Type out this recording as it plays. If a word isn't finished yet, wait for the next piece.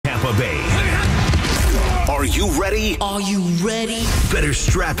Tampa Bay. Are you ready? Are you ready? Better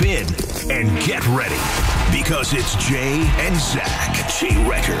strap in and get ready, because it's Jay and Zach. Jay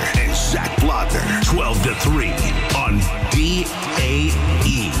Recker and Zach Blotner, 12 to 3 on DAE.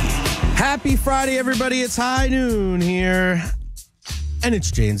 Happy Friday, everybody. It's high noon here. And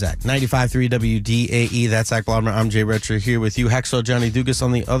it's Jay and Zach, 95.3 WDAE. That's Zach Blotner. I'm Jay Recher here with you. Hexo Johnny Dugas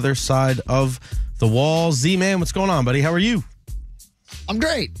on the other side of the wall. Z-Man, what's going on, buddy? How are you? I'm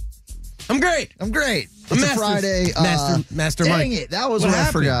great. It's a Friday. Master dang Mike. it. That was What what I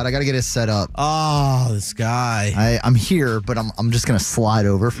happened? forgot. I got to get it set up. Oh, this guy. I'm here, but I'm just going to slide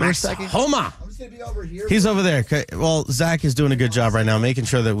over for a second. Homa. I'm just going to be over here. He's over there. Okay. Well, Zach is doing a good job right now, making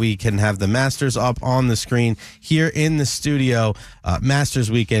sure that we can have the Masters up on the screen here in the studio. Masters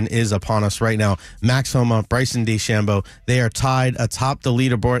weekend is upon us right now. Max Homa, Bryson DeChambeau, they are tied atop the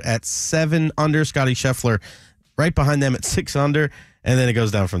leaderboard at 7 under. Scotty Scheffler right behind them at 6 under. And then it goes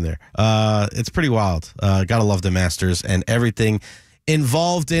down from there. It's pretty wild. Gotta love the Masters and everything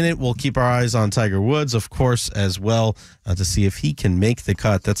involved in it. We'll keep our eyes on Tiger Woods, of course, as well, to see if he can make the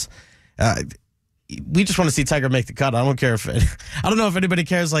cut. We just want to see Tiger make the cut. I don't care I don't know if anybody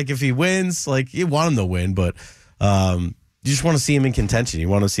cares, like, if he wins. Like, you want him to win, but you just want to see him in contention. You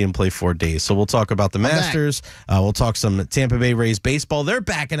want to see him play 4 days. So we'll talk about the Masters. We'll talk some Tampa Bay Rays baseball. They're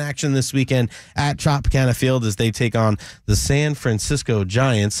back in action this weekend at Tropicana Field as they take on the San Francisco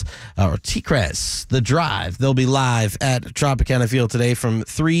Giants, or T-Crest, the Drive. They'll be live at Tropicana Field today from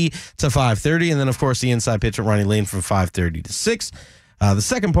 3 to 5:30. And then, of course, the inside pitch at Ronnie Lane from 5:30 to 6. The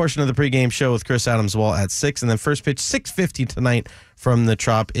second portion of the pregame show with Chris Adams-Wall at 6, and then first pitch 6:50 tonight from the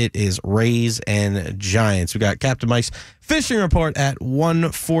Trop. It is Rays and Giants. We got Captain Mike's fishing report at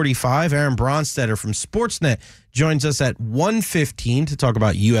 1:45. Aaron Bronstetter from Sportsnet joins us at 1:15 to talk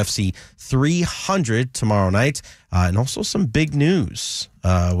about UFC 300 tomorrow night, and also some big news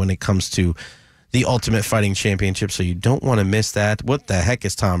when it comes to the Ultimate Fighting Championship, so you don't want to miss that. What the heck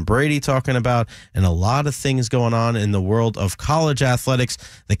is Tom Brady talking about? And a lot of things going on in the world of college athletics.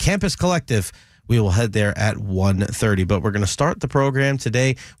 The Campus Collective, we will head there at 1:30. But we're going to start the program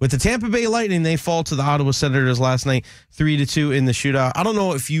today with the Tampa Bay Lightning. They fall to the Ottawa Senators last night, 3-2 in the shootout. I don't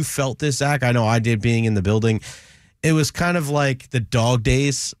know if you felt this, Zach. I know I did, being in the building. It was kind of like the dog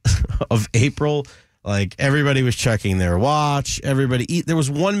days of April. Like, everybody was checking their watch. There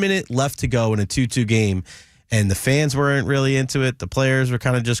was 1 minute left to go in a 2-2 game, and the fans weren't really into it. The players were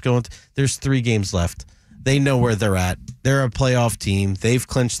kind of just going, there's 3 games left. They know where they're at. They're a playoff team. They've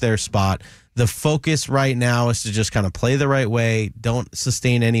clinched their spot. The focus right now is to just kind of play the right way, don't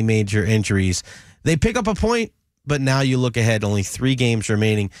sustain any major injuries. They pick up a point, but now you look ahead, only 3 games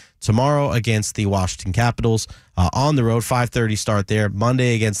remaining. Tomorrow against the Washington Capitals, on the road, 5:30 start there.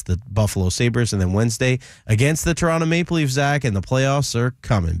 Monday against the Buffalo Sabres, and then Wednesday against the Toronto Maple Leafs, Zach, and the playoffs are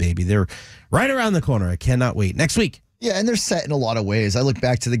coming, baby. They're right around the corner. I cannot wait. Next week. Yeah, and they're set in a lot of ways. I look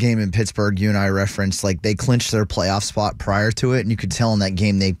back to the game in Pittsburgh, you and I referenced, like, they clinched their playoff spot prior to it, and you could tell in that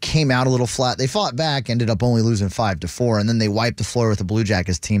game they came out a little flat. They fought back, ended up only losing 5-4, and then they wiped the floor with a Blue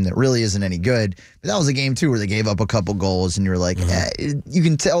Jackets team that really isn't any good. But that was a game, too, where they gave up a couple goals, and you're like, you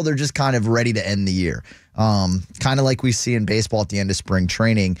can tell they're just kind of ready to end the year. Kind of like we see in baseball at the end of spring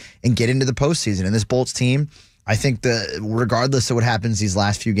training and get into the postseason. And this Bolts team, I think that regardless of what happens these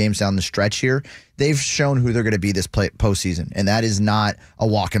last few games down the stretch here, they've shown who they're going to be this postseason, and that is not a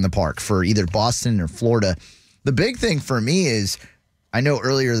walk in the park for either Boston or Florida. The big thing for me is, I know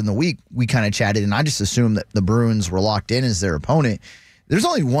earlier in the week we kind of chatted, and I just assumed that the Bruins were locked in as their opponent. There's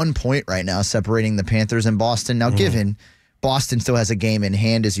only 1 point right now separating the Panthers and Boston. Now, given Boston still has a game in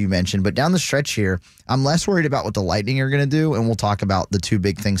hand, as you mentioned, but down the stretch here, I'm less worried about what the Lightning are going to do, and we'll talk about the 2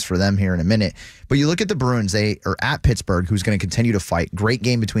 big things for them here in a minute. But you look at the Bruins, they are at Pittsburgh, who's going to continue to fight. Great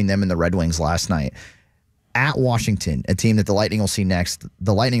game between them and the Red Wings last night. At Washington, a team that the Lightning will see next.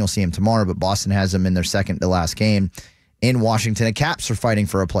 The Lightning will see them tomorrow, but Boston has them in their second to last game. In Washington, the Caps are fighting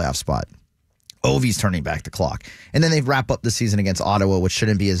for a playoff spot. Ovi's turning back the clock. And then they wrap up the season against Ottawa, which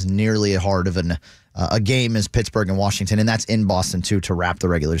shouldn't be as nearly hard of a game as Pittsburgh and Washington, and that's in Boston, too, to wrap the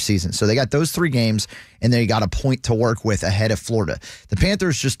regular season. So they got those 3 games, and they got a point to work with ahead of Florida. The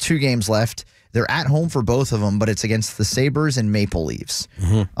Panthers, just 2 games left. They're at home for both of them, but it's against the Sabres and Maple Leafs.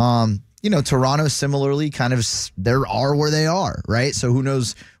 Toronto, similarly, kind of, they are where they are, right? So who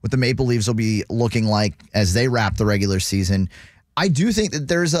knows what the Maple Leafs will be looking like as they wrap the regular season. I do think that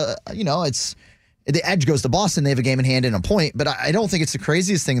there's the edge goes to Boston. They have a game in hand and a point, but I don't think it's the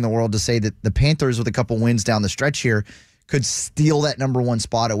craziest thing in the world to say that the Panthers, with a couple wins down the stretch here, could steal that number 1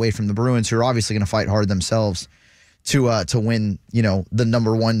 spot away from the Bruins, who are obviously going to fight hard themselves to win, the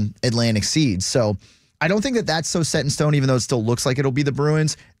number 1 Atlantic seed. So I don't think that that's so set in stone, even though it still looks like it'll be the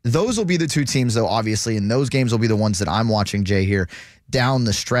Bruins. Those will be the two teams, though, obviously, and those games will be the ones that I'm watching, Jay, here down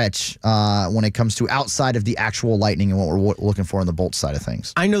the stretch when it comes to outside of the actual Lightning and what we're looking for on the Bolts side of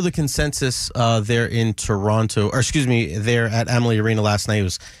things. I know the consensus there in Toronto, or excuse me, there at Amalie Arena last night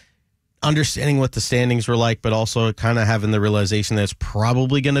was understanding what the standings were like, but also kind of having the realization that it's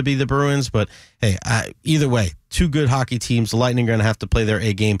probably going to be the Bruins. But hey, either way, two good hockey teams. The Lightning are going to have to play their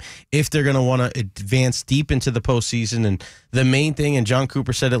A game if they're going to want to advance deep into the postseason. And the main thing, and John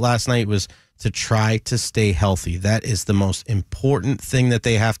Cooper said it last night, was to try to stay healthy. That is the most important thing that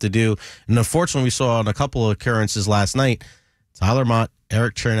they have to do. And unfortunately, we saw on a couple of occurrences last night, Tyler Mott,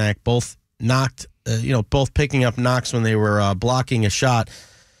 Eric Chernak, both knocked, both picking up knocks when they were blocking a shot.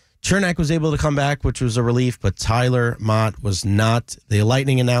 Chernak was able to come back, which was a relief, but Tyler Mott was not. The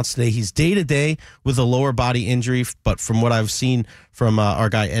Lightning announced today he's day-to-day with a lower body injury, but from what I've seen from our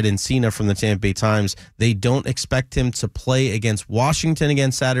guy Ed Encina from the Tampa Bay Times, they don't expect him to play against Washington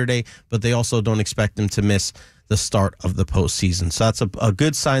again Saturday, but they also don't expect him to miss the start of the postseason. So that's a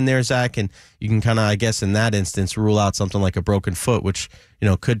good sign there, Zach, and you can kind of, I guess, in that instance, rule out something like a broken foot, which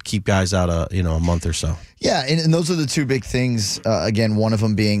could keep guys out a month or so. Yeah, and those are the two big things. Again, one of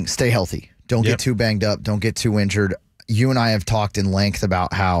them being stay healthy. Don't get too banged up. Don't get too injured. You and I have talked in length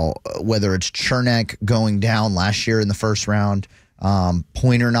about how whether it's Chernak going down last year in the first round,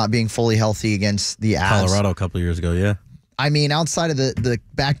 Pointer not being fully healthy against the Avs. Colorado a couple of years ago, yeah. I mean, outside of the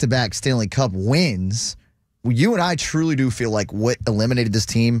back-to-back Stanley Cup wins, you and I truly do feel like what eliminated this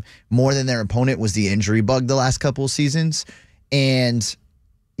team more than their opponent was the injury bug the last couple of seasons. And,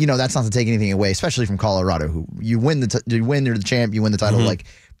 that's not to take anything away, especially from Colorado, who you win, you're the champ, you win the title, like,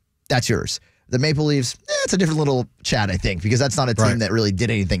 that's yours. The Maple Leafs, it's a different little chat, I think, because that's not a team that really did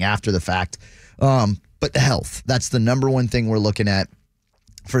anything after the fact. But the health, that's the number one thing we're looking at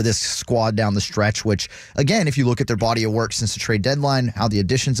for this squad down the stretch, which, again, if you look at their body of work since the trade deadline, how the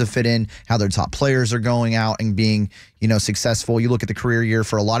additions have fit in, how their top players are going out and being, successful. You look at the career year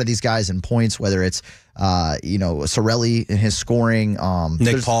for a lot of these guys in points, whether it's, Sorelli and his scoring.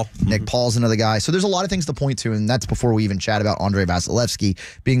 Nick Paul's another guy. So there's a lot of things to point to, and that's before we even chat about Andrei Vasilevsky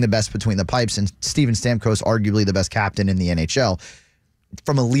being the best between the pipes and Steven Stamkos arguably the best captain in the NHL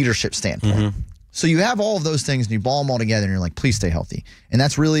from a leadership standpoint. So you have all of those things and you ball them all together and you're like, please stay healthy. And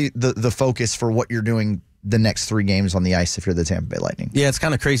that's really the focus for what you're doing the next 3 games on the ice if you're the Tampa Bay Lightning. Yeah, it's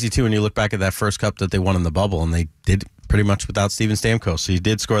kind of crazy, too, when you look back at that first cup that they won in the bubble, and they did pretty much without Steven Stamkos. So he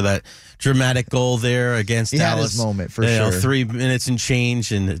did score that dramatic goal there against Dallas. He had his moment, for sure. 3 minutes and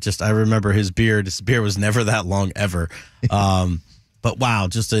change, and I remember his beard. His beard was never that long, ever. But wow,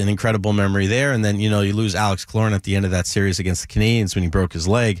 just an incredible memory there. And then, you lose Alex Killorn at the end of that series against the Canadiens when he broke his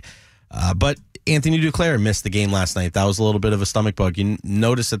leg. But Anthony Duclair missed the game last night. That was a little bit of a stomach bug. You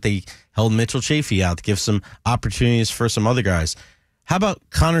notice that they held Mitchell Chaffee out to give some opportunities for some other guys. How about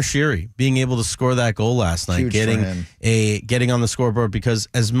Connor Sheary being able to score that goal last night, getting on the scoreboard? Because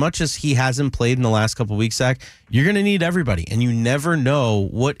as much as he hasn't played in the last couple of weeks, Zach, you're going to need everybody, and you never know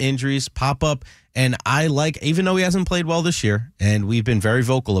what injuries pop up. And even though he hasn't played well this year, and we've been very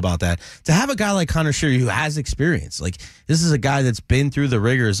vocal about that, to have a guy like Connor Sheary who has experience, like this is a guy that's been through the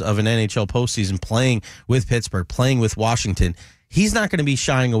rigors of an NHL postseason, playing with Pittsburgh, playing with Washington. He's not going to be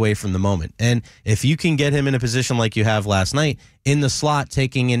shying away from the moment. And if you can get him in a position like you have last night, in the slot,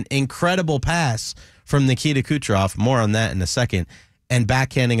 taking an incredible pass from Nikita Kucherov, more on that in a second, and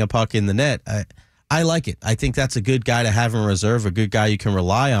backhanding a puck in the net, I like it. I think that's a good guy to have in reserve, a good guy you can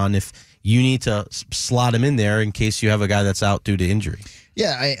rely on if you need to slot him in there in case you have a guy that's out due to injury.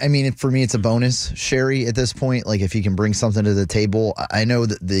 Yeah, I mean, for me, it's a bonus, Sherry, at this point. Like, if he can bring something to the table. I know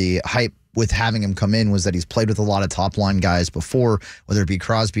that the hype with having him come in was that he's played with a lot of top-line guys before, whether it be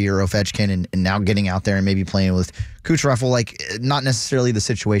Crosby or Ovechkin, and now getting out there and maybe playing with Kucherov. Well, like, not necessarily the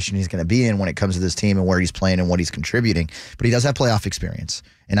situation he's going to be in when it comes to this team and where he's playing and what he's contributing, but he does have playoff experience.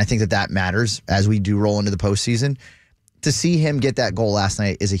 And I think that matters as we do roll into the postseason. To see him get that goal last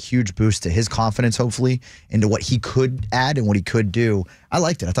night is a huge boost to his confidence, hopefully, into what he could add and what he could do. I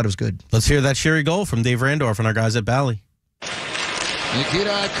liked it. I thought it was good. Let's hear that Sherry goal from Dave Randorf and our guys at Bally.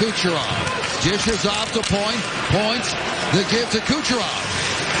 Nikita Kucherov dishes off to point, points the give to Kucherov.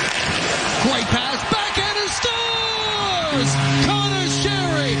 Great pass, backhand and scores! Connor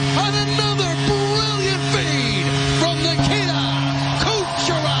Sheary on another brilliant feed from Nikita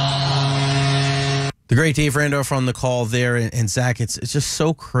Kucherov. The great Dave Randorf on the call there, and Zach, it's just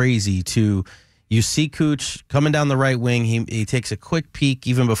so crazy you see Cooch coming down the right wing. He takes a quick peek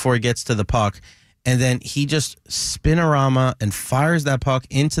even before he gets to the puck. And then he just spinorama and fires that puck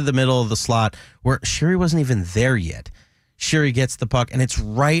into the middle of the slot where Sheary wasn't even there yet. Sherry gets the puck, and it's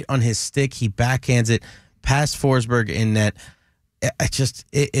right on his stick. He backhands it past Forsberg in net.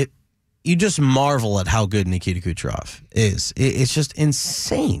 You just marvel at how good Nikita Kucherov is. It's just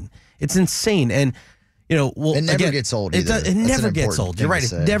insane. It's insane. And, it never gets old either. It never gets old. You're right.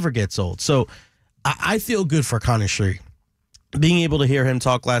 It never gets old. So I feel good for Connor Sherry. Being able to hear him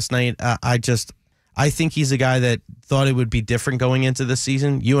talk last night, I think he's a guy that thought it would be different going into this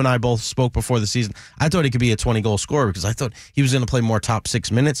season. You and I both spoke before the season. I thought he could be a 20-goal scorer because I thought he was going to play more top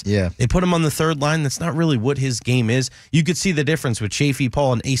 6 minutes. Yeah. They put him on the third line. That's not really what his game is. You could see the difference with Chaffee,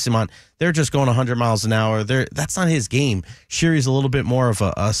 Paul, and Asimont. They're just going 100 miles an hour. That's not his game. Sherry's a little bit more of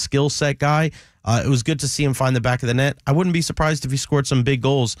a skill set guy. It was good to see him find the back of the net. I wouldn't be surprised if he scored some big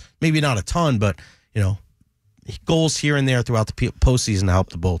goals. Maybe not a ton, but, goals here and there throughout the postseason to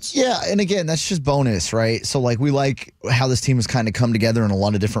help the Bolts. Yeah, and again, that's just bonus, right? So, we like how this team has kind of come together in a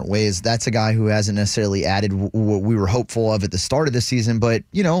lot of different ways. That's a guy who hasn't necessarily added what we were hopeful of at the start of the season, but,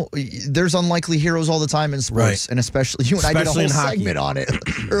 there's unlikely heroes all the time in sports, right. And especially you and I did a whole segment on it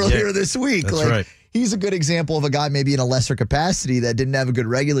earlier this week. That's right. He's a good example of a guy maybe in a lesser capacity that didn't have a good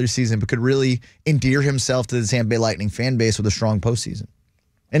regular season, but could really endear himself to the Tampa Bay Lightning fan base with a strong postseason.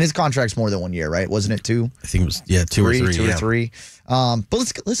 And his contract's more than 1 year, right? Wasn't it 2? I think it was, 2 or 3. 2 or 3.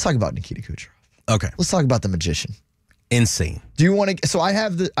 But let's talk about Nikita Kucherov. Okay. Let's talk about the magician. Insane. Do you want to? So I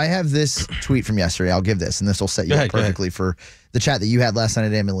have this tweet from yesterday. I'll give this, and this will set you up perfectly for the chat that you had last night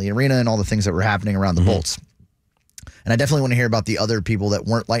at Emily Arena and all the things that were happening around the Bolts. And I definitely want to hear about the other people that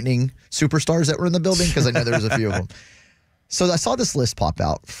weren't Lightning superstars that were in the building because I know there was a few of them. So I saw this list pop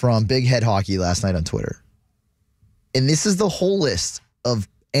out from Big Head Hockey last night on Twitter, and this is the whole list of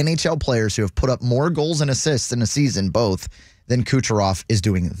NHL players who have put up more goals and assists in a season, both, than Kucherov is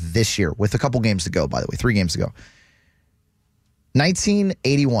doing this year, with a couple games to go, by the way, 3 games to go.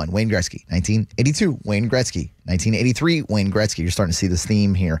 1981, Wayne Gretzky. 1982, Wayne Gretzky. 1983, Wayne Gretzky. You're starting to see this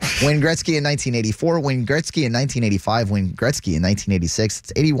theme here. Wayne Gretzky in 1984, Wayne Gretzky in 1985, Wayne Gretzky in 1986.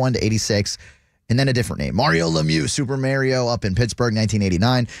 It's 81 to 86. And then a different name. Mario Lemieux, Super Mario up in Pittsburgh,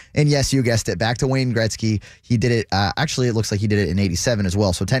 1989. And yes, you guessed it, back to Wayne Gretzky. He did it, actually, it looks like he did it in 87 as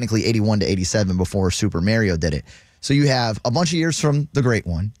well. So technically 81 to 87 before Super Mario did it. So you have a bunch of years from the great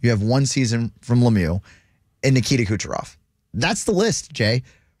one. You have 1 season from Lemieux and Nikita Kucherov. That's the list, Jay,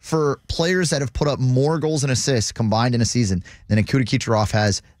 for players that have put up more goals and assists combined in a season than Nikita Kucherov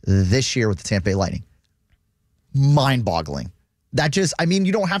has this year with the Tampa Bay Lightning. Mind-boggling.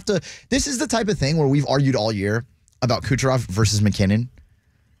 You don't have to. This is the type of thing where we've argued all year about Kucherov versus McKinnon.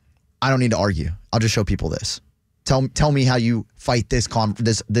 I don't need to argue. I'll just show people this. Tell me how you fight this point,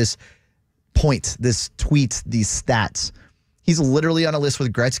 this tweet, these stats. He's literally on a list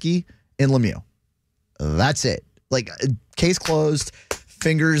with Gretzky and Lemieux. That's it. Case closed,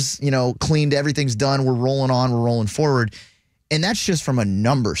 fingers, cleaned, everything's done. We're rolling on, we're rolling forward. And that's just from a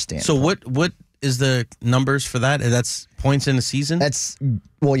number standpoint. So what is the numbers for that? That's points in a season?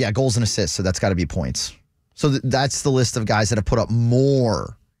 Goals and assists, so that's got to be points. So that's the list of guys that have put up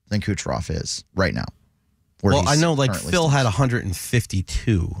more than Kucherov is right now. Well, I know Phil had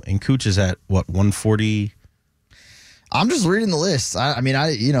 152, and Kuch is at, 140? I'm just reading the list.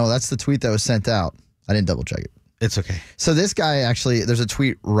 That's the tweet that was sent out. I didn't double check it. It's okay. So this guy actually, there's a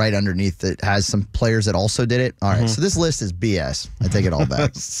tweet right underneath that has some players that also did it. All right, so this list is BS. I take it all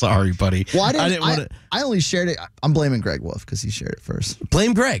back. Sorry, buddy. Well, I only shared it. I'm blaming Greg Wolf because he shared it first.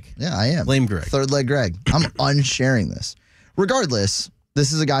 Blame Greg. Yeah, I am. Blame Greg. Third leg Greg. I'm unsharing this. Regardless,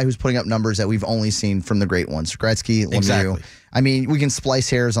 this is a guy who's putting up numbers that we've only seen from the great ones. Gretzky, Lemieux. Exactly. We can splice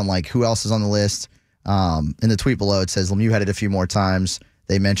hairs on who else is on the list. In the tweet below, it says Lemieux had it a few more times.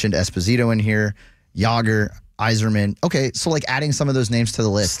 They mentioned Esposito in here, Yager, Yzerman. Okay, so adding some of those names to the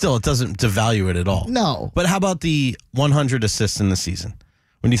list. Still, it doesn't devalue it at all. No. But how about the 100 assists in the season?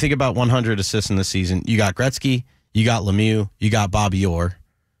 When you think about 100 assists in the season, you got Gretzky, you got Lemieux, you got Bobby Orr.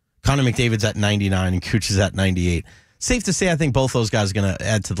 Connor McDavid's at 99 and Kuch is at 98. Safe to say, I think both those guys are going to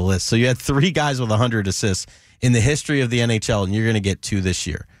add to the list. So you had 3 guys with 100 assists in the history of the NHL, and you're going to get 2 this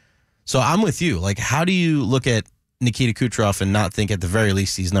year. So I'm with you. How do you look at Nikita Kucherov and not think at the very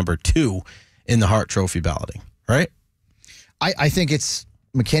least he's number 2 in the Hart Trophy balloting? Right? I think it's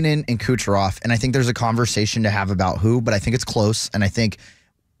McKinnon and Kucherov, and I think there's a conversation to have about who, but I think it's close, and I think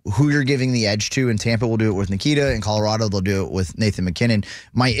who you're giving the edge to in Tampa will do it with Nikita. In Colorado, they'll do it with Nathan McKinnon.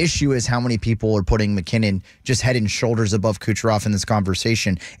 My issue is how many people are putting McKinnon just head and shoulders above Kucherov in this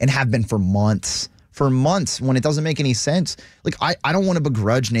conversation and have been for months. For months, when it doesn't make any sense. I don't want to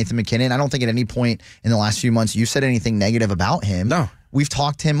begrudge Nathan McKinnon. I don't think at any point in the last few months you said anything negative about him. No. We've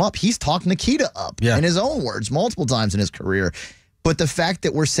talked him up. He's talked Nikita up in his own words multiple times in his career. But the fact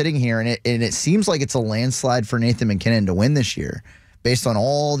that we're sitting here and it seems like it's a landslide for Nathan MacKinnon to win this year, based on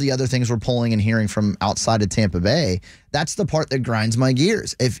all the other things we're pulling and hearing from outside of Tampa Bay, that's the part that grinds my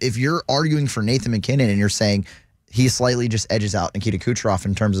gears. If you're arguing for Nathan MacKinnon and you're saying he slightly just edges out Nikita Kucherov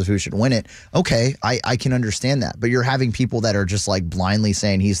in terms of who should win it, okay, I can understand that. But you're having people that are just like blindly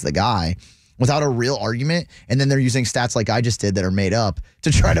saying he's the guy without a real argument, and then they're using stats like I just did that are made up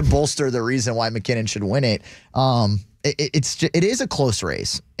to try to bolster the reason why MacKinnon should win it. It is a close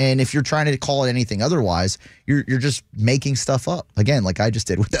race, and if you're trying to call it anything otherwise, you're just making stuff up again, like I just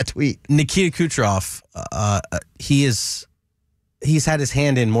did with that tweet. Nikita Kucherov, he's had his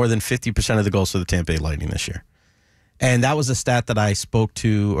hand in more than 50% of the goals for the Tampa Bay Lightning this year, and that was a stat that I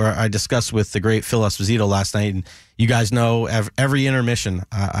I discussed with the great Phil Esposito last night. And you guys know every intermission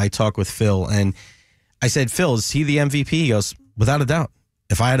I talk with Phil, and I said, "Phil, is he the MVP?" He goes, "Without a doubt.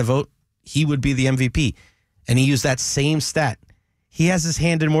 If I had a vote, he would be the MVP." And he used that same stat. He has his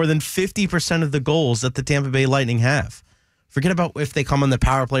hand in more than 50% of the goals that the Tampa Bay Lightning have. Forget about if they come on the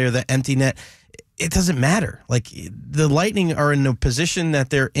power play or the empty net. It doesn't matter. Like, the Lightning are in a position that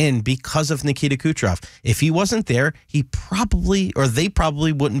they're in because of Nikita Kucherov. If he wasn't there, they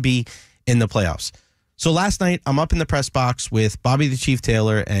probably wouldn't be in the playoffs. So last night, I'm up in the press box with Bobby the Chief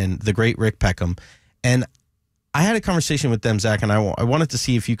Taylor and the great Rick Peckham. And I had a conversation with them, Zach, and I wanted to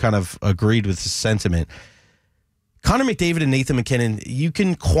see if you kind of agreed with this sentiment. Connor McDavid and Nathan MacKinnon, you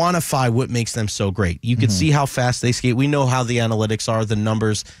can quantify what makes them so great. You can see how fast they skate. We know how the analytics are, the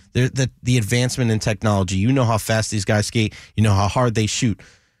numbers, the advancement in technology. You know how fast these guys skate. You know how hard they shoot.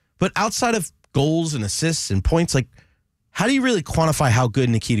 But outside of goals and assists and points, like, how do you really quantify how good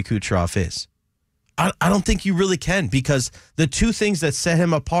Nikita Kucherov is? I don't think you really can, because the two things that set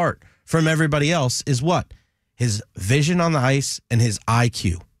him apart from everybody else is what? His vision on the ice and his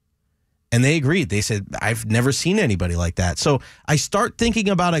IQ. And they agreed. They said, I've never seen anybody like that. So I start thinking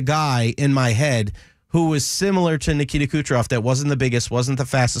about a guy in my head who was similar to Nikita Kucherov, that wasn't the biggest, wasn't the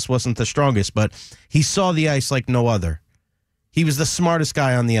fastest, wasn't the strongest, but he saw the ice like no other. He was the smartest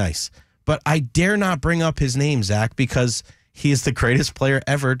guy on the ice. But I dare not bring up his name, Zach, because he is the greatest player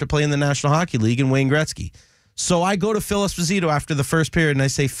ever to play in the National Hockey League in Wayne Gretzky. So I go to Phil Esposito after the first period and I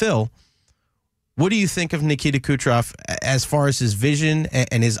say, Phil, what do you think of Nikita Kucherov as far as his vision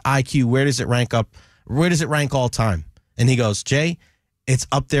and his IQ? Where does it rank up? Where does it rank all time? And he goes, Jay, it's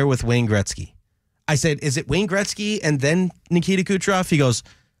up there with Wayne Gretzky. I said, is it Wayne Gretzky and then Nikita Kucherov? He goes,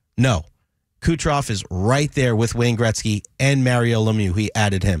 no. Kucherov is right there with Wayne Gretzky and Mario Lemieux. He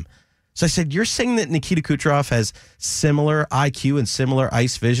added him. So I said, you're saying that Nikita Kucherov has similar IQ and similar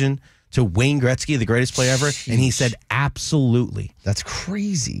ice vision to Wayne Gretzky, the greatest player ever? And he said, absolutely. That's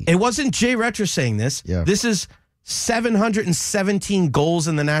crazy. It wasn't Jay Retcher saying this. Yeah. This is 717 goals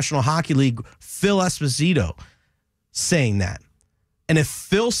in the National Hockey League, Phil Esposito saying that. And if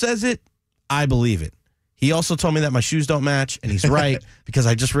Phil says it, I believe it. He also told me that my shoes don't match, and he's right, because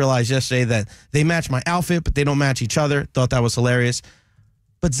I just realized yesterday that they match my outfit, but they don't match each other. Thought that was hilarious.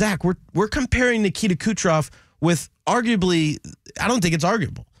 But, Zach, we're comparing Nikita Kucherov with arguably, I don't think it's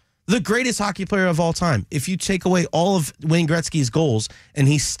arguable, the greatest hockey player of all time. If you take away all of Wayne Gretzky's goals, and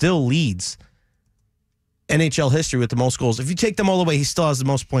he still leads NHL history with the most goals. If you take them all away, he still has the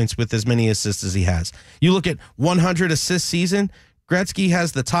most points with as many assists as he has. You look at 100 assist season, Gretzky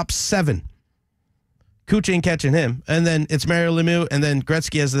has the top 7. Kuch ain't catching him. And then it's Mario Lemieux, and then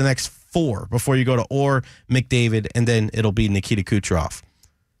Gretzky has the next 4 before you go to Orr, McDavid, and then it'll be Nikita Kucherov.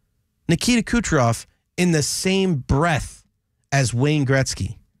 Nikita Kucherov in the same breath as Wayne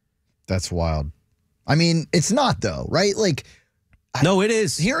Gretzky. That's wild. I mean, it's not, though, right? Like, no, it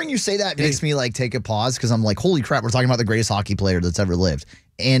is. Hearing you say that makes me like take a pause, because I'm like, holy crap, we're talking about the greatest hockey player that's ever lived,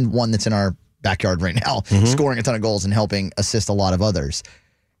 and one that's in our backyard right now, scoring a ton of goals and helping assist a lot of others.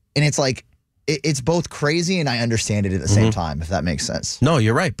 And it's like, it's both crazy and I understand it at the same time, if that makes sense. No,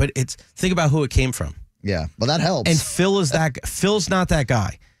 you're right. But think about who it came from. Yeah, well, that helps. And Phil's not that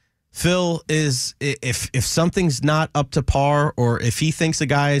guy. Phil is, if something's not up to par, or if he thinks a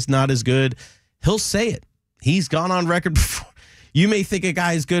guy is not as good, he'll say it. He's gone on record before. You may think a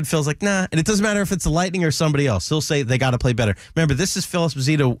guy is good. Phil's like, nah. And it doesn't matter if it's the Lightning or somebody else. He'll say they got to play better. Remember, this is Phil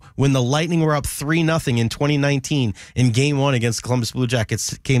Esposito when the Lightning were up 3-0 in 2019 in Game 1 against Columbus Blue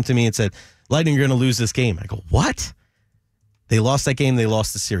Jackets. Came to me and said, Lightning are going to lose this game. I go, what? They lost that game. They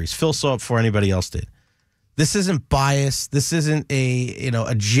lost the series. Phil saw it before anybody else did. This isn't biased. This isn't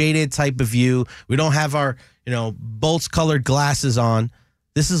a jaded type of view. We don't have our bolts-colored glasses on.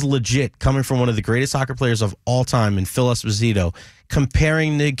 This is legit, coming from one of the greatest soccer players of all time in Phil Esposito,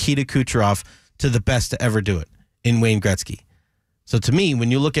 comparing Nikita Kucherov to the best to ever do it in Wayne Gretzky. So to me,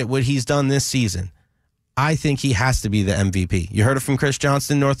 when you look at what he's done this season, I think he has to be the MVP. You heard it from Chris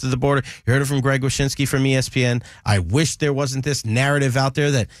Johnston north of the border. You heard it from Greg Wyshynski from ESPN. I wish there wasn't this narrative out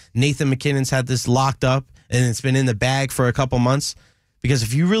there that Nathan MacKinnon's had this locked up and it's been in the bag for a couple months. Because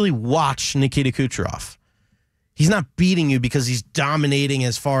if you really watch Nikita Kucherov, he's not beating you because he's dominating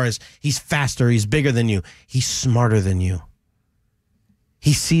as far as he's faster, he's bigger than you. He's smarter than you.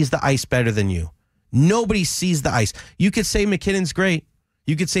 He sees the ice better than you. Nobody sees the ice. You could say McKinnon's great.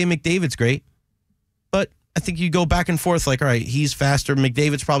 You could say McDavid's great. But I think you go back and forth like, all right, he's faster.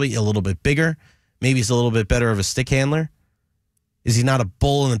 McDavid's probably a little bit bigger. Maybe he's a little bit better of a stick handler. Is he not a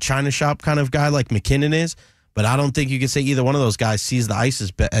bull in the china shop kind of guy like McKinnon is? But I don't think you could say either one of those guys sees the ice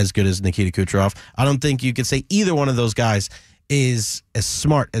as good as Nikita Kucherov. I don't think you could say either one of those guys is as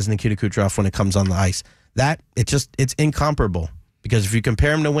smart as Nikita Kucherov when it comes on the ice. It's incomparable. Because if you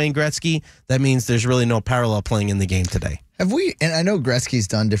compare him to Wayne Gretzky, that means there's really no parallel playing in the game today. And I know Gretzky's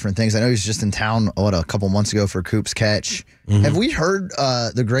done different things. I know he was just in town, a couple months ago for Coop's Catch. Mm-hmm. Have we heard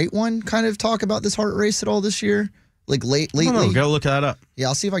the Great One kind of talk about this heart race at all this year? Like lately? I don't know. Go look that up. Yeah,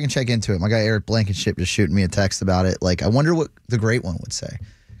 I'll see if I can check into it. My guy Eric Blankenship just shooting me a text about it. Like, I wonder what the Great One would say.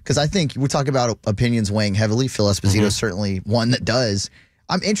 Because I think we talk about opinions weighing heavily. Phil Esposito's certainly one that does.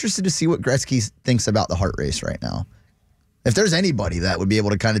 I'm interested to see what Gretzky thinks about the heart race right now. If there's anybody that would be able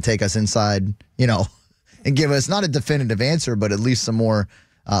to kind of take us inside, and give us not a definitive answer, but at least some more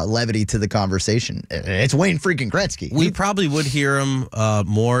levity to the conversation, it's Wayne freaking Gretzky. We probably would hear him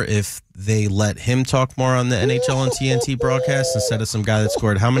more if they let him talk more on the NHL and TNT broadcast instead of some guy that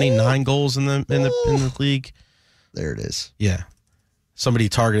scored how many 9 goals in the league. There it is. Yeah, somebody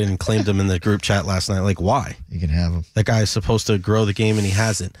targeted and claimed him in the group chat last night. Like, why? You can have him. That guy is supposed to grow the game and he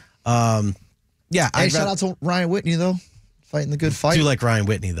hasn't. Yeah. Hey, shout out to Ryan Whitney though. Fighting the good fight. I do like Ryan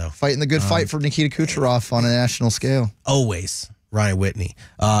Whitney, though. Fighting the good fight for Nikita Kucherov on a national scale. Always Ryan Whitney.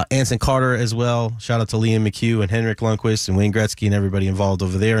 Anson Carter as well. Shout out to Liam McHugh and Henrik Lundqvist and Wayne Gretzky and everybody involved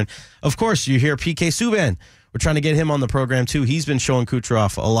over there. And, of course, you hear PK Subban. We're trying to get him on the program, too. He's been showing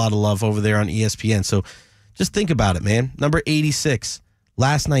Kucherov a lot of love over there on ESPN. So just think about it, man. Number 86.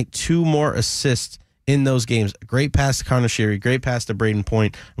 Last night, 2 more assists in those games. Great pass to Connor Sheary. Great pass to Braden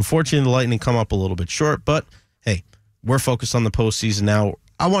Point. Unfortunately, the Lightning come up a little bit short, but, hey, we're focused on the postseason now.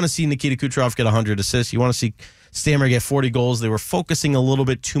 I want to see Nikita Kucherov get 100 assists. You want to see Stammer get 40 goals. They were focusing a little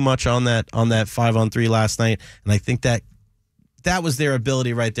bit too much on that 5-on-3 last night, and I think that was their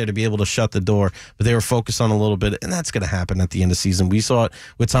ability right there to be able to shut the door. But they were focused on a little bit, and that's going to happen at the end of the season. We saw it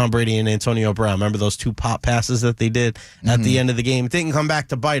with Tom Brady and Antonio Brown. Remember those 2 pop passes that they did at the end of the game? It didn't come back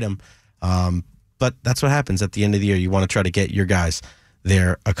to bite them, but that's what happens at the end of the year. You want to try to get your guys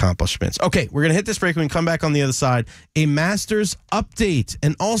their accomplishments. Okay, we're going to hit this break. When we come back on the other side, a Masters update.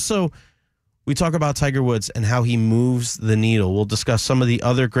 And also, we talk about Tiger Woods and how he moves the needle. We'll discuss some of the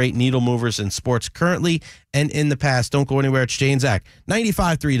other great needle movers in sports currently and in the past. Don't go anywhere. It's Jay and Zach,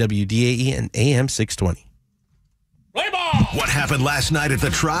 95.3 WDAE and AM 620. Play ball! What happened last night at the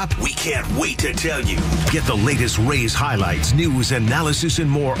Trop? We can't wait to tell you. Get the latest Rays highlights, news, analysis,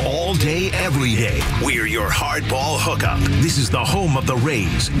 and more all day, every day. We're your hardball hookup. This is the home of the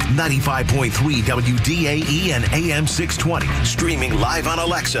Rays. 95.3 WDAE and AM 620. Streaming live on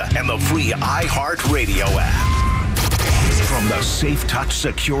Alexa and the free iHeartRadio app. From the Safe Touch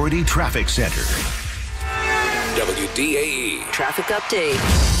Security Traffic Center. WDAE traffic update.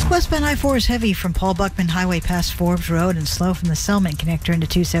 Westbound I-4 is heavy from Paul Buckman Highway past Forbes Road and slow from the Selman connector into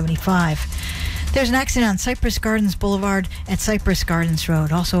 275. There's an accident on Cypress Gardens Boulevard at Cypress Gardens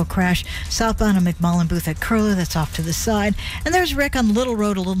Road. Also a crash southbound on McMullen Booth at Curlew, that's off to the side. And there's a wreck on Little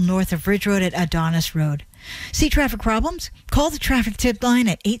Road a little north of Ridge Road at Adonis Road. See traffic problems? Call the traffic tip line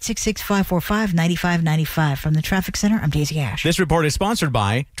at 866-545-9595. From the Traffic Center, I'm Daisy Ash. This report is sponsored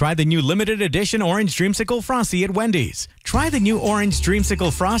by try the new limited edition Orange Dreamsicle Frosty at Wendy's. Try the new Orange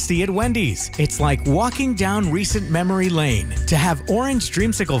Dreamsicle Frosty at Wendy's. It's like walking down recent memory lane. To have Orange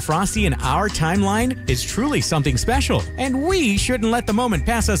Dreamsicle Frosty in our timeline is truly something special, and we shouldn't let the moment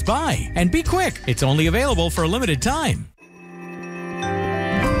pass us by. And be quick, it's only available for a limited time.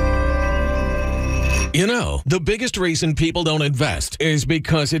 You know, the biggest reason people don't invest is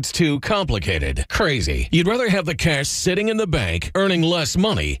because it's too complicated. Crazy. You'd rather have the cash sitting in the bank, earning less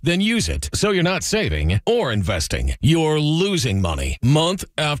money, than use it. So you're not saving or investing. You're losing money month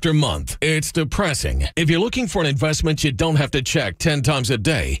after month. It's depressing. If you're looking for an investment you don't have to check 10 times a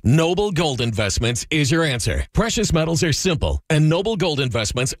day, Noble Gold Investments is your answer. Precious metals are simple, and Noble Gold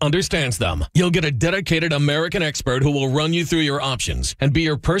Investments understands them. You'll get a dedicated American expert who will run you through your options and be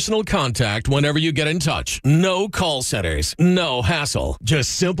your personal contact whenever you get in touch. No call centers. No hassle.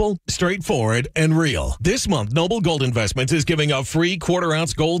 Just simple, straightforward, and real. This month, Noble Gold Investments is giving a free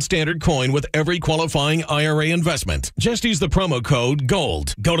quarter-ounce gold standard coin with every qualifying IRA investment. Just use the promo code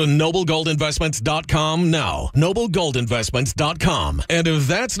GOLD. Go to noblegoldinvestments.com now. noblegoldinvestments.com. And if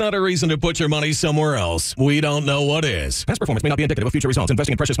that's not a reason to put your money somewhere else, we don't know what is. Past performance may not be indicative of future results.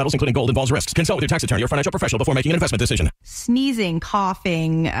 Investing in precious metals, including gold, involves risks. Consult with your tax attorney or financial professional before making an investment decision. Sneezing,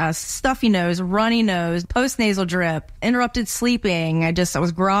 coughing, stuffy nose, runny nose, post-nasal drip, interrupted sleeping. I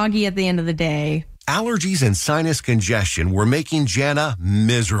was groggy at the end of the day. Allergies and sinus congestion were making Jana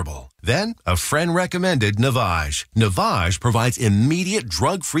miserable. Then, a friend recommended Navage. Navage provides immediate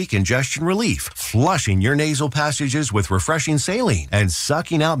drug-free congestion relief, flushing your nasal passages with refreshing saline and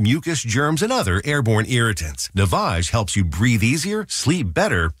sucking out mucus, germs, and other airborne irritants. Navage helps you breathe easier, sleep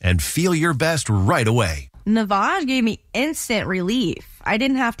better, and feel your best right away. Navage gave me instant relief. I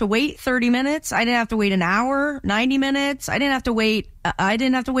didn't have to wait 30 minutes. I didn't have to wait an hour, 90 minutes. I didn't have to wait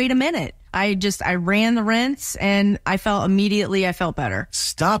a minute. I ran the rinse and I felt better.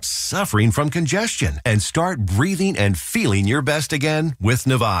 Stop suffering from congestion and start breathing and feeling your best again with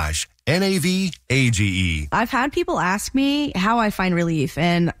Navage. Navage. I've had people ask me how I find relief,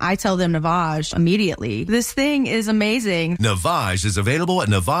 and I tell them Navage immediately. This thing is amazing. Navage is available at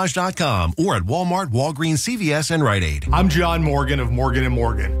Navage.com or at Walmart, Walgreens, CVS, and Rite Aid. I'm John Morgan of Morgan &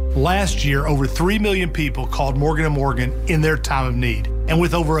 Morgan. Last year, over 3 million people called Morgan & Morgan in their time of need. And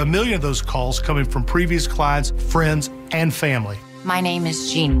with over 1 million of those calls coming from previous clients, friends, and family. My name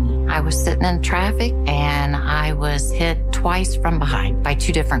is Jeannie. I was sitting in traffic and I was hit twice from behind by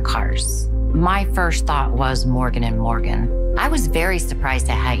 2 different cars. My first thought was Morgan & Morgan. I was very surprised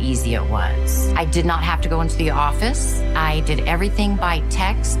at how easy it was. I did not have to go into the office. I did everything by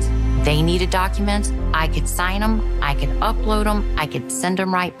text. They needed documents. I could sign them. I could upload them. I could send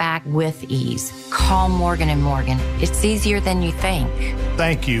them right back with ease. Call Morgan & Morgan. It's easier than you think.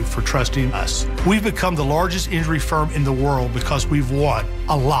 Thank you for trusting us. We've become the largest injury firm in the world because we've won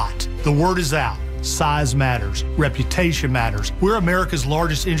a lot. The word is out. Size matters. Reputation matters. We're America's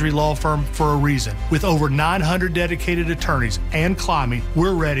largest injury law firm for a reason. With over 900 dedicated attorneys and climbing,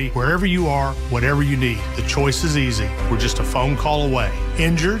 we're ready wherever you are, whatever you need. The choice is easy. We're just a phone call away.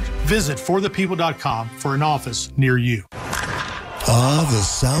 Injured? Visit forthepeople.com for an office near you. Ah, the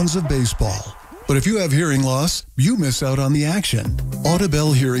sounds of baseball. But if you have hearing loss, you miss out on the action.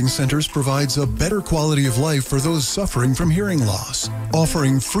 Audibel Hearing Centers provides a better quality of life for those suffering from hearing loss.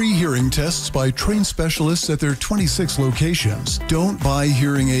 Offering free hearing tests by trained specialists at their 26 locations. Don't buy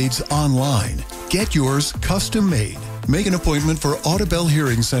hearing aids online. Get yours custom made. Make an appointment for Audibel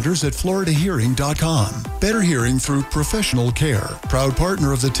Hearing Centers at floridahearing.com. Better hearing through professional care. Proud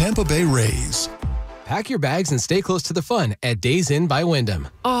partner of the Tampa Bay Rays. Pack your bags and stay close to the fun at Days Inn by Wyndham.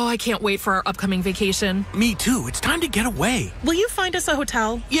 Oh, I can't wait for our upcoming vacation. Me too. It's time to get away. Will you find us a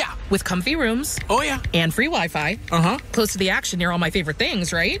hotel? Yeah. With comfy rooms? Oh, yeah. And free Wi-Fi? Uh-huh. Close to the action near all my favorite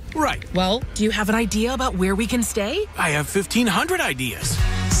things, right? Right. Well, do you have an idea about where we can stay? I have 1,500 ideas.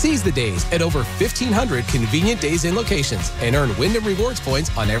 Seize the days at over 1,500 convenient Days Inn locations and earn Wyndham Rewards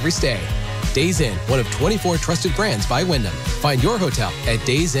points on every stay. Days Inn, one of 24 trusted brands by Wyndham. Find your hotel at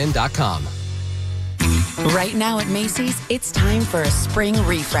daysinn.com. Right now at Macy's, it's time for a spring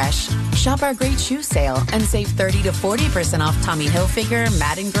refresh. Shop our great shoe sale and save 30 to 40% off Tommy Hilfiger,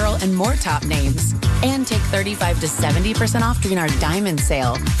 Madden Girl, and more top names. And take 35 to 70% off during our diamond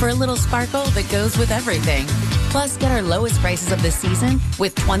sale for a little sparkle that goes with everything. Plus, get our lowest prices of the season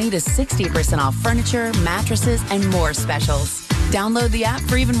with 20 to 60% off furniture, mattresses, and more specials. Download the app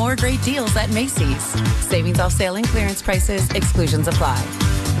for even more great deals at Macy's. Savings off sale and clearance prices. Exclusions apply.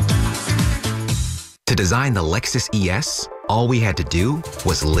 To design the Lexus ES, all we had to do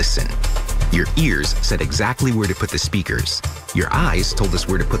was listen. Your ears said exactly where to put the speakers. Your eyes told us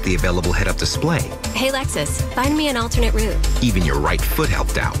where to put the available head-up display. Hey Lexus, find me an alternate route. Even your right foot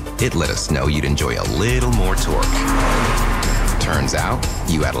helped out. It let us know you'd enjoy a little more torque. Turns out,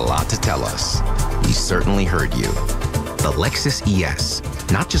 you had a lot to tell us. We certainly heard you. The Lexus ES,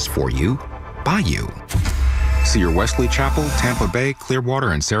 not just for you, by you. See your Wesley Chapel, Tampa Bay,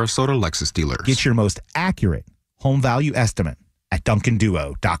 Clearwater, and Sarasota Lexus dealers. Get your most accurate home value estimate at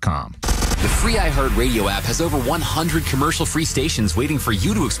DuncanDuo.com. The free iHeartRadio app has over 100 commercial-free stations waiting for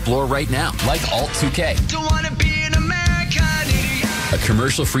you to explore right now, like Alt 2K. Don't want to be an American idiot. A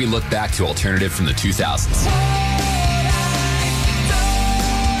commercial-free look back to alternative from the 2000s.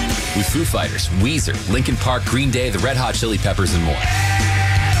 With Foo Fighters, Weezer, Linkin Park, Green Day, the Red Hot Chili Peppers, and more.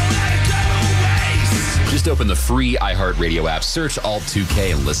 Just open the free iHeartRadio app, search Alt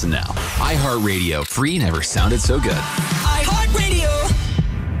 2K, and listen now. iHeartRadio, free never sounded so good. iHeartRadio.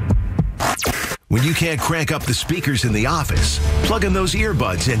 When you can't crank up the speakers in the office, plug in those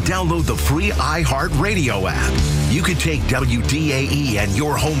earbuds and download the free iHeartRadio app. You can take WDAE and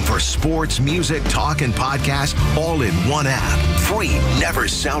your home for sports, music, talk, and podcasts all in one app. Free never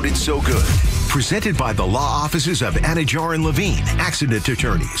sounded so good. Presented by the law offices of Anajar and Levine, accident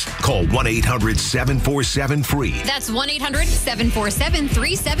attorneys. Call 1-800-747-FREE. That's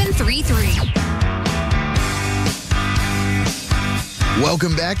 1-800-747-3733.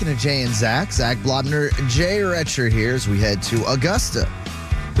 Welcome back into Jay and Zach. Zach Blobner, Jay Retcher here as we head to Augusta.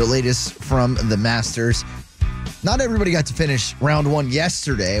 The latest from the Masters. Not everybody got to finish round one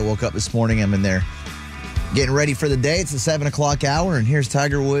yesterday. I woke up this morning. I'm in there getting ready for the day. It's the 7 o'clock hour, and here's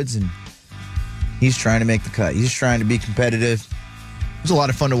Tiger Woods, and he's trying to make the cut. He's trying to be competitive. It was a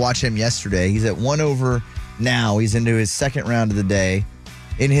lot of fun to watch him yesterday. He's at 1 over now. He's into his second round of the day.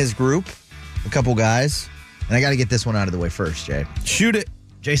 In his group, a couple guys. And I got to get this one out of the way first, Jay. Shoot it.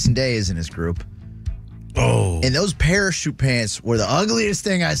 Jason Day is in his group. Oh. And those parachute pants were the ugliest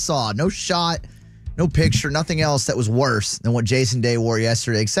thing I saw. No shot, no picture, nothing else that was worse than what Jason Day wore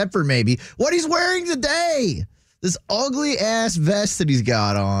yesterday, except for maybe what he's wearing today. This ugly-ass vest that he's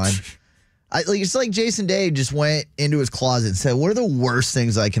got on. It's like Jason Day just went into his closet and said, what are the worst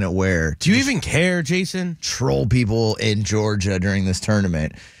things I can wear? Do you even care, Jason? Troll people in Georgia during this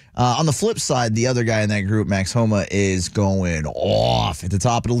tournament. On the flip side, the other guy in that group, Max Homa, is going off at the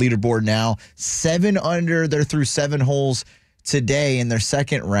top of the leaderboard now. 7 under. They're through 7 holes today in their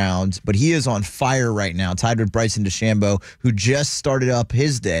second round, but he is on fire right now, tied with Bryson DeChambeau, who just started up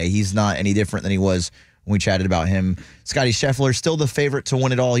his day. He's not any different than he was when we chatted about him. Scotty Scheffler, still the favorite to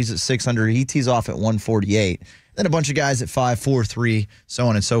win it all. He's at 6 under. He tees off at 148. Then a bunch of guys at 5, 4, 3, so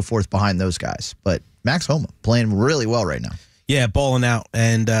on and so forth behind those guys. But Max Homa playing really well right now. Yeah, balling out,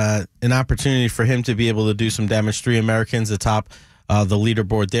 and an opportunity for him to be able to do some damage. 3 Americans atop the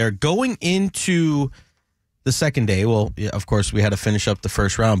leaderboard there. Going into the second day, well, yeah, of course, we had to finish up the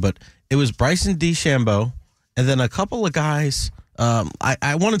first round, but it was Bryson DeChambeau and then a couple of guys.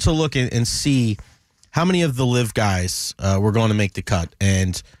 I wanted to look and see how many of the live guys were going to make the cut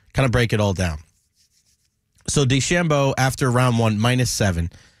and kind of break it all down. So DeChambeau, after round 1,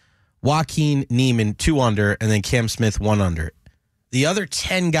 -7. Joaquin Niemann, 2 under, and then Cam Smith, 1 under. The other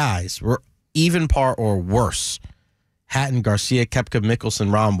 10 guys were even par or worse. Hatton, Garcia, Koepka, Mickelson,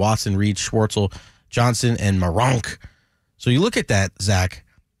 Rahm, Watson, Reed, Schwartzel, Johnson, and Maronk. So you look at that, Zach.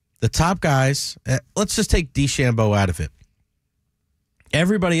 The top guys, let's just take DeChambeau out of it.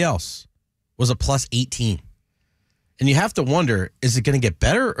 Everybody else was a +18. And you have to wonder, is it going to get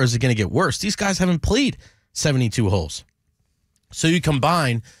better or is it going to get worse? These guys haven't played 72 holes. So you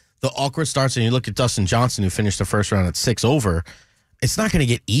combine the awkward starts and you look at Dustin Johnson, who finished the first round at 6 over. It's not going to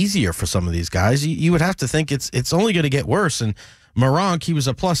get easier for some of these guys. You would have to think it's only going to get worse. And Maronk, he was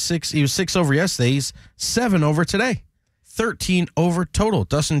a +6. He was 6 over yesterday. He's 7 over today. 13 over total.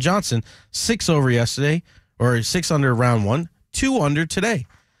 Dustin Johnson, 6 over yesterday, or 6 under round 1, 2 under today.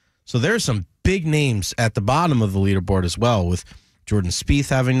 So there's some big names at the bottom of the leaderboard as well, with Jordan Spieth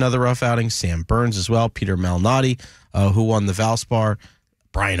having another rough outing, Sam Burns as well, Peter Malnati, who won the Valspar,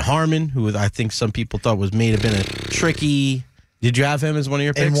 Brian Harmon, who I think some people thought may have been a tricky. Did you have him as one of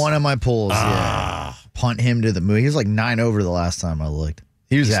your picks? In one of my polls, yeah. Punt him to the moon. He was like 9 over the last time I looked.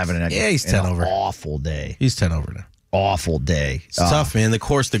 He's having he's 10 over. Awful day. He's 10 over now. Awful day. It's tough, man.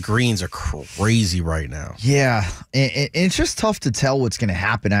 The greens are crazy right now. Yeah, and it's just tough to tell what's going to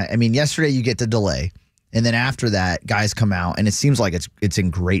happen. I mean, yesterday you get the delay, and then after that, guys come out, and it seems like it's in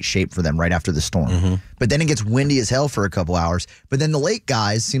great shape for them right after the storm. Mm-hmm. But then it gets windy as hell for a couple hours. But then the late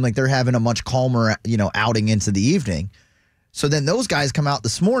guys seem like they're having a much calmer, outing into the evening. So then those guys come out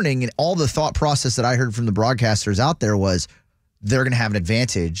this morning, and all the thought process that I heard from the broadcasters out there was they're going to have an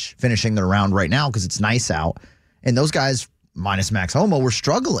advantage finishing their round right now because it's nice out. And those guys, minus Max Homa, were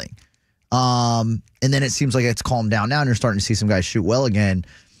struggling. And then it seems like it's calmed down now, and you're starting to see some guys shoot well again.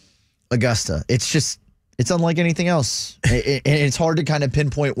 Augusta, it's unlike anything else. It's hard to kind of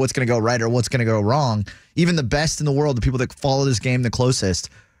pinpoint what's going to go right or what's going to go wrong. Even the best in the world, the people that follow this game the closest,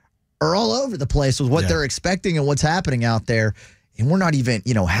 are all over the place with what they're expecting and what's happening out there. And we're not even,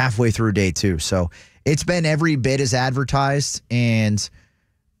 halfway through day 2. So it's been every bit as advertised. And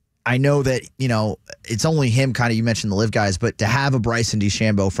I know that, it's only him, kind of, you mentioned the live guys, but to have a Bryson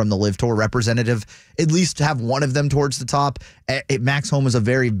DeChambeau from the Live Tour representative, at least to have one of them towards the top. Max Homa is a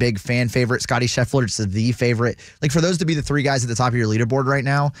very big fan favorite. Scotty Scheffler is the favorite. Like, for those to be the 3 guys at the top of your leaderboard right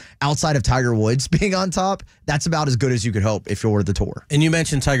now, outside of Tiger Woods being on top, that's about as good as you could hope if you're the tour. And you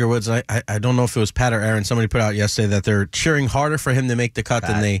mentioned Tiger Woods. I don't know if it was Pat or Aaron. Somebody put out yesterday that they're cheering harder for him to make the cut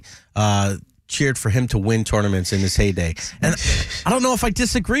than they cheered for him to win tournaments in his heyday. And I don't know if I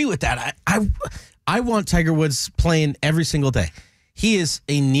disagree with that. I want Tiger Woods playing every single day. He is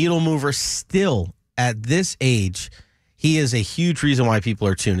a needle mover still at this age. He is a huge reason why people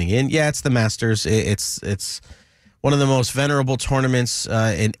are tuning in. Yeah, it's the Masters. It's one of the most venerable tournaments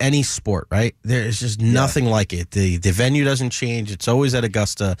in any sport, right? There's just nothing like it. The venue doesn't change. It's always at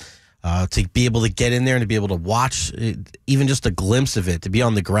Augusta. To be able to get in there and to be able to watch even just a glimpse of it, to be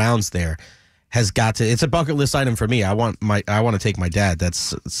on the grounds there, it's a bucket list item for me. I want to take my dad.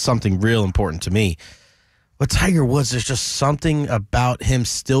 That's something real important to me. But Tiger Woods, there's just something about him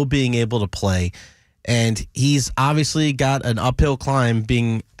still being able to play. And he's obviously got an uphill climb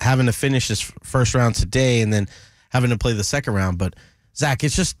having to finish his first round today and then having to play the second round. But, Zach,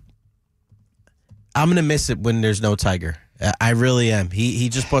 it's just, I'm going to miss it when there's no Tiger. I really am. He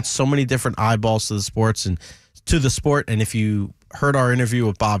just brought so many different eyeballs to the sports and to the sport. And if you heard our interview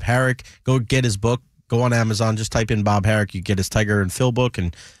with Bob Herrick, go get his book. Go on Amazon. Just type in Bob Herrick. You get his Tiger and Phil book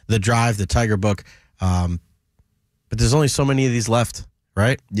and The Drive, the Tiger book. But there's only so many of these left,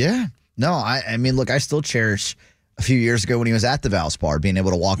 right? Yeah. No, I mean, look, I still cherish a few years ago when he was at the Valspar, being able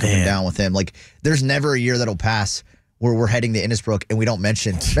to walk up and down with him. Like, there's never a year that'll pass where we're heading to Innisbrook and we don't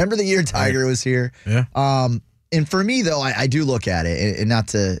mention. Remember the year Tiger was here? Yeah. And for me, though, I do look at it, and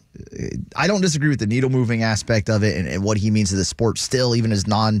I don't disagree with the needle-moving aspect of it and what he means to the sport still, even as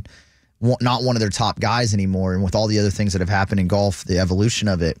not one of their top guys anymore, and with all the other things that have happened in golf, the evolution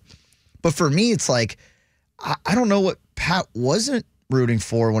of it. But for me, it's like, I don't know what Pat wasn't rooting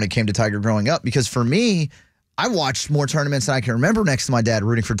for when it came to Tiger growing up, because for me, I watched more tournaments than I can remember next to my dad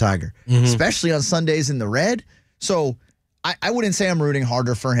rooting for Tiger, especially on Sundays in the red. So I wouldn't say I'm rooting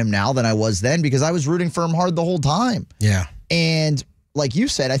harder for him now than I was then, because I was rooting for him hard the whole time. Yeah. And like you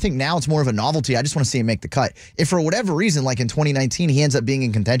said, I think now it's more of a novelty. I just want to see him make the cut. If for whatever reason, like in 2019, he ends up being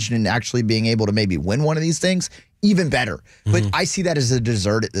in contention and actually being able to maybe win one of these things, even better. But I see that as a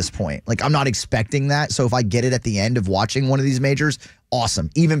dessert at this point. Like, I'm not expecting that. So if I get it at the end of watching one of these majors, awesome.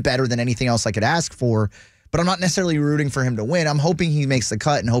 Even better than anything else I could ask for. But I'm not necessarily rooting for him to win. I'm hoping he makes the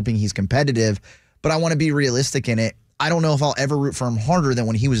cut and hoping he's competitive. But I want to be realistic in it. I don't know if I'll ever root for him harder than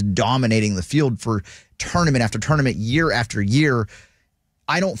when he was dominating the field for tournament after tournament, year after year.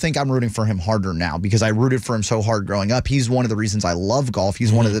 I don't think I'm rooting for him harder now because I rooted for him so hard growing up. He's one of the reasons I love golf.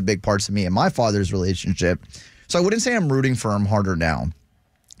 He's one of the big parts of me and my father's relationship. So I wouldn't say I'm rooting for him harder now.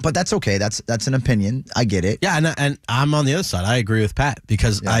 But that's okay. That's an opinion. I get it. Yeah, and I'm on the other side. I agree with Pat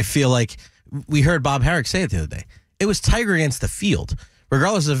because I feel like we heard Bob Herrick say it the other day. It was Tiger against the field.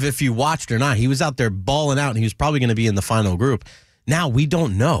 Regardless of if you watched or not, he was out there balling out, and he was probably going to be in the final group. Now, we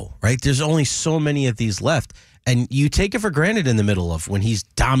don't know, right? There's only so many of these left, and you take it for granted in the middle of when he's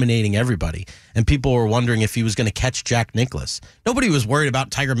dominating everybody, and people were wondering if he was going to catch Jack Nicklaus. Nobody was worried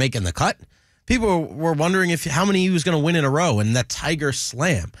about Tiger making the cut. People were wondering how many he was going to win in a row, and that Tiger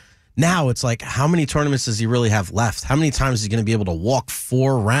slam. Now, it's like, how many tournaments does he really have left? How many times is he going to be able to walk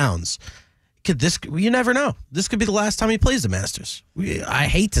 4 rounds? You never know. This could be the last time he plays the Masters. I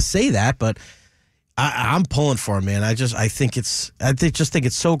hate to say that, but I'm pulling for him, man. I just think it's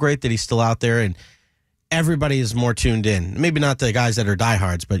so great that he's still out there and everybody is more tuned in. Maybe not the guys that are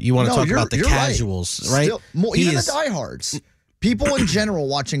diehards, but you want to talk about the casuals, right? Even the diehards. People in general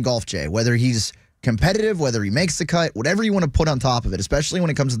watching golf, Jay, whether he's competitive, whether he makes the cut, whatever you want to put on top of it, especially when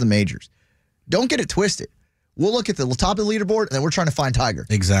it comes to the majors. Don't get it twisted. We'll look at the top of the leaderboard, and then we're trying to find Tiger.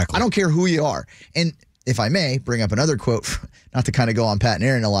 Exactly. I don't care who you are. And if I may, bring up another quote, not to kind of go on Pat and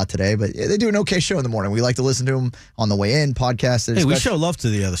Aaron a lot today, but they do an okay show in the morning. We like to listen to them on the way in, podcast. Hey, we show love to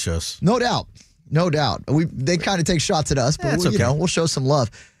the other shows. No doubt. No doubt. They kind of take shots at us, but we'll show some love.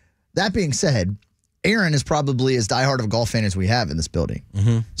 That being said, Aaron is probably as diehard of a golf fan as we have in this building.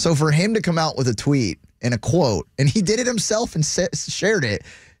 So for him to come out with a tweet and a quote, and he did it himself and shared it,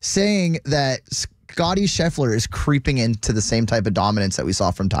 saying that Scotty Scheffler is creeping into the same type of dominance that we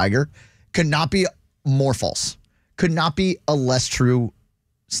saw from Tiger, could not be more false. Could not be a less true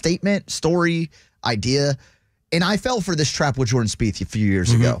statement, story, idea. And I fell for this trap with Jordan Spieth a few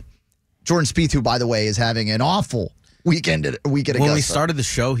years ago. Jordan Spieth, who, by the way, is having an awful weekend at Augusta. When we started the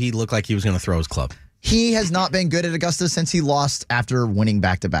show, he looked like he was going to throw his club. He has not been good at Augusta since he lost after winning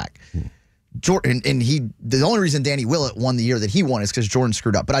back-to-back. Jordan, and the only reason Danny Willett won the year that he won is because Jordan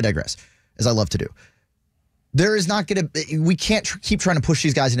screwed up. But I digress, as I love to do. There is not going to, we can't keep trying to push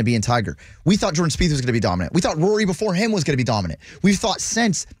these guys into being Tiger. We thought Jordan Spieth was going to be dominant. We thought Rory before him was going to be dominant. We've thought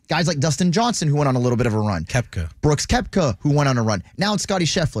since guys like Dustin Johnson, who went on a little bit of a run. Brooks Koepka, who went on a run. Now it's Scotty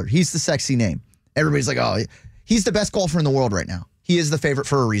Scheffler. He's the sexy name. Everybody's like, oh, he's the best golfer in the world right now. He is the favorite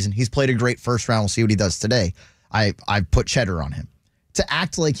for a reason. He's played a great first round. We'll see what he does today. I put cheddar on him. to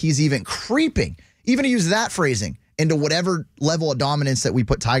act like he's even creeping, even to use that phrasing, into whatever level of dominance that we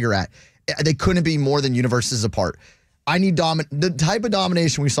put Tiger at. They couldn't be more than universes apart. I need the type of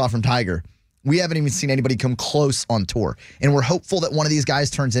domination we saw from Tiger. We haven't even seen anybody come close on tour. And we're hopeful that one of these guys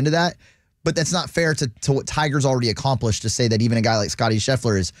turns into that. But that's not fair to what Tiger's already accomplished to say that even a guy like Scotty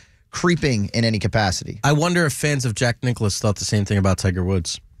Scheffler is creeping in any capacity. I wonder if fans of Jack Nicklaus thought the same thing about Tiger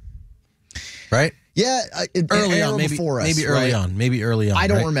Woods. Right? Yeah, early on, maybe before us, maybe early right? on, maybe early on. I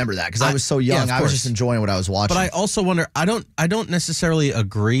don't right? remember that because I was so young. Yeah, I was just enjoying what I was watching. But I also wonder. I don't necessarily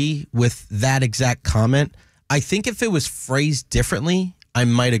agree with that exact comment. I think if it was phrased differently, I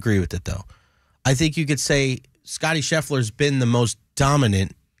might agree with it though. I think you could say Scotty Scheffler's been the most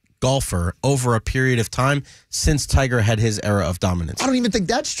dominant golfer over a period of time since Tiger had his era of dominance. I don't even think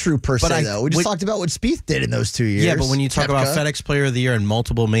that's true per se, though. We just talked about what Spieth did in those 2 years. Yeah, but when you talk about FedEx Player of the Year and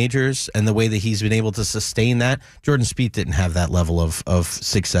multiple majors and the way that he's been able to sustain that, Jordan Spieth didn't have that level of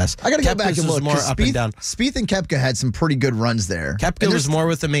success. I got to go back and look. More up and down. Spieth and Koepka had some pretty good runs there. Koepka was more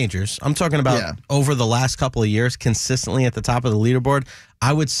with the majors. I'm talking about over the last couple of years, consistently at the top of the leaderboard.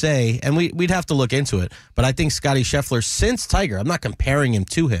 I would say, and we'd have to look into it, but I think Scotty Scheffler, since Tiger, I'm not comparing him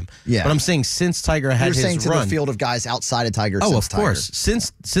to him, but I'm saying since Tiger had his run. You're saying to the field of guys outside of Tiger Oh, since of course. Tiger.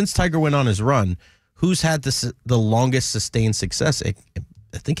 Since Tiger went on his run, who's had the longest sustained success? I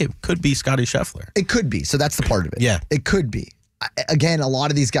think it could be Scotty Scheffler. It could be. So that's the part of it. Yeah. It could be. Again, a lot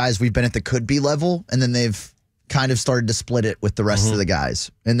of these guys, we've been at the could be level, and then they've kind of started to split it with the rest of the guys.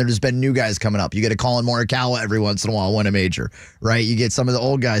 And there's been new guys coming up. You get a Colin Morikawa every once in a while win a major, right? You get some of the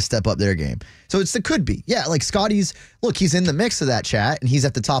old guys step up their game. So it's the could be. Yeah, like Scotty's, look, he's in the mix of that chat, and he's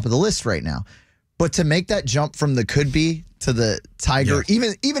at the top of the list right now. But to make that jump from the could be to the Tiger,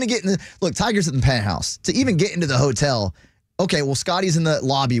 even to get in the, look, Tiger's in the penthouse. To even get into the hotel, okay, well, Scotty's in the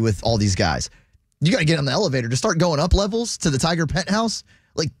lobby with all these guys. You got to get on the elevator to start going up levels to the Tiger penthouse.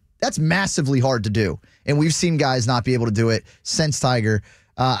 Like, that's massively hard to do. And we've seen guys not be able to do it since Tiger.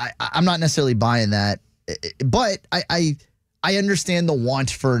 I'm not necessarily buying that. But I understand the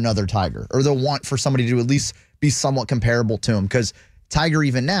want for another Tiger, or the want for somebody to at least be somewhat comparable to him. Because Tiger,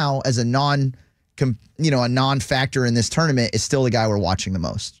 even now, as a non-factor in this tournament, is still the guy we're watching the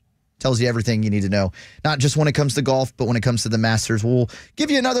most. Tells you everything you need to know. Not just when it comes to golf, but when it comes to the Masters. We'll give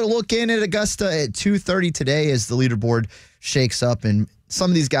you another look in at Augusta at 2:30 today as the leaderboard shakes up and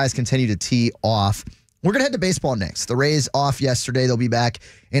some of these guys continue to tee off. We're going to head to baseball next. The Rays off yesterday. They'll be back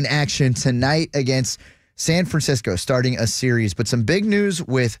in action tonight against San Francisco, starting a series. But some big news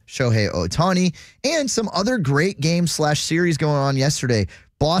with Shohei Ohtani and some other great games/series going on yesterday.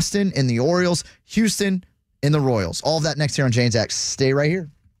 Boston and the Orioles, Houston and the Royals. All of that next here on Jane's X. Stay right here.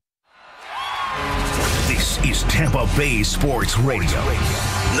 This is Tampa Bay Sports Radio.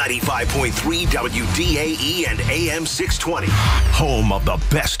 95.3 WDAE and AM 620. Home of the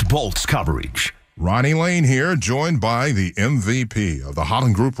best Bolts coverage. Ronnie Lane here, joined by the MVP of the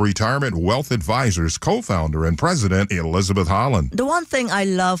Holland Group Retirement Wealth Advisors, co-founder and president, Elizabeth Holland. The one thing I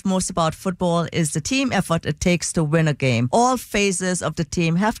love most about football is the team effort it takes to win a game. All phases of the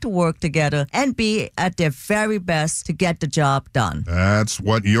team have to work together and be at their very best to get the job done. That's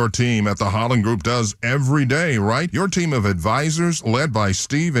what your team at the Holland Group does every day, right? Your team of advisors, led by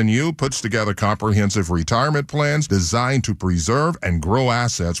Steve and you, puts together comprehensive retirement plans designed to preserve and grow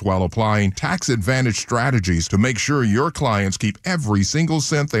assets while applying tax advantage strategies to make sure your clients keep every single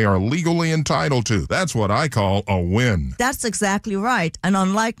cent they are legally entitled to. That's what I call a win. That's exactly right. And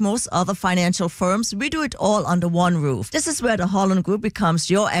unlike most other financial firms, we do it all under one roof. This is where the Holland Group becomes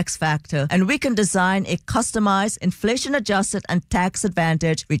your X factor, and we can design a customized, inflation-adjusted, and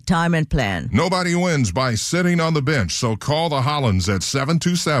tax-advantaged retirement plan. Nobody wins by sitting on the bench, so call the Hollands at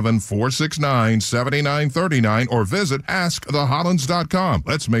 727-469-7939 or visit AskTheHollands.com.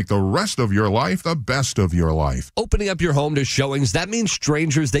 Let's make the rest of your life the best of your life. Opening up your home to showings, that means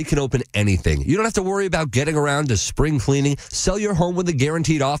strangers, they can open anything. You don't have to worry about getting around to spring cleaning. Sell your home with a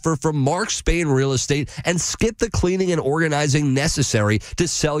guaranteed offer from Mark Spain Real Estate and skip the cleaning and organizing necessary to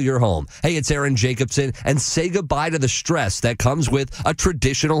sell your home. Hey, it's Aaron Jacobson, and say goodbye to the stress that comes with a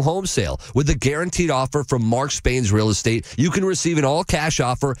traditional home sale. With a guaranteed offer from Mark Spain's Real Estate, you can receive an all-cash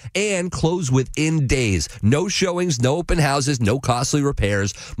offer and close within days. No showings, no open houses, no costly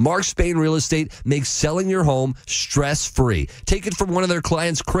repairs. Mark Spain Real Estate Estate makes selling your home stress-free. Take it from one of their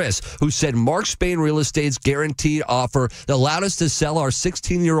clients, Chris, who said Mark Spain Real Estate's guaranteed offer that allowed us to sell our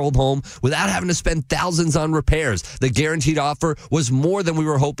 16-year-old home without having to spend thousands on repairs. The guaranteed offer was more than we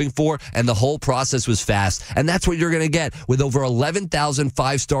were hoping for, and the whole process was fast. And that's what you're going to get with over 11,000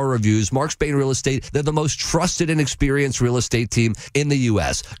 five-star reviews. Mark Spain Real Estate, they're the most trusted and experienced real estate team in the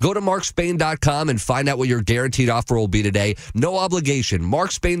U.S. Go to markspain.com and find out what your guaranteed offer will be today. No obligation.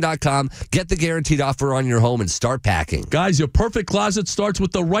 markspain.com. Get the guaranteed offer on your home and start packing. Guys, your perfect closet starts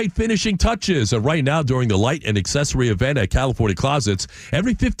with the right finishing touches. And right now, during the light and accessory event at California Closets,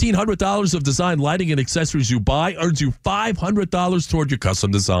 every $1,500 of design lighting and accessories you buy earns you $500 toward your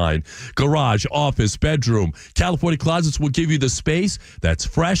custom design. Garage, office, bedroom. California Closets will give you the space that's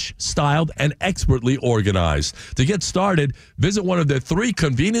fresh, styled, and expertly organized. To get started, visit one of their 3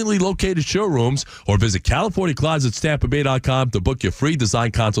 conveniently located showrooms or visit CaliforniaClosetstampabay.com to book your free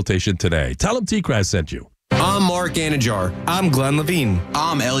design consultation today. Tell them T-Crash sent you. I'm Mark Anajar. I'm Glenn Levine.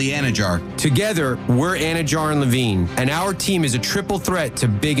 I'm Ellie Anajar. Together, we're Anajar and Levine, and our team is a triple threat to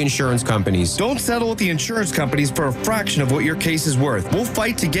big insurance companies. Don't settle with the insurance companies for a fraction of what your case is worth. We'll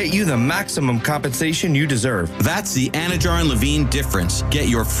fight to get you the maximum compensation you deserve. That's the Anajar and Levine difference. Get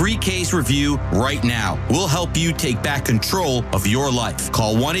your free case review right now. We'll help you take back control of your life.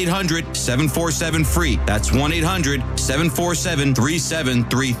 Call 1-800-747-FREE. That's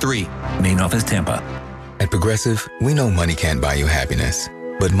 1-800-747-3733. Main office, Tampa. At Progressive, we know money can't buy you happiness,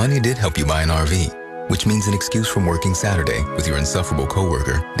 but money did help you buy an RV, which means an excuse from working Saturday with your insufferable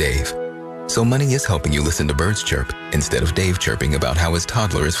coworker, Dave. So money is helping you listen to birds chirp instead of Dave chirping about how his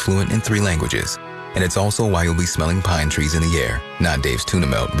toddler is fluent in 3 languages. And it's also why you'll be smelling pine trees in the air, not Dave's tuna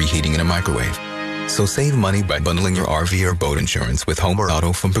melt reheating in a microwave. So save money by bundling your RV or boat insurance with home or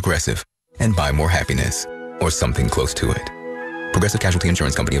auto from Progressive and buy more happiness, or something close to it. Progressive Casualty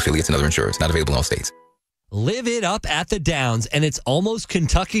Insurance Company, affiliates, and other insurers. Not available in all states. Live it up at the Downs, and it's almost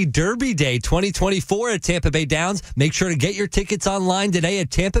Kentucky Derby Day 2024 at Tampa Bay Downs. Make sure to get your tickets online today at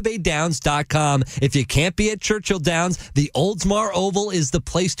tampabaydowns.com. If you can't be at Churchill Downs, the Oldsmar Oval is the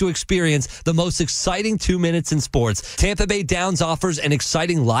place to experience the most exciting 2 minutes in sports. Tampa Bay Downs offers an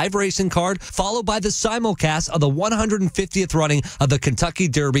exciting live racing card, followed by the simulcast of the 150th running of the Kentucky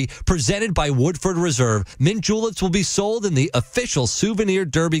Derby, presented by Woodford Reserve. Mint juleps will be sold in the official souvenir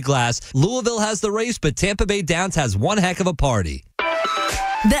Derby glass. Louisville has the race, but Tampa Bay Downs has one heck of a party.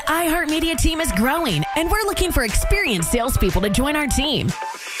 The iHeartMedia team is growing, and we're looking for experienced salespeople to join our team.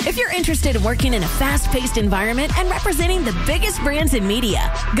 If you're interested in working in a fast-paced environment and representing the biggest brands in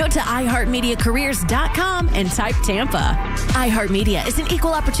media, go to iHeartMediaCareers.com and type Tampa. iHeartMedia is an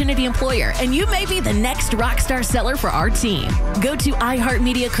equal opportunity employer, and you may be the next rock star seller for our team. Go to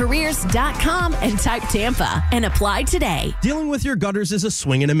iHeartMediaCareers.com and type Tampa and apply today. Dealing with your gutters is a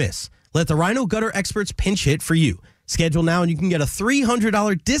swing and a miss. Let the Rhino Gutter experts pinch hit for you. Schedule now and you can get a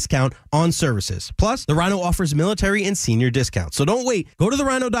 $300 discount on services. Plus, the Rhino offers military and senior discounts. So don't wait. Go to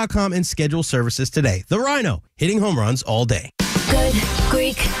therhino.com and schedule services today. The Rhino, hitting home runs all day. Good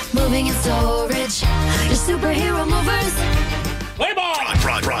Greek moving and storage. Your superhero movers. Play ball!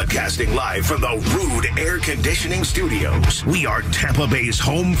 Broadcasting live from the Rude Air Conditioning Studios. We are Tampa Bay's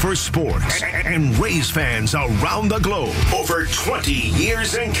home for sports and Rays fans around the globe. Over 20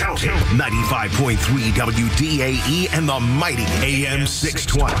 years and counting. 95.3 WDAE and the mighty AM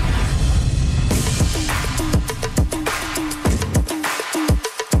 620.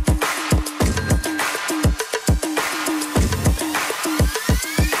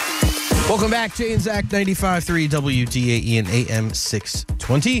 Welcome back, Jay and Zach, 95.3 WDAE and AM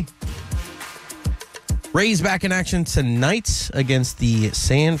 620. Rays back in action tonight against the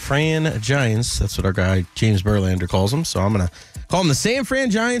San Fran Giants. That's what our guy James Berlander calls them. So I'm going to call them the San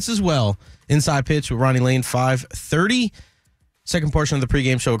Fran Giants as well. Inside pitch with Ronnie Lane, 5:30. Second portion of the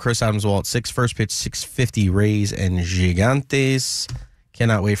pregame show with Chris Adams-Wall at 6. First pitch, 6:50, Rays and Gigantes.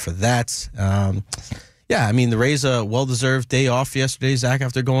 Cannot wait for that. Yeah, I mean, the Rays a well-deserved day off yesterday, Zach,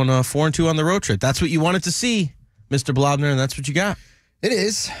 after going 4-2 on the road trip. That's what you wanted to see, Mr. Blobner, and that's what you got. It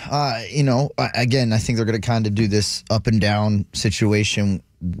is. Again, I think they're going to kind of do this up and down situation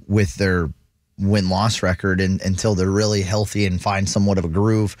with their win-loss record until they're really healthy and find somewhat of a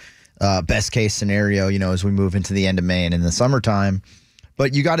groove. Best case scenario, as we move into the end of May and in the summertime.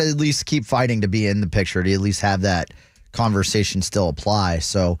 But you got to at least keep fighting to be in the picture, to at least have that conversation still apply.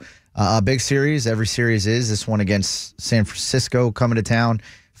 So a big series. Every series is. This one against San Francisco coming to town.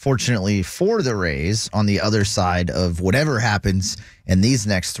 Fortunately for the Rays, on the other side of whatever happens in these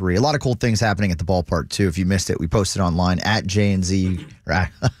next 3, a lot of cool things happening at the ballpark, too. If you missed it, we posted online at J&Z.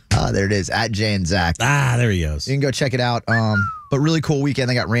 There it is, at Jay and Zach. There he goes. You can go check it out. But really cool weekend.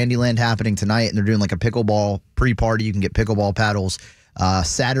 They got Randyland happening tonight, and they're doing like a pickleball pre-party. You can get pickleball paddles.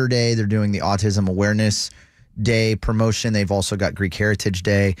 Saturday, they're doing the Autism Awareness Day promotion. They've also got Greek Heritage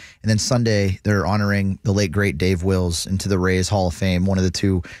Day. And then Sunday, they're honoring the late, great Dave Wills into the Rays Hall of Fame, one of the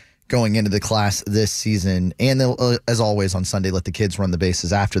two going into the class this season. And they'll, as always, on Sunday, let the kids run the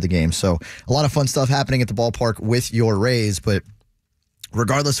bases after the game. So a lot of fun stuff happening at the ballpark with your Rays. But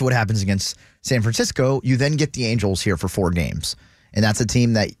regardless of what happens against San Francisco, you then get the Angels here for 4 games. And that's a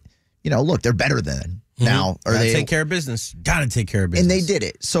team that, look, they're better than now. Or they take care of business. Got to take care of business. And they did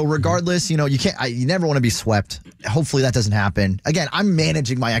it. So regardless, you never want to be swept. Hopefully that doesn't happen. Again, I'm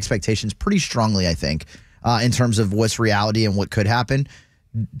managing my expectations pretty strongly, I think, in terms of what's reality and what could happen.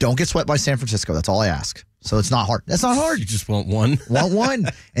 Don't get swept by San Francisco. That's all I ask. So it's not hard. That's not hard. You just want one. Want one.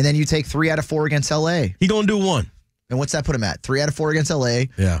 And then you take 3 out of 4 against LA. He going to do 1. And what's that put him at? 3 out of 4 against LA.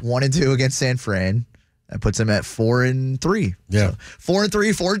 Yeah. 1 and 2 against San Fran. That puts him at 4 and 3. Yeah. So 4 and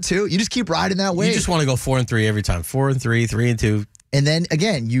 3, 4 and 2. You just keep riding that way. You just want to go 4 and 3 every time. 4 and 3, 3 and 2. And then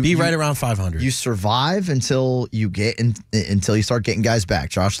again, you right around 500. You survive until you start getting guys back.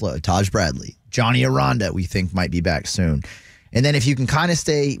 Josh Lowe, Taj Bradley, Johnny Aranda, we think might be back soon. And then if you can kind of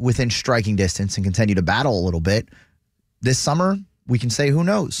stay within striking distance and continue to battle a little bit, this summer we can say who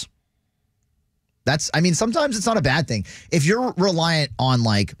knows. Sometimes it's not a bad thing. If you're reliant on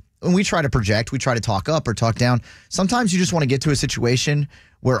when we try to project, we try to talk up or talk down, sometimes you just want to get to a situation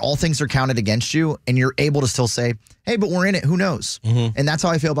where all things are counted against you and you're able to still say, hey, but we're in it. Who knows? Mm-hmm. And that's how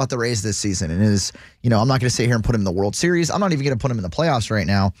I feel about the Rays this season. And it is, I'm not going to sit here and put them in the World Series. I'm not even going to put them in the playoffs right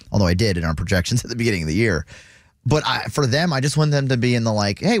now, although I did in our projections at the beginning of the year. But for them, I just want them to be in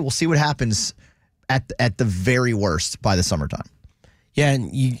the hey, we'll see what happens at the very worst by the summertime. Yeah, and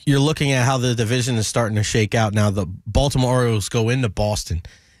you're looking at how the division is starting to shake out now. The Baltimore Orioles go into Boston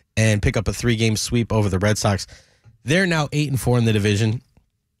and pick up a 3-game sweep over the Red Sox. They're now 8-4 in the division.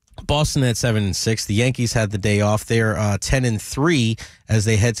 Boston at 7-6. The Yankees had the day off. They're 10-3 as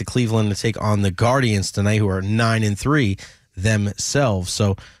they head to Cleveland to take on the Guardians tonight, who are 9-3 themselves.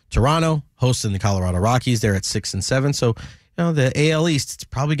 So Toronto hosting the Colorado Rockies. They're at 6-7. So the AL East, it's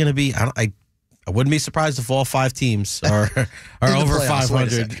probably going to be. I wouldn't be surprised if all 5 teams are over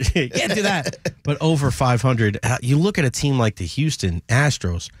 500. Can't do that. But over 500. You look at a team like the Houston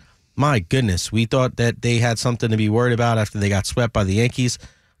Astros. My goodness, we thought that they had something to be worried about after they got swept by the Yankees.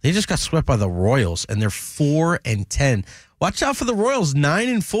 They just got swept by the Royals, and they're 4-10. Watch out for the Royals,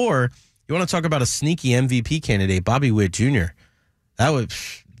 9-4. You want to talk about a sneaky MVP candidate, Bobby Witt Jr.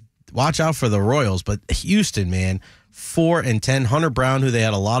 Watch out for the Royals, but Houston, man. 4-10. Hunter Brown, who they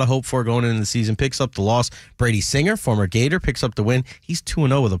had a lot of hope for going into the season, picks up the loss. Brady Singer, former Gator, picks up the win. He's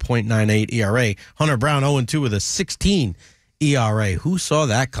 2-0 with a .98 ERA. Hunter Brown 0-2 with a 16 ERA. Who saw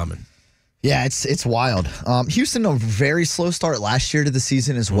that coming? Yeah, it's wild. Houston, a very slow start last year to the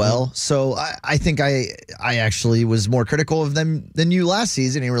season as well. So I think I actually was more critical of them than you last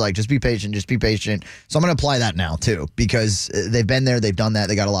season. You were like, just be patient. So I'm going to apply that now too, because they've been there, they've done that,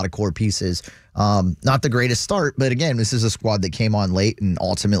 they got a lot of core pieces. Not the greatest start, but again, this is a squad that came on late and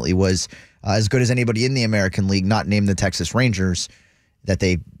ultimately was as good as anybody in the American League, not named the Texas Rangers, that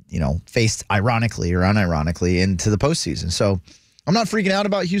they faced ironically or unironically into the postseason. So I'm not freaking out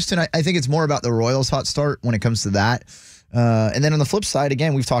about Houston. I think it's more about the Royals' hot start when it comes to that. And then on the flip side,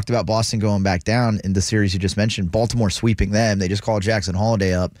 again, we've talked about Boston going back down in the series you just mentioned. Baltimore sweeping them. They just called Jackson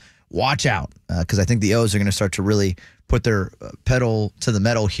Holiday up. Watch out, because I think the O's are going to start to really put their pedal to the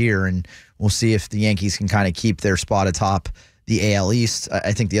metal here, and we'll see if the Yankees can kind of keep their spot atop the AL East.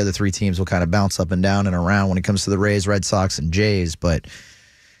 I think the other 3 teams will kind of bounce up and down and around when it comes to the Rays, Red Sox, and Jays, but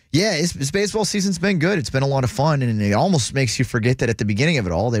yeah, this baseball season's been good. It's been a lot of fun, and it almost makes you forget that at the beginning of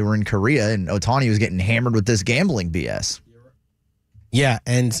it all, they were in Korea, and Ohtani was getting hammered with this gambling BS. Yeah,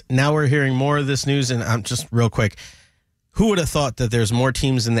 and now we're hearing more of this news, and I'm just real quick. Who would have thought that there's more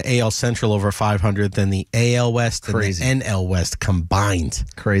teams in the AL Central over 500 than the AL West and the NL West combined?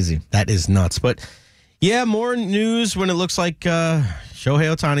 Crazy. That is nuts. But yeah, more news when it looks like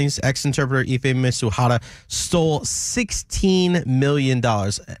Shohei Ohtani's ex-interpreter Ife Mitsuhara stole $16 million.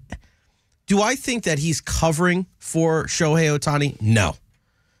 Do I think that he's covering for Shohei Ohtani? No.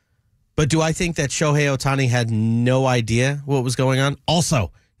 But do I think that Shohei Ohtani had no idea what was going on?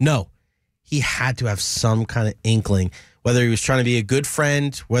 Also, no. He had to have some kind of inkling, whether he was trying to be a good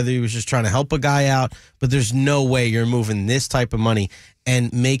friend, whether he was just trying to help a guy out. But there's no way you're moving this type of money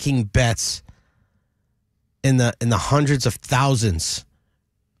and making bets in the hundreds of thousands,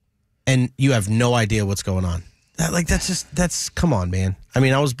 and you have no idea what's going on. That's come on, man. I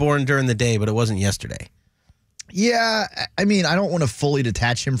mean, I was born during the day, but it wasn't yesterday. Yeah, I mean, I don't want to fully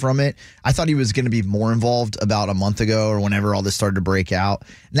detach him from it. I thought he was going to be more involved about a month ago or whenever all this started to break out.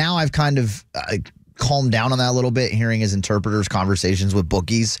 Now I've kind of calmed down on that a little bit, hearing his interpreter's conversations with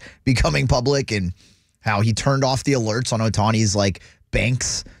bookies becoming public and how he turned off the alerts on Ohtani's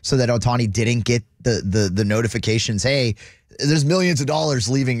banks so that Ohtani didn't get the notifications, hey, there's millions of dollars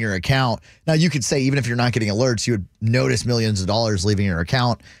leaving your account. Now, you could say even if you're not getting alerts, you would notice millions of dollars leaving your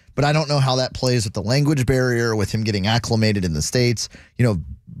account. But I don't know how that plays with the language barrier, with him getting acclimated in the States,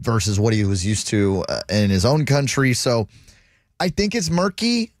 versus what he was used to in his own country. So I think it's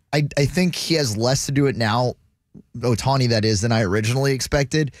murky. I think he has less to do it now, Ohtani that is, than I originally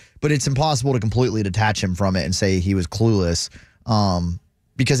expected. But it's impossible to completely detach him from it and say he was clueless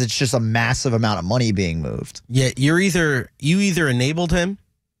because it's just a massive amount of money being moved. Yeah, you either enabled him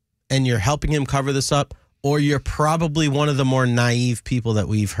and you're helping him cover this up, or you're probably one of the more naive people that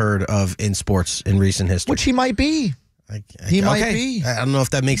we've heard of in sports in recent history. Which he might be. He might be. I don't know if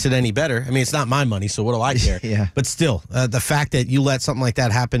that makes it any better. I mean, it's not my money, so what do I care? Yeah. But still, the fact that you let something like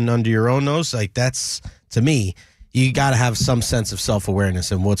that happen under your own nose, that's, to me, you got to have some sense of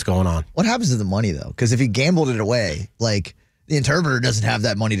self-awareness and what's going on. What happens to the money, though? Because if he gambled it away, the interpreter doesn't have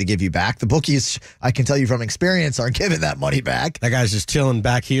that money to give you back. The bookies, I can tell you from experience, aren't giving that money back. That guy's just chilling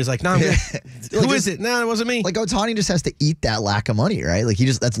back here. He's like, no, I'm good. Who is it? No, it wasn't me. Ohtani just has to eat that lack of money, right?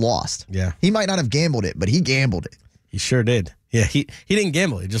 That's lost. Yeah. He might not have gambled it, but he gambled it. He sure did. Yeah, he didn't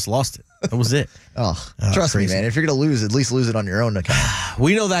gamble. He just lost it. That was it. Trust crazy. me, man. If you're going to lose, at least lose it on your own account.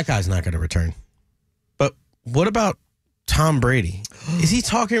 We know that guy's not going to return. But what about Tom Brady? Is he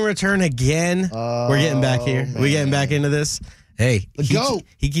talking return again? We're getting back here. We're getting back into this. Hey,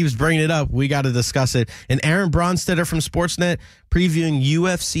 he keeps bringing it up. We got to discuss it. And Aaron Bronstetter from Sportsnet previewing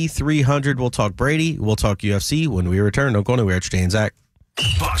UFC 300. We'll talk Brady. We'll talk UFC when we return. Don't go anywhere. It's Jay and Zach.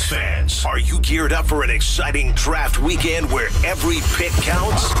 Bucs fans, are you geared up for an exciting draft weekend where every pick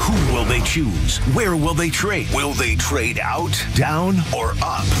counts? Who will they choose? Where will they trade? Will they trade out, down, or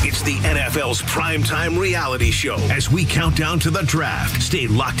up? It's the NFL's primetime reality show as we count down to the draft. Stay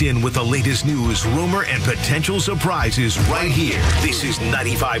locked in with the latest news, rumor, and potential surprises right here. This is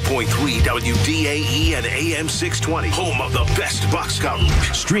 95.3 WDAE and AM 620, home of the best Bucs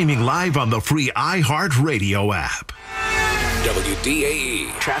coverage. Streaming live on the free iHeartRadio app. WDAE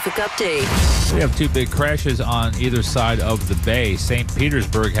traffic update. We have two big crashes on either side of the bay. St.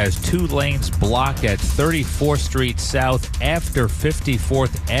 Petersburg has 2 lanes blocked at 34th Street South after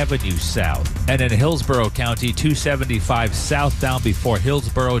 54th Avenue South. And in Hillsborough County, 275 southbound before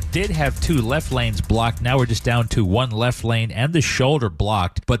Hillsborough did have 2 left lanes blocked. Now we're just down to 1 left lane and the shoulder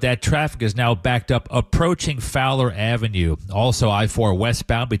blocked. But that traffic is now backed up approaching Fowler Avenue. Also I-4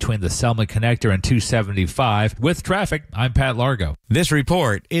 westbound between the Selma Connector and 275. With traffic, I'm Pat Largo. This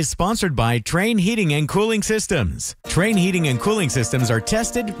report is sponsored by Train Heating and Cooling Systems. Train Heating and Cooling Systems are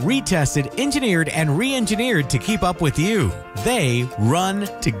tested, retested, engineered, and re-engineered to keep up with you. They run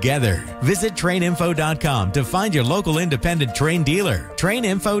together. Visit traininfo.com to find your local independent Train dealer.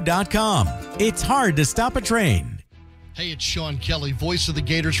 Traininfo.com. It's hard to stop a train. Hey, it's Sean Kelly, voice of the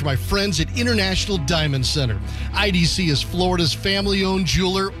Gators for my friends at International Diamond Center. IDC is Florida's family-owned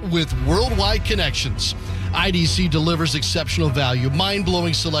jeweler with worldwide connections. IDC delivers exceptional value,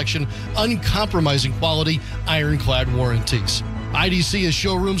 mind-blowing selection, uncompromising quality, ironclad warranties. IDC has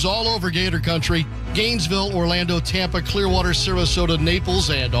showrooms all over Gator Country, Gainesville, Orlando, Tampa, Clearwater, Sarasota, Naples,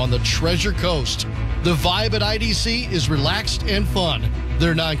 and on the Treasure Coast. The vibe at IDC is relaxed and fun.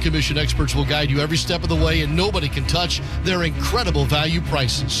 Their non-commissioned experts will guide you every step of the way, and nobody can touch their incredible value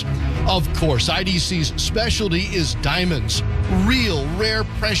prices. Of course, IDC's specialty is diamonds. Real, rare,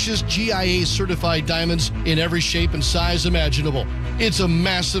 precious GIA-certified diamonds in every shape and size imaginable. It's a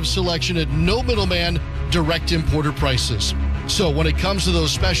massive selection at no middleman, direct importer prices. So when it comes to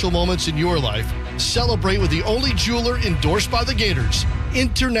those special moments in your life, celebrate with the only jeweler endorsed by the Gators,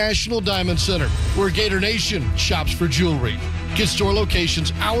 International Diamond Center, where Gator Nation shops for jewelry. Get store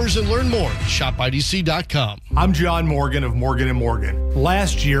locations, hours, and learn more. ShopIDC.com. I'm John Morgan of Morgan & Morgan.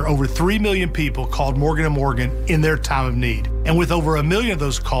 Last year, over 3 million people called Morgan & Morgan in their time of need. And with over 1 million of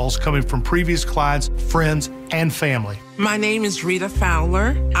those calls coming from previous clients, friends, and family. My name is Rita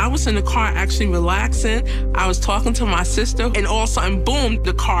Fowler. I was in the car actually relaxing. I was talking to my sister, and all of a sudden, boom,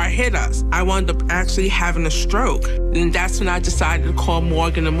 the car hit us. I wound up actually having a stroke. And that's when I decided to call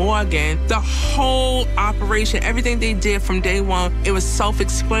Morgan & Morgan. The whole operation, everything they did from day one, it was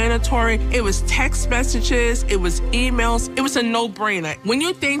self-explanatory. It was text messages. It was emails. It was a no-brainer. When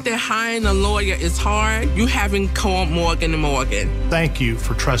you think that hiring a lawyer is hard, you haven't called Morgan & Morgan. Thank you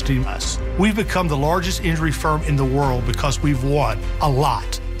for trusting us. We've become the largest injury firm in the world because we've won a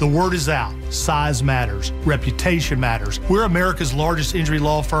lot. The word is out. size matters. Reputation matters. We're America's largest injury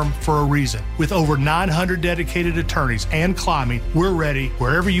law firm for a reason. With over 900 dedicated attorneys and climbing, we're ready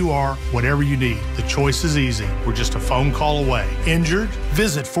wherever you are, whatever you need. The choice is easy. We're just a phone call away. Injured?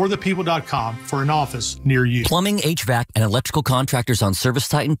 Visit forthepeople.com for an office near you. Plumbing, HVAC, and electrical contractors on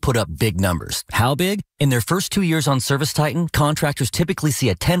ServiceTitan put up big numbers. How big? In their first 2 years on ServiceTitan, contractors typically see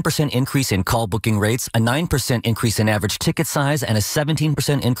a 10% increase in call booking rates, a 9% increase in average ticket size, and a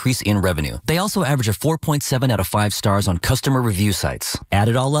 17% increase in revenue. They also average a 4.7 out of 5 stars on customer review sites. Add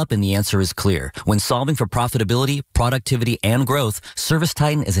it all up and the answer is clear. When solving for profitability, productivity, and growth,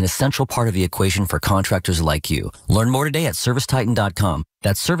 ServiceTitan is an essential part of the equation for contractors like you. Learn more today at ServiceTitan.com.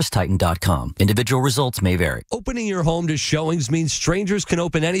 That's ServiceTitan.com. Individual results may vary. Opening your home to showings means strangers can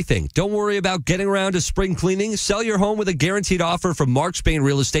open anything. Don't worry about getting around to spring cleaning. Sell your home with a guaranteed offer from Mark Spain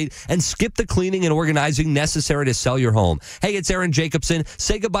Real Estate and skip the cleaning and organizing necessary to sell your home. Hey, it's Aaron Jacobson.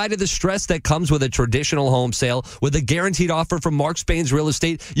 Say goodbye to the stress that comes with a traditional home sale. With a guaranteed offer from Mark Spain's Real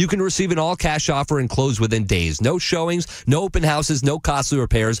Estate, you can receive an all-cash offer and close within days. No showings, no open houses, no costly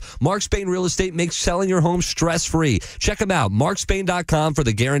repairs. Mark Spain Real Estate makes selling your home stress-free. Check them out, markspain.com for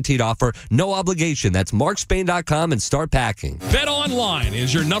the guaranteed offer. No obligation. That's markspain.com and start packing. BetOnline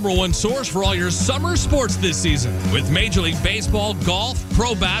is your #1 source for all your summer sports this season. With Major League Baseball, golf,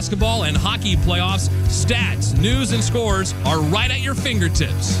 pro basketball, and hockey playoffs, stats, news, and scores are right at your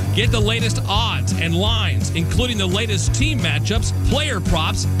fingertips. Get the latest odds and lines, including the latest team matchups, player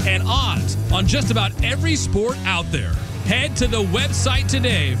props, and odds on just about every sport out there. Head to the website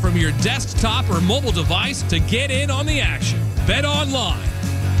today from your desktop or mobile device to get in on the action. Bet online,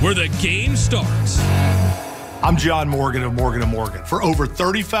 where the game starts. I'm John Morgan of Morgan & Morgan. For over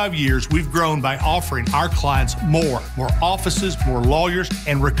 35 years, we've grown by offering our clients more offices, more lawyers,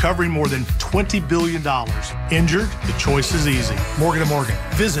 and recovering more than $20 billion. Injured? The choice is easy. Morgan & Morgan.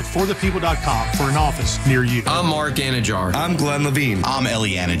 Visit forthepeople.com for an office near you. I'm Mark Anajar. I'm Glenn Levine. I'm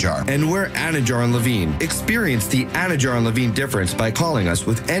Ellie Anajar. And we're Anajar & Levine. Experience the Anajar & Levine difference by calling us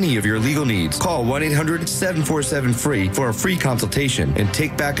with any of your legal needs. Call 1-800-747-FREE for a free consultation and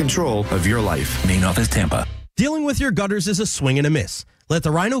take back control of your life. Main office, Tampa. Dealing with your gutters is a swing and a miss. Let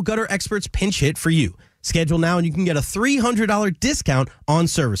the Rhino Gutter Experts pinch hit for you. Schedule now and you can get a $300 discount on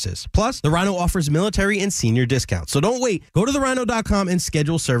services. Plus, the Rhino offers military and senior discounts. So don't wait. Go to therhino.com and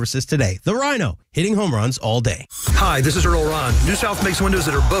schedule services today. The Rhino, hitting home runs all day. Hi, this is Earl Ron. New South makes windows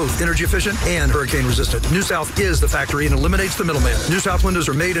that are both energy efficient and hurricane resistant. New South is the factory and eliminates the middleman. New South windows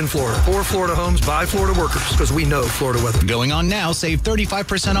are made in Florida for Florida homes by Florida workers because we know Florida weather. Going on now, save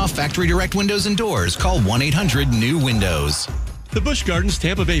 35% off factory direct windows and doors. Call 1-800-NEW-WINDOWS. The Busch Gardens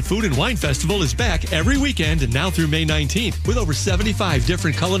Tampa Bay Food and Wine Festival is back every weekend and now through May 19th with over 75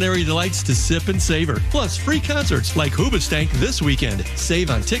 different culinary delights to sip and savor. Plus free concerts like Hoobastank this weekend. Save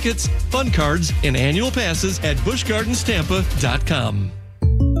on tickets, fun cards, and annual passes at buschgardenstampa.com.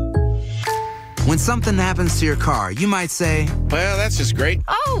 When something happens to your car, you might say, well, that's just great.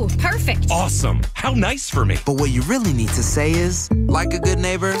 Oh, perfect. Awesome. How nice for me. But what you really need to say is, like a good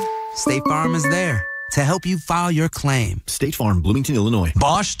neighbor, State Farm is there to help you file your claim. State Farm, Bloomington, Illinois.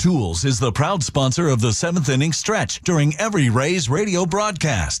 Bosch Tools is the proud sponsor of the 7th Inning Stretch during every Rays radio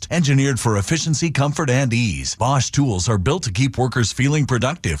broadcast. Engineered for efficiency, comfort, and ease. Bosch Tools are built to keep workers feeling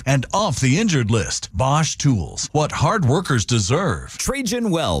productive and off the injured list. Bosch Tools, what hard workers deserve.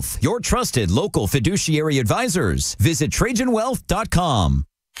 Trajan Wealth, your trusted local fiduciary advisors. Visit TrajanWealth.com.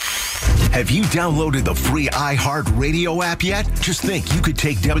 Have you downloaded the free iHeartRadio app yet? Just think you could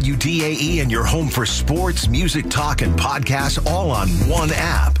take WDAE and your home for sports, music, talk, and podcasts all on one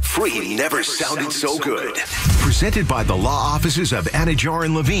app. Free never sounded so good. Presented by the law offices of Anajar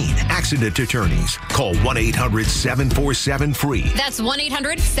and Levine, accident attorneys. Call 1-800-747-FREE. That's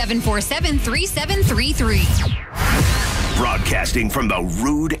 1-800-747-3733. Broadcasting from the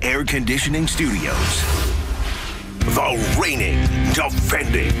Rude Air Conditioning Studios. The reigning,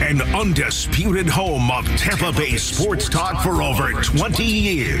 defending, and undisputed home of Tampa Bay sports talk for over 20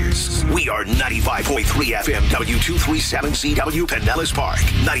 years. We are 95.3 FM W237CW Pinellas Park,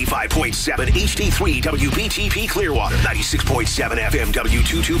 95.7 HD3 WBTP Clearwater, 96.7 FM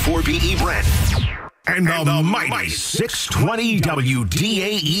W224BE Brent. And the mighty 620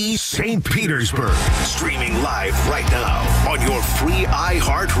 WDAE St. Petersburg. Streaming live right now on your free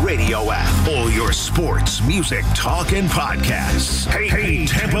iHeartRadio app. All your sports, music, talk, and podcasts. Hey,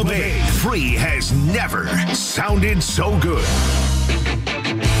 Tampa Bay. Free has never sounded so good.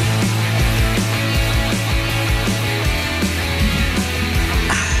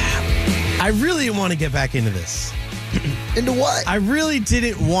 I really want to get back into this. Into what? I really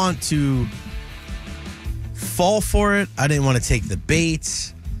didn't want to fall for it. I didn't want to take the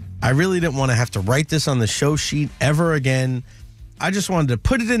bait. I really didn't want to have to write this on the show sheet ever again. I just wanted to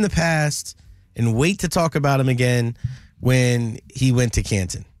put it in the past and wait to talk about him again when he went to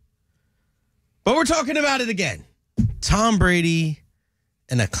Canton. But we're talking about it again. Tom Brady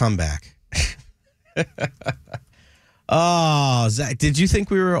and a comeback. Oh, Zach, did you think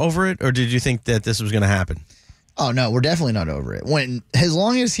we were over it, or did you think that this was going to happen? Oh, no, we're definitely not over it. As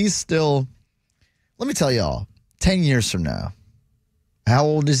long as he's still, let me tell y'all, 10 years from now, how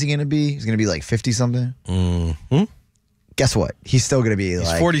old is he going to be? He's going to be like 50-something? Mm-hmm. Guess what? He's still going to be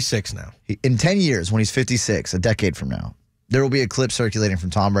He's 46 now. In 10 years, when he's 56, a decade from now, there will be a clip circulating from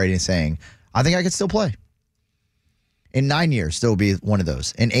Tom Brady saying, I think I could still play. In 9 years, there will be one of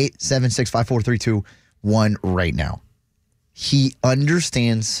those. In 8, 7, 6, 5, 4, 3, 2, 1 right now. He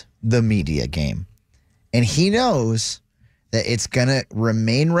understands the media game. And he knows that it's going to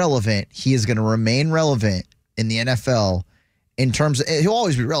remain relevant. He is going to remain relevant in the NFL in terms of, he'll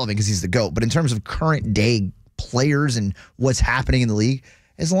always be relevant because he's the GOAT, but in terms of current day players and what's happening in the league,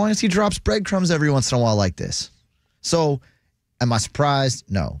 as long as he drops breadcrumbs every once in a while like this. So, am I surprised?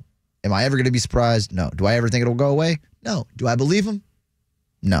 No. Am I ever going to be surprised? No. Do I ever think it'll go away? No. Do I believe him?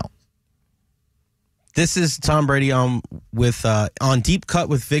 No. This is Tom Brady on Deep Cut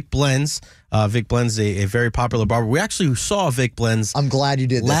with Vic Blends. Vic Blends, a very popular barber. We actually saw Vic Blends. I'm glad you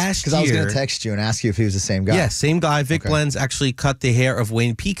did this last because year. I was going to text you and ask you if he was the same guy. Yeah, same guy. Vic Blends actually cut the hair of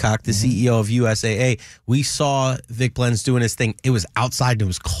Wayne Peacock, the CEO of USAA. We saw Vic Blends doing his thing. It was outside and it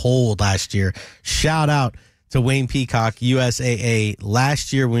was cold last year. Shout out to Wayne Peacock, USAA,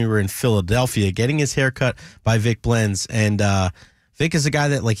 last year when we were in Philadelphia, getting his hair cut by Vic Blends. And Vic is a guy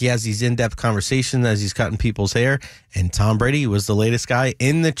that he has these in-depth conversations as he's cutting people's hair. And Tom Brady was the latest guy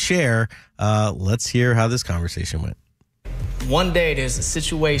in the chair. Let's hear how this conversation went. One day there's a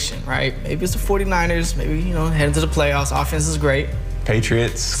situation, right? Maybe it's the 49ers, maybe, heading to the playoffs. Offense is great.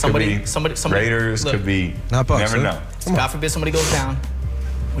 Patriots, somebody, Raiders, look, could be. Not Bucks, never know. God forbid somebody goes down.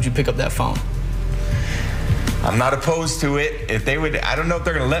 Would you pick up that phone? I'm not opposed to it. If they would, I don't know if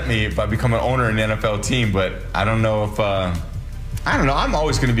they're going to let me if I become an owner in the NFL team, but I don't know if, I don't know. I'm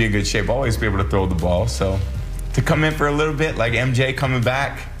always going to be in good shape. I'll always be able to throw the ball. So to come in for a little bit, like MJ coming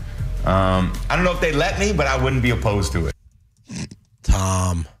back, I don't know if they let me, but I wouldn't be opposed to it.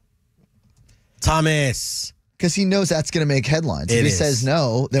 Thomas. Because he knows that's going to make headlines. If he says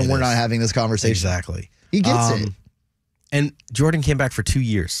no, then we're not having this conversation. Exactly. He gets it. And Jordan came back for 2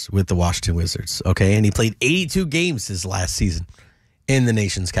 years with the Washington Wizards, okay? And he played 82 games his last season in the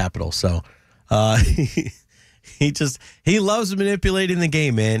nation's capital. So he loves manipulating the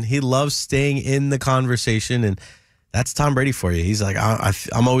game, man. He loves staying in the conversation, and that's Tom Brady for you. He's like,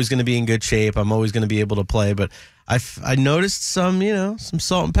 I'm always going to be in good shape. I'm always going to be able to play. But I noticed some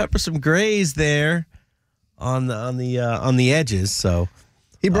salt and pepper, some grays there on the edges. So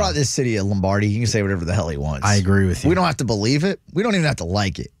he brought this city a Lombardi. He can say whatever the hell he wants. I agree with you. We don't have to believe it. We don't even have to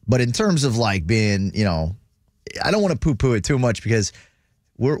like it. But in terms of being, I don't want to poo-poo it too much because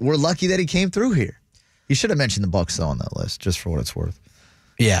we're lucky that he came through here. You should have mentioned the Bucks though on that list, just for what it's worth.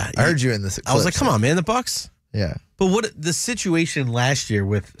 Yeah, I heard you in this. I was like, come on, man, the Bucks. Yeah, but what the situation last year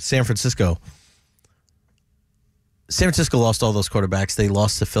with San Francisco? San Francisco lost all those quarterbacks. They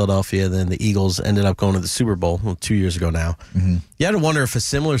lost to Philadelphia. Then the Eagles ended up going to the Super Bowl 2 years ago now. Mm-hmm. You had to wonder if a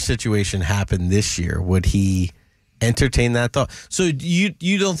similar situation happened this year. Would he entertain that thought? So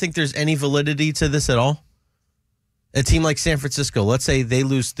you don't think there's any validity to this at all? A team like San Francisco, let's say they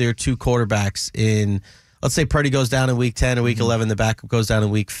lose their two quarterbacks in, let's say Purdy goes down in week 10 or week 11, the backup goes down in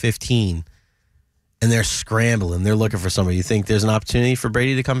week 15, and they're scrambling. They're looking for somebody. You think there's an opportunity for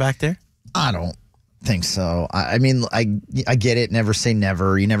Brady to come back there? I don't think so. I mean, I get it. Never say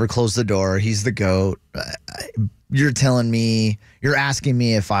never. You never close the door. He's the GOAT. You're asking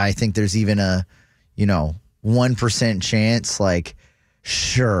me if I think there's even a, 1% chance.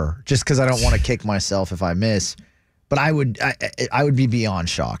 Sure. Just because I don't want to kick myself if I miss. But I would be beyond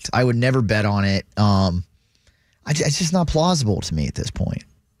shocked. I would never bet on it. It's just not plausible to me at this point.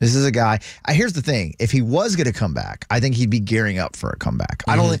 This is a guy. Here's the thing: if he was going to come back, I think he'd be gearing up for a comeback.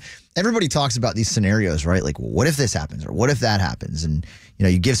 Mm-hmm. Everybody talks about these scenarios, right? Like, what if this happens or what if that happens? And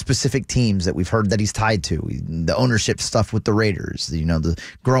you give specific teams that we've heard that he's tied to. The ownership stuff with the Raiders. The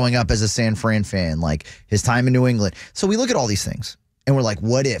growing up as a San Fran fan, like his time in New England. So we look at all these things and we're like,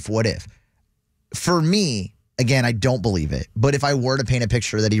 what if? What if? For me. Again, I don't believe it. But if I were to paint a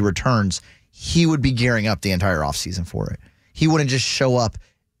picture that he returns, he would be gearing up the entire offseason for it. He wouldn't just show up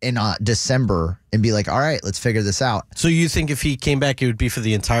in December and be like, all right, let's figure this out. So you think if he came back, it would be for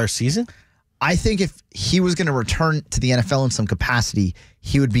the entire season? I think if he was going to return to the NFL in some capacity,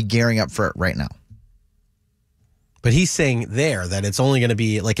 he would be gearing up for it right now. But he's saying there that it's only going to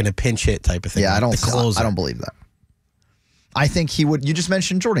be like in a pinch hit type of thing. Yeah, like I don't believe that. I think he would. You just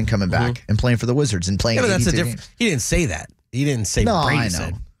mentioned Jordan coming back and playing for the Wizards and playing. Yeah, but that's a games. different. He didn't say that. He didn't say. No, Brady I know.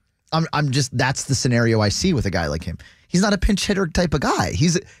 said. I'm just. That's the scenario I see with a guy like him. He's not a pinch hitter type of guy.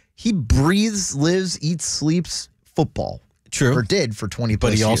 He breathes, lives, eats, sleeps football. True. Or did for 20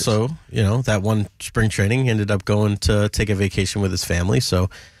 plus But he years. also, that one spring training ended up going to take a vacation with his family. So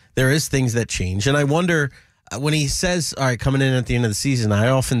there is things that change. And I wonder, when he says, all right, coming in at the end of the season, I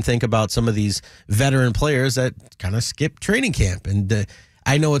often think about some of these veteran players that kind of skip training camp. And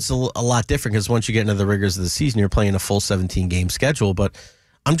I know it's a lot different because once you get into the rigors of the season, you're playing a full 17-game schedule. But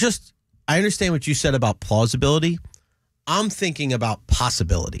I understand what you said about plausibility. I'm thinking about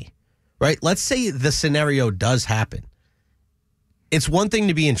possibility, right? Let's say the scenario does happen. It's one thing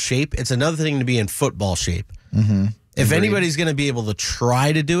to be in shape. It's another thing to be in football shape. Mm-hmm. If anybody's going to be able to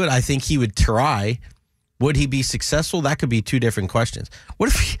try to do it, I think he would try. Would he be successful? That could be two different questions. What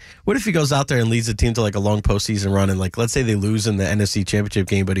if he goes out there and leads the team to like a long postseason run and like let's say they lose in the NFC Championship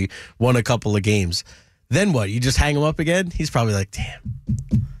game, but he won a couple of games. Then what? You just hang him up again? He's probably like,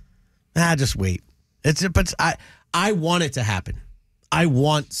 damn. Just wait. But I want it to happen. I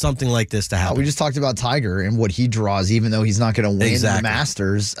want something like this to happen. We just talked about Tiger and what he draws, even though he's not going to win the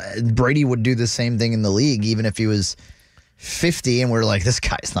Masters. Brady would do the same thing in the league, even if he was 50 and we're like, this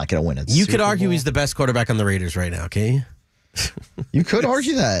guy's not going to win it. You could argue he's the best quarterback on the Raiders right now, okay? You could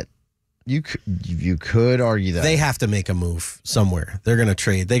argue that. You could argue that. They have to make a move somewhere. They're going to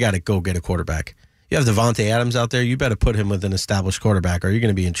trade. They got to go get a quarterback. You have Devontae Adams out there. You better put him with an established quarterback or you're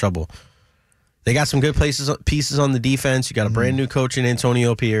going to be in trouble. They got some good pieces on the defense. You got a brand new coach in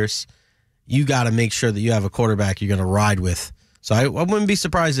Antonio Pierce. You got to make sure that you have a quarterback you're going to ride with. So I wouldn't be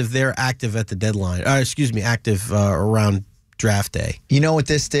surprised if they're active at the deadline. Active around draft day. You know what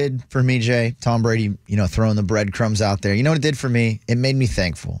this did for me, Jay? Tom Brady, throwing the breadcrumbs out there. You know what it did for me? It made me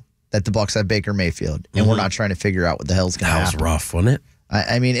thankful that the Bucs have Baker Mayfield, and we're not trying to figure out what the hell's going to happen. That was rough, wasn't it?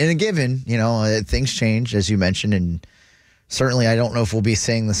 I mean, in a given, things change, as you mentioned, and certainly I don't know if we'll be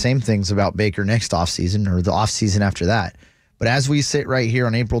saying the same things about Baker next offseason or the offseason after that. But as we sit right here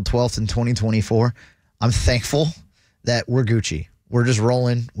on April 12th in 2024, I'm thankful that we're Gucci. We're just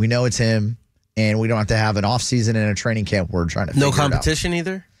rolling. We know it's him, and we don't have to have an offseason and a training camp where we're trying to figure it out. No competition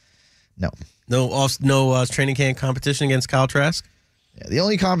either? No. No training camp competition against Kyle Trask? Yeah, the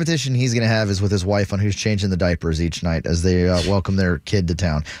only competition he's going to have is with his wife on who's changing the diapers each night as they welcome their kid to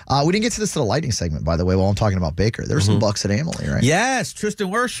town. We didn't get to this to the lightning segment, by the way, while I'm talking about Baker. There were some Bucks at Amalie, right? Yes, Tristan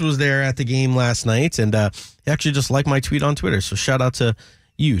Wirsch was there at the game last night, and he actually just liked my tweet on Twitter. So shout out to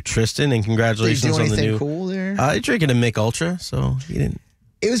you, Tristan, and congratulations on the new. Cool there? He's drinking a Mick Ultra, so he didn't.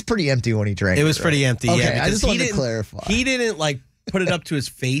 It was pretty empty when he drank it. It was pretty empty, okay, yeah. I just wanted to clarify. He didn't put it up to his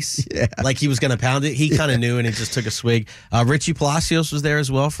face like he was going to pound it. He kind of knew, and he just took a swig. Richie Palacios was there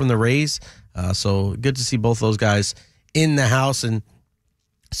as well from the Rays. So good to see both those guys in the house. And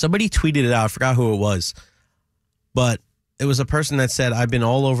somebody tweeted it out. I forgot who it was. But it was a person that said, I've been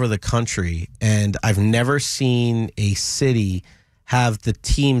all over the country, and I've never seen a city have the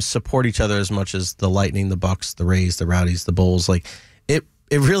teams support each other as much as the Lightning, the Bucks, the Rays, the Rowdies, the Bulls.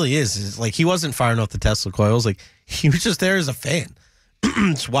 It really is. It's like he wasn't firing off the Tesla coils. Like he was just there as a fan,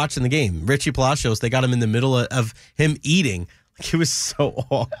 just watching the game. Richie Palacios, they got him in the middle of him eating. Like it was so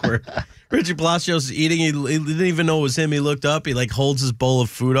awkward. Richie Palacios is eating. He didn't even know it was him. He looked up. He holds his bowl of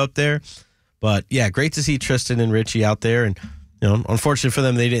food up there. But yeah, great to see Tristan and Richie out there. And unfortunately for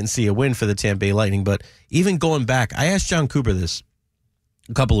them, they didn't see a win for the Tampa Bay Lightning. But even going back, I asked John Cooper this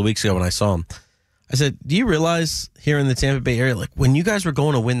a couple of weeks ago when I saw him. I said, do you realize here in the Tampa Bay area, when you guys were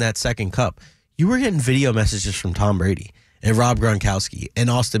going to win that second cup, you were getting video messages from Tom Brady and Rob Gronkowski and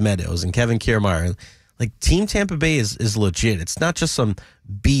Austin Meadows and Kevin Kiermaier. Team Tampa Bay is legit. It's not just some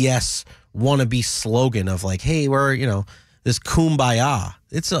BS wannabe slogan of hey, we're, this kumbaya.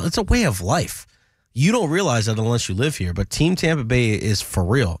 It's a way of life. You don't realize that unless you live here, but Team Tampa Bay is for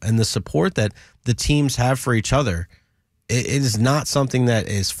real. And the support that the teams have for each other, it is not something that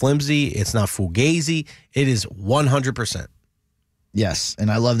is flimsy. It's not fugazi. It is 100%. Yes,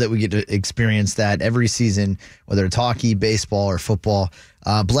 and I love that we get to experience that every season, whether it's hockey, baseball, or football.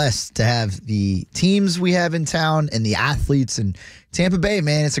 Blessed to have the teams we have in town and the athletes. And Tampa Bay,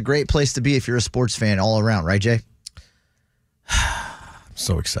 man, it's a great place to be if you're a sports fan all around, right, Jay? I'm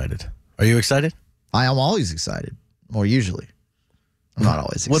so excited. Are you excited? I am always excited, or usually. I'm not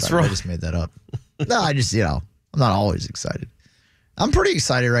always excited. What's wrong? I just made that up. No, I'm not always excited. I'm pretty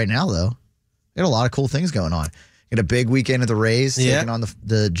excited right now, though. Got a lot of cool things going on. Got a big weekend at the Rays taking on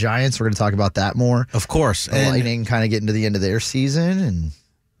the Giants. We're going to talk about that more. Of course. The Lightning kind of getting to the end of their season. And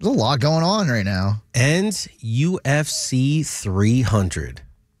There's a lot going on right now. And UFC 300.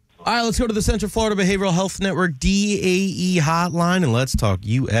 All right, let's go to the Central Florida Behavioral Health Network DAE hotline, and let's talk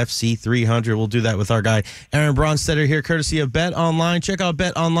UFC 300. We'll do that with our guy, Aaron Bronstetter, here, courtesy of Bet Online. Check out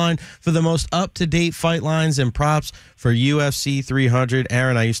Bet Online for the most up-to-date fight lines and props for UFC 300.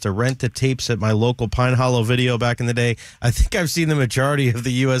 Aaron, I used to rent the tapes at my local Pine Hollow Video back in the day. I think I've seen the majority of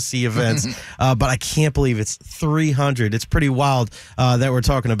the USC events, but I can't believe it's 300. It's pretty wild that we're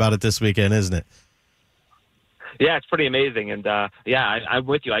talking about it this weekend, isn't it? Yeah, it's pretty amazing. And, I'm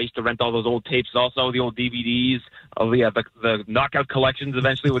with you. I used to rent all those old tapes, also the old DVDs. The knockout collections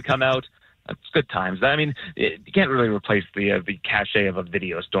eventually would come out. It's good times. I mean, you can't really replace the cachet of a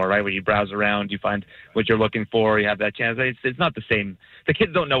video store, right? Where you browse around, you find what you're looking for, you have that chance. It's not the same. The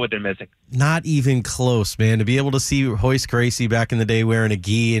kids don't know what they're missing. Not even close, man. To be able to see Royce Gracie back in the day wearing a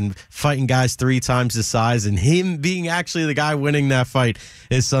gi and fighting guys 3 times his size, and him being actually the guy winning that fight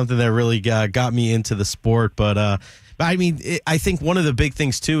is something that really got me into the sport. But I mean, I think one of the big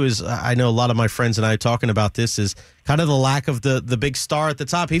things, too, is I know a lot of my friends and I talking about this is kind of the lack of the big star at the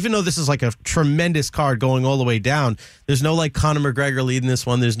top. Even though this is like a tremendous card going all the way down, there's no like Conor McGregor leading this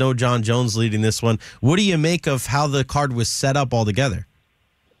one. There's no John Jones leading this one. What do you make of how the card was set up altogether?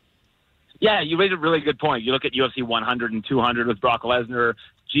 Yeah, you raised a really good point. You look at UFC 100 and 200 with Brock Lesnar,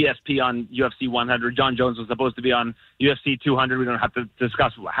 GSP on UFC 100. John Jones was supposed to be on UFC 200. We don't have to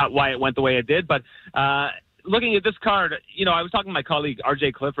discuss why it went the way it did, but looking at this card, I was talking to my colleague,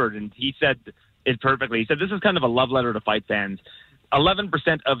 RJ Clifford, and he said it perfectly. He said this is kind of a love letter to fight fans. 11%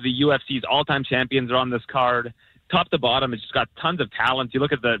 of the UFC's all-time champions are on this card. Top to bottom, it's just got tons of talent. You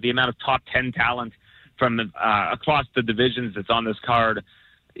look at the amount of top 10 talent from across the divisions that's on this card.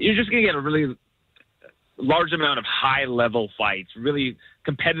 You're just going to get a really large amount of high-level fights, really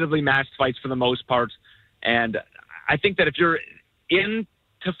competitively matched fights for the most part. And I think that if you're into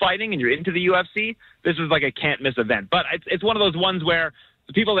fighting and you're into the UFC, this is like a can't-miss event. But it's one of those ones where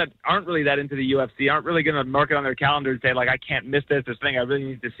the people that aren't really that into the UFC aren't really going to mark it on their calendar and say, like, I can't miss this thing I really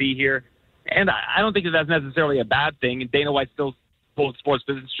need to see here. And I don't think that that's necessarily a bad thing. Dana White still told Sports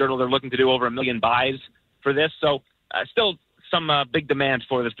Business Journal they're looking to do over 1 million buys for this. So still some big demand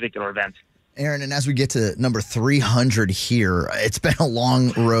for this particular event. Aaron, and as we get to number 300 here, it's been a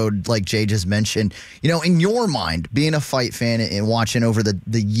long road, like Jay just mentioned. In your mind, being a fight fan and watching over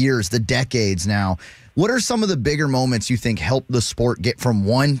the years, the decades now, what are some of the bigger moments you think helped the sport get from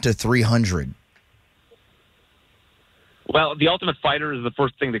 1 to 300? Well, The Ultimate Fighter is the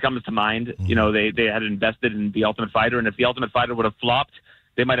first thing that comes to mind. They had invested in The Ultimate Fighter, and if The Ultimate Fighter would have flopped,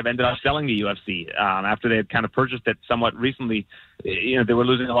 they might have ended up selling the UFC after they had kind of purchased it somewhat recently. They were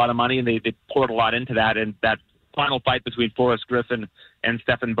losing a lot of money, and they poured a lot into that. And that final fight between Forrest Griffin and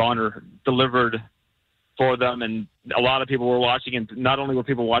Stephan Bonner delivered for them. And a lot of people were watching, and not only were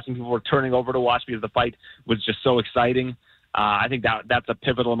people watching, people were turning over to watch because the fight was just so exciting. I think that's a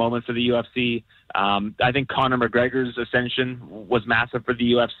pivotal moment for the UFC. I think Conor McGregor's ascension was massive for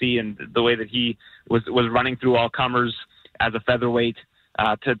the UFC, and the way that he was running through all comers as a featherweight.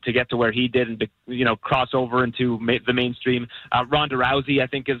 To get to where he did and, cross over into the mainstream. Ronda Rousey, I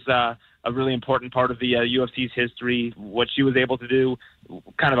think, is a really important part of the UFC's history. What she was able to do,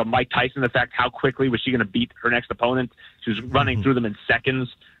 kind of a Mike Tyson effect. How quickly was she going to beat her next opponent? She was running through them in seconds.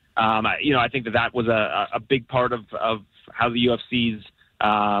 I think that was a big part of how the UFC's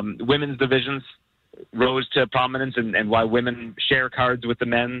women's divisions rose to prominence and why women share cards with the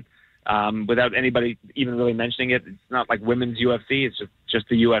men. Without anybody even really mentioning it. It's not like women's UFC. It's just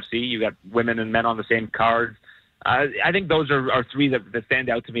the UFC. You got women and men on the same card. I think those are 3 that stand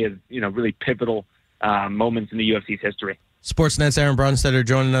out to me as really pivotal moments in the UFC's history. Sportsnet's Aaron Bronstetter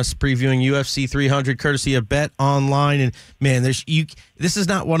joining us, previewing UFC 300, courtesy of Bet Online. And man, this is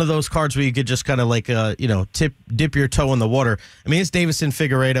not one of those cards where you could just kind of like dip your toe in the water. I mean, it's Davison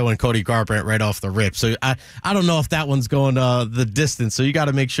Figueiredo and Cody Garbrandt right off the rip. So I don't know if that one's going the distance. So you got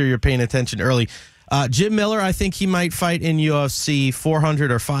to make sure you're paying attention early. Jim Miller, I think he might fight in UFC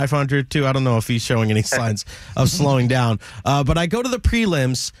 400 or 500 too. I don't know if he's showing any signs of slowing down. But I go to the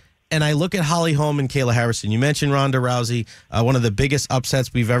prelims. And I look at Holly Holm and Kayla Harrison. You mentioned Ronda Rousey, one of the biggest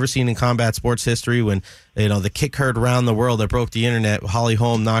upsets we've ever seen in combat sports history when, the kick heard around the world that broke the internet, Holly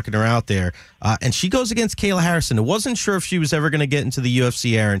Holm knocking her out there. And she goes against Kayla Harrison. I wasn't sure if she was ever going to get into the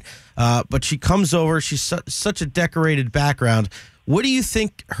UFC, Aaron, but she comes over. She's such a decorated background. What do you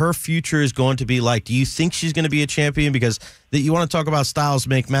think her future is going to be like? Do you think she's going to be a champion? Because you want to talk about styles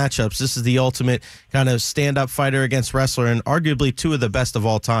make matchups. This is the ultimate kind of stand-up fighter against wrestler and arguably 2 of the best of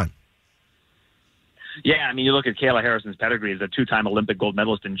all time. Yeah, I mean, you look at Kayla Harrison's pedigree as a two-time Olympic gold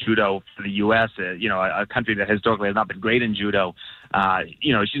medalist in judo for the U.S., a country that historically has not been great in judo.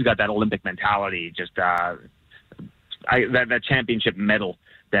 She's got that Olympic mentality, just that championship medal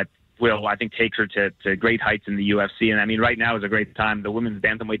that will, I think, take her to great heights in the UFC. And, I mean, right now is a great time. The women's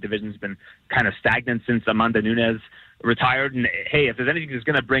bantamweight division has been kind of stagnant since Amanda Nunes retired. And, hey, if there's anything that's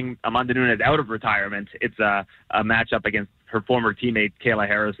going to bring Amanda Nunes out of retirement, it's a matchup against her former teammate, Kayla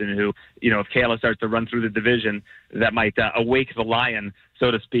Harrison, who, if Kayla starts to run through the division, that might awake the lion, so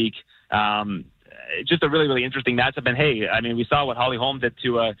to speak. Just a really, really interesting matchup. And, hey, I mean, we saw what Holly Holm did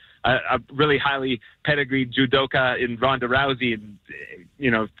to a really highly pedigreed judoka in Ronda Rousey, and,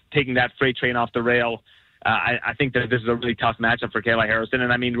 taking that freight train off the rail. I think that this is a really tough matchup for Kayla Harrison.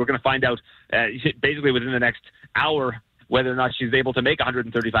 And, I mean, we're going to find out basically within the next hour whether or not she's able to make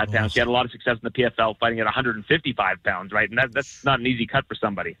 135 pounds. She had a lot of success in the PFL fighting at 155 pounds, right? And that's not an easy cut for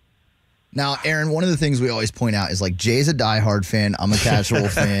somebody. Now, Aaron, one of the things we always point out is, like, Jay's a diehard fan. I'm a casual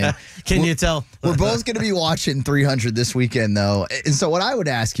fan. Can you tell? We're both going to be watching 300 this weekend, though. And so what I would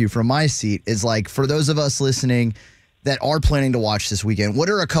ask you from my seat is, like, for those of us listening that are planning to watch this weekend, what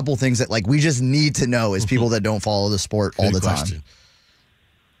are a couple things that, like, we just need to know as people that don't follow the sport all the time?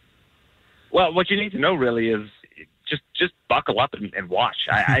 Well, what you need to know really is just buckle up and watch.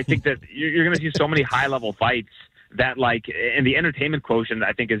 I think that you're going to see so many high-level fights that, like, and the entertainment quotient,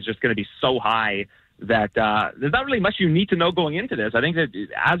 I think, is just going to be so high that there's not really much you need to know going into this. I think that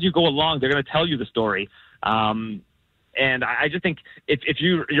as you go along, they're going to tell you the story. And I just think if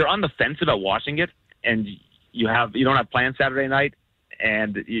you're on the fence about watching it and you don't have plans Saturday night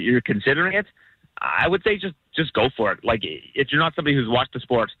and you're considering it, I would say just go for it. Like, if you're not somebody who's watched the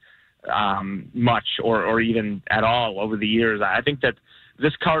sport much or even at all over the years, I think that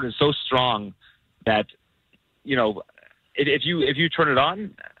this card is so strong that, if you turn it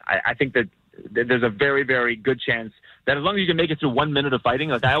on, I think that there's a very, very good chance that as long as you can make it through 1 minute of fighting,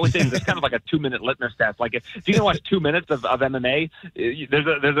 like I always say, it's kind of like a 2-minute litmus test. Like if you can watch 2 minutes of MMA,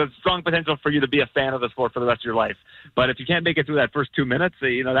 there's a strong potential for you to be a fan of the sport for the rest of your life. But if you can't make it through that first 2 minutes,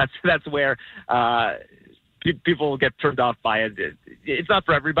 that's where people will get turned off by it. It's not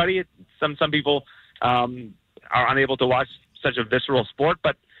for everybody. Some people are unable to watch such a visceral sport,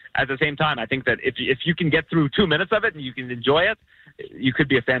 but at the same time, I think that if you can get through 2 minutes of it and you can enjoy it, you could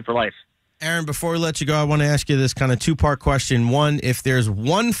be a fan for life. Aaron, before we let you go, I want to ask you this kind of two-part question. One, if there's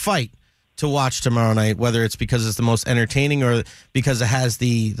one fight to watch tomorrow night, whether it's because it's the most entertaining or because it has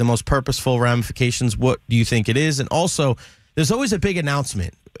the most purposeful ramifications, what do you think it is? And also, there's always a big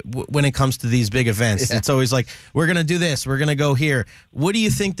announcement when it comes to these big events. Yeah. It's always like, we're going to do this, we're going to go here. What do you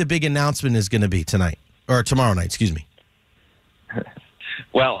think the big announcement is going to be tonight? Or tomorrow night, excuse me.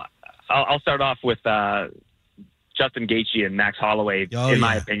 Well, I'll start off with Justin Gaethje and Max Holloway,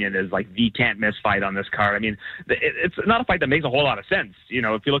 my opinion, is like the can't-miss fight on this card. I mean, it's not a fight that makes a whole lot of sense.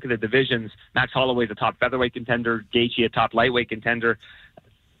 If you look at the divisions, Max Holloway's a top featherweight contender, Gaethje a top lightweight contender.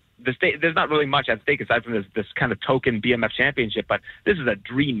 There's not really much at stake aside from this kind of token BMF championship, but this is a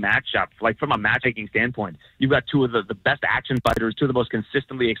dream matchup. Like, from a matchmaking standpoint, you've got two of the best action fighters, two of the most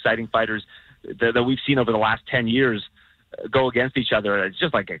consistently exciting fighters that we've seen over the last 10 years go against each other. It's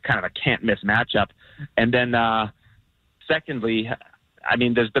just like a kind of a can't-miss matchup. And then secondly, I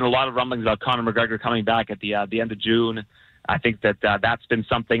mean, there's been a lot of rumblings about Conor McGregor coming back at the end of June. I think that that's been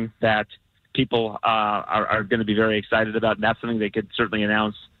something that people are going to be very excited about, and that's something they could certainly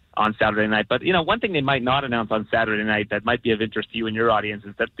announce on Saturday night. But, one thing they might not announce on Saturday night that might be of interest to you and your audience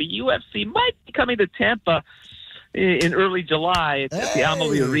is that the UFC might be coming to Tampa in early July at the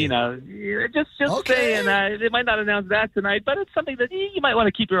Amalie Arena. Just saying, they might not announce that tonight, but it's something that you might want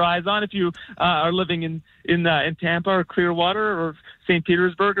to keep your eyes on if you are living in Tampa or Clearwater or St.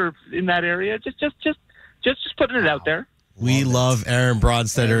 Petersburg or in that area. Just putting it out there. We love Aaron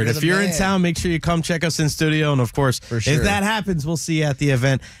Bronstetter. And if you're in town, make sure you come check us in studio. And, of course, if that happens, we'll see you at the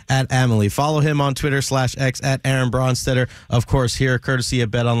event at Amalie. Follow him on Twitter /X at Aaron Bronstetter. Of course, here, courtesy of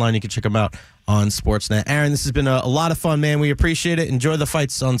Bet Online, you can check him out on Sportsnet. Aaron, this has been a lot of fun, man. We appreciate it. Enjoy the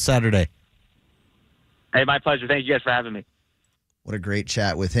fights on Saturday. Hey, my pleasure. Thank you guys for having me. What a great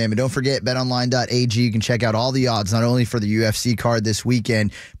chat with him. And don't forget, betonline.ag. You can check out all the odds, not only for the UFC card this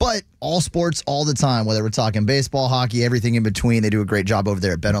weekend, but all sports all the time, whether we're talking baseball, hockey, everything in between. They do a great job over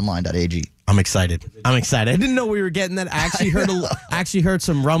there at betonline.ag. I'm excited. I didn't know we were getting that. I actually heard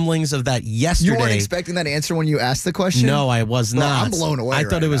some rumblings of that yesterday. You weren't expecting that answer when you asked the question? No, I was not. Bro, I'm blown away. I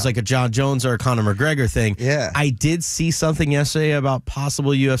thought it was like a John Jones or a Conor McGregor thing. Yeah. I did see something yesterday about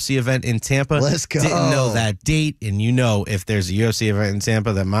possible UFC event in Tampa. Let's go. Didn't know that date, and if there's a UFC event in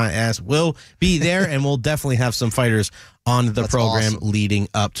Tampa, that my ass will be there, and we'll definitely have some fighters on the program leading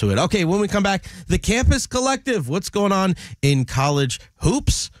up to it. Okay, when we come back, the Campus Collective. What's going on in college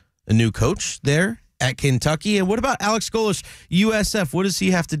hoops? A new coach there at Kentucky. And what about Alex Golish, USF? What does he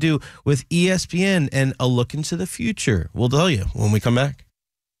have to do with ESPN and a look into the future? We'll tell you when we come back.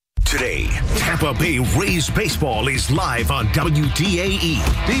 Today, Tampa Bay Rays baseball is live on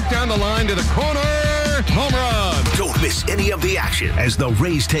WDAE. Deep down the line to the corner. Home run. Don't miss any of the action as the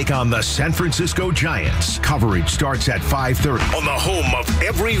Rays take on the San Francisco Giants. Coverage starts at 5:30 on the home of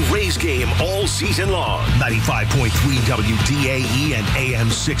every Rays game all season long. 95.3 WDAE and AM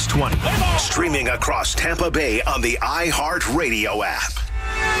 620. Streaming across Tampa Bay on the iHeartRadio app.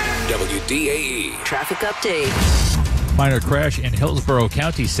 WDAE. Traffic update. Minor crash in Hillsborough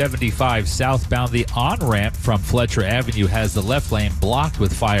County 75 southbound. The on-ramp from Fletcher Avenue has the left lane blocked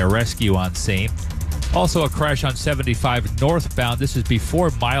with fire rescue on scene. Also a crash on 75 northbound. This is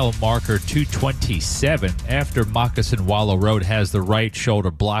before mile marker 227. After Moccasin Wallow Road has the right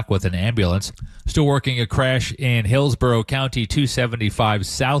shoulder blocked with an ambulance. Still working a crash in Hillsborough County 275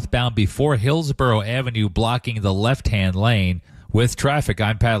 southbound before Hillsborough Avenue, blocking the left-hand lane with traffic.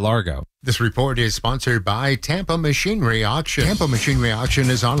 I'm Pat Largo. This report is sponsored by Tampa Machinery Auction. Tampa Machinery Auction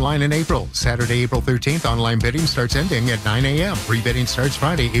is online in April. Saturday, April 13th, online bidding starts ending at 9 a.m. Pre-bidding starts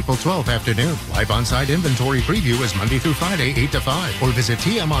Friday, April 12th afternoon. Live on-site inventory preview is Monday through Friday, 8 to 5. Or visit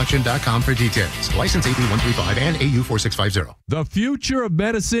tmauction.com for details. License AB 135 and AU 4650. The future of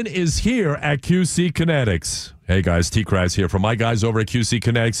medicine is here at QC Kinetics. Hey guys, T-Kraz here from my guys over at QC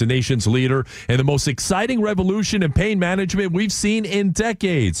Kinetics, the nation's leader in the most exciting revolution in pain management we've seen in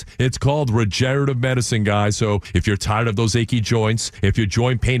decades. It's called regenerative medicine, guys. So if you're tired of those achy joints, if your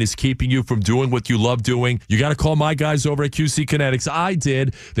joint pain is keeping you from doing what you love doing, you got to call my guys over at QC Kinetics. I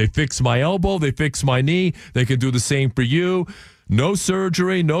did. They fixed my elbow. They fixed my knee. They can do the same for you. No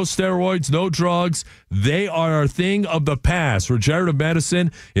surgery, no steroids, no drugs. They are a thing of the past. Regenerative medicine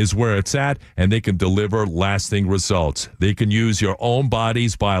is where it's at, and they can deliver lasting results. They can use your own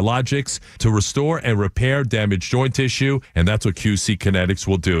body's biologics to restore and repair damaged joint tissue, and that's what QC Kinetics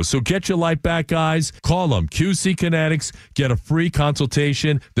will do. So get your life back, guys. Call them, QC Kinetics. Get a free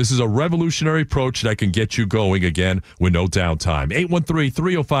consultation. This is a revolutionary approach that can get you going again with no downtime.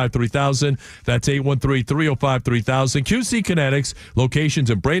 813-305-3000. That's 813-305-3000. QC Kinetics. Locations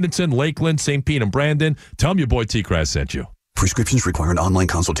in Bradenton, Lakeland, St. Pete, and Brandon. Tell them your boy T-Kraz sent you. Prescriptions require an online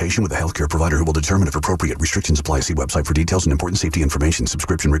consultation with a healthcare provider who will determine if appropriate. Restrictions apply. See website for details and important safety information.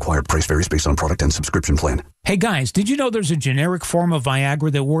 Subscription required. Price varies based on product and subscription plan. Hey guys, did you know there's a generic form of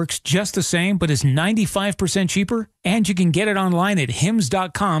Viagra that works just the same but is 95% cheaper? And you can get it online at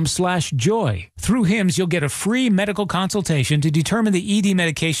hims.com/joy. Through Hims, you'll get a free medical consultation to determine the ED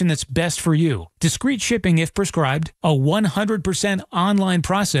medication that's best for you. Discreet shipping if prescribed, a 100% online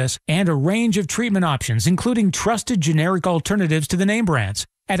process, and a range of treatment options, including trusted generic alternatives to the name brands,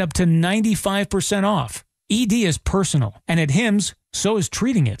 at up to 95% off. ED is personal, and at Hims, so is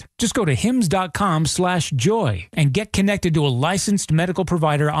treating it. Just go to hims.com/joy and get connected to a licensed medical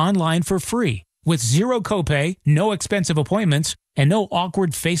provider online for free, with zero copay, no expensive appointments, and no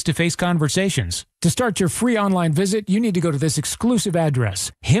awkward face-to-face conversations. To start your free online visit, you need to go to this exclusive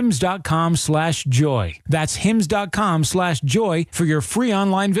address, hims.com/joy. That's hims.com/joy for your free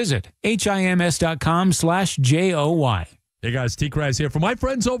online visit. HIMS.com/JOY. Hey guys, T-Kraz here for my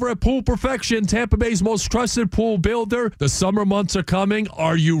friends over at Pool Perfection, Tampa Bay's most trusted pool builder. The summer months are coming.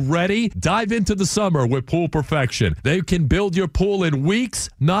 Are you ready? Dive into the summer with Pool Perfection. They can build your pool in weeks,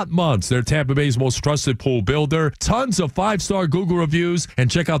 not months. They're Tampa Bay's most trusted pool builder. Tons of 5-star Google reviews,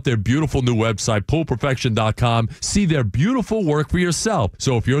 and check out their beautiful new website, poolperfection.com. See their beautiful work for yourself.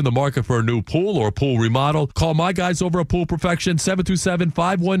 So if you're in the market for a new pool or a pool remodel, call my guys over at Pool Perfection,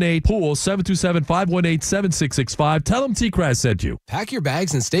 727-518-POOL, 727-518-7665. Tell them T-Kraz said you. Pack your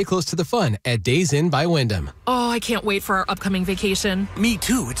bags and stay close to the fun at Days Inn by Wyndham. Oh, I can't wait for our upcoming vacation. Me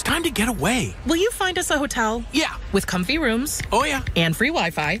too. It's time to get away. Will you find us a hotel? Yeah. With comfy rooms? Oh, yeah. And free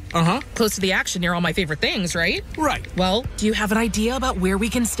Wi-Fi? Uh-huh. Close to the action near all my favorite things, right? Right. Well, do you have an idea about where we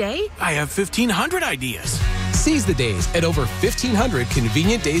can stay? I have 1,500 ideas. Seize the days at over 1,500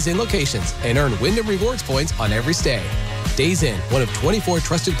 convenient Days Inn locations and earn Wyndham Rewards points on every stay. Days Inn, one of 24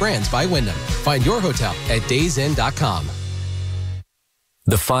 trusted brands by Wyndham. Find your hotel at daysinn.com.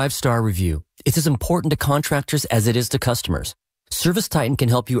 The 5-star review. It's as important to contractors as it is to customers. ServiceTitan can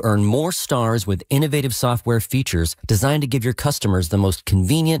help you earn more stars with innovative software features designed to give your customers the most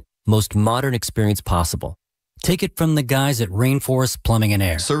convenient, most modern experience possible. Take it from the guys at Rainforest Plumbing and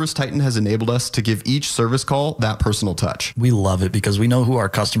Air. ServiceTitan has enabled us to give each service call that personal touch. We love it because we know who our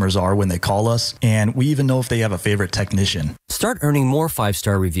customers are when they call us, and we even know if they have a favorite technician. Start earning more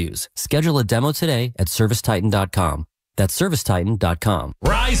 5-star reviews. Schedule a demo today at ServiceTitan.com. That's ServiceTitan.com.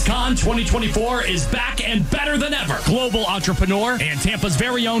 RiseCon 2024 is back and better than ever. Global entrepreneur and Tampa's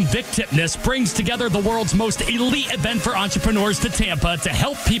very own Vic Tipness brings together the world's most elite event for entrepreneurs to Tampa to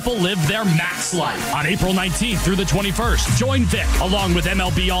help people live their max life. On April 19th through the 21st, join Vic along with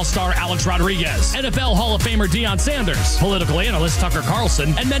MLB All-Star Alex Rodriguez, NFL Hall of Famer Deion Sanders, political analyst Tucker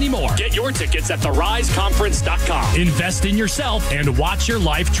Carlson, and many more. Get your tickets at theriseconference.com. Invest in yourself and watch your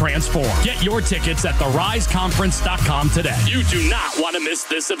life transform. Get your tickets at theriseconference.com today. You do not want to miss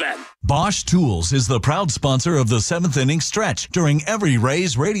this event. Bosch Tools is the proud sponsor of the 7th inning stretch during every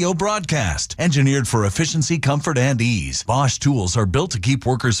Rays radio broadcast. Engineered for efficiency, comfort, and ease, Bosch Tools are built to keep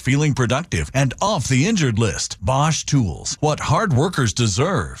workers feeling productive and off the injured list. Bosch Tools, what hard workers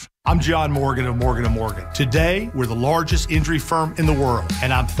deserve. I'm John Morgan of Morgan & Morgan. Today, we're the largest injury firm in the world,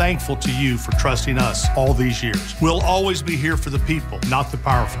 and I'm thankful to you for trusting us all these years. We'll always be here for the people, not the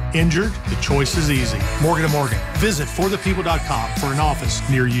powerful. Injured? The choice is easy. Morgan & Morgan. Visit forthepeople.com for an office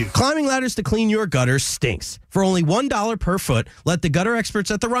near you. Climbing ladders to clean your gutters stinks. For only $1 per foot, let the gutter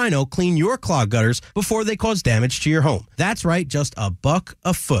experts at the Rhino clean your clogged gutters before they cause damage to your home. That's right, just $1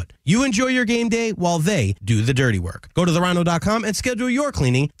 a foot. You enjoy your game day while they do the dirty work. Go to therhino.com and schedule your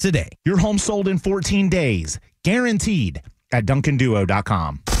cleaning today. Your home sold in 14 days. Guaranteed at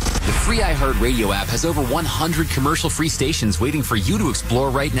DuncanDuo.com. The free iHeartRadio app has over 100 commercial-free stations waiting for you to explore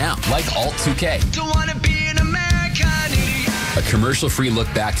right now, like Alt 2K. Don't wanna be an American idiot. A commercial-free look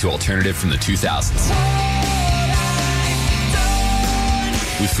back to alternative from the 2000s.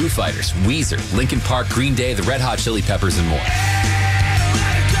 With Foo Fighters, Weezer, Linkin Park, Green Day, the Red Hot Chili Peppers, and more.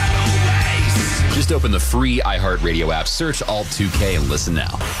 Just open the free iHeartRadio app, search Alt 2K, and listen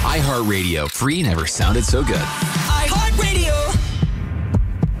now. iHeartRadio, free never sounded so good. iHeartRadio.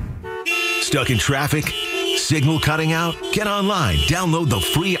 Stuck in traffic? Signal cutting out? Get online. Download the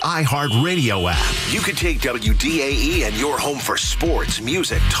free iHeartRadio app. You can take WDAE and your home for sports,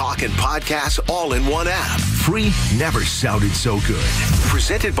 music, talk, and podcasts all in one app. Free never sounded so good.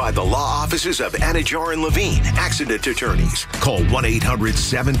 Presented by the law offices of Anajar and Levine, accident attorneys. Call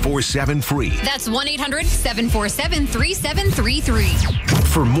 1-800-747-FREE. That's 1-800-747-3733.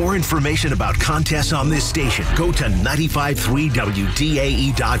 For more information about contests on this station, go to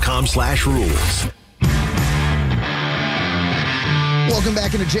 953wdae.com/rules. Welcome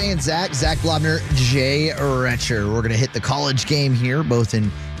back into Jay and Zach. Zach Blobner, Jay Retcher. We're going to hit the college game here, both in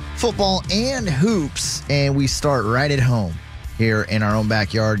football and hoops. And we start right at home here in our own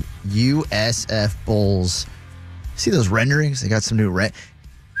backyard. USF Bulls. See those renderings? They got some new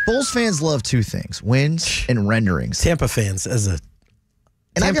Bulls fans love two things: wins and renderings. Tampa fans fans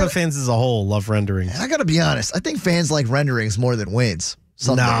as a whole love renderings. I got to be honest. I think fans like renderings more than wins.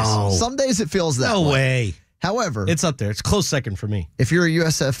 Some days. Some days it feels that way. No way. However, it's up there. It's close second for me. If you're a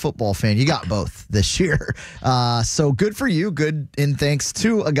USF football fan, you got both this year. So good for you. Good, and thanks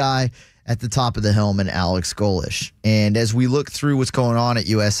to a guy at the top of the helm, and Alex Golish. And as we look through what's going on at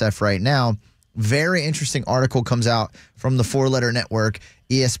USF right now, very interesting article comes out from the four-letter network.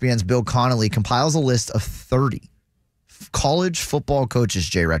 ESPN's Bill Connolly compiles a list of 30 college football coaches,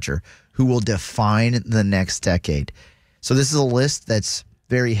 Jay Retcher, who will define the next decade. So this is a list that's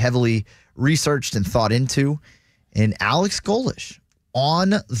very heavily researched and thought into. And Alex Golish on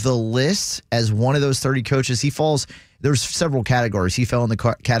the list as one of those 30 coaches. He falls, there's several categories. He fell in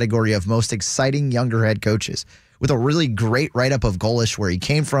the category of most exciting younger head coaches, with a really great write-up of Golish, where he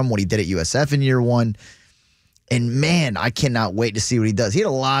came from, what he did at USF in year one. And man, I cannot wait to see what he does. He had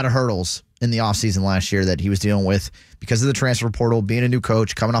a lot of hurdles in the offseason last year that he was dealing with because of the transfer portal, being a new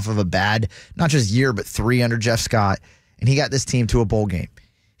coach, coming off of a bad, not just year, but 3 under Jeff Scott. And he got this team to a bowl game.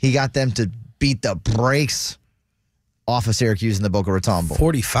 He got them to beat the brakes off of Syracuse in the Boca Raton Bowl.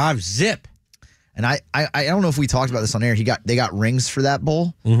 45 zip. And I don't know if we talked about this on air. They got rings for that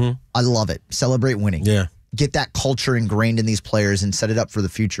bowl. Mm-hmm. I love it. Celebrate winning. Yeah. Get that culture ingrained in these players and set it up for the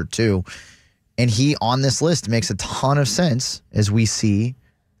future too. And he on this list makes a ton of sense as we see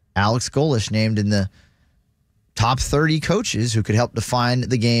Alex Golish named in the top 30 coaches who could help define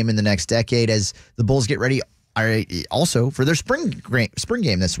the game in the next decade as the Bulls get ready also for their spring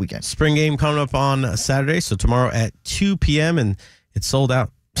game this weekend. Spring game coming up on Saturday, so tomorrow at 2 p.m., and it's sold out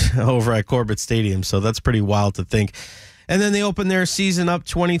over at Corbett Stadium, so that's pretty wild to think. And then they open their season up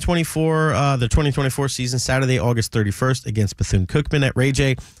 2024, the 2024 season, Saturday, August 31st against Bethune-Cookman at Ray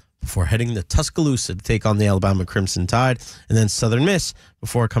J, before heading to Tuscaloosa to take on the Alabama Crimson Tide, and then Southern Miss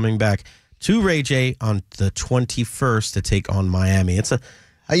before coming back to Ray J on the 21st to take on Miami.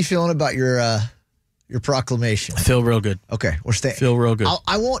 How you feeling about your proclamation? I feel real good. Okay, we're staying. Feel real good.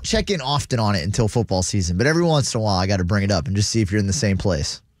 I won't check in often on it until football season, but every once in a while I got to bring it up and just see if you're in the same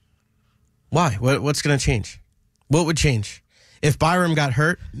place. Why? What's going to change? What would change? If Byram got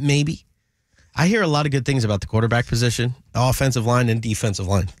hurt, maybe. I hear a lot of good things about the quarterback position, offensive line and defensive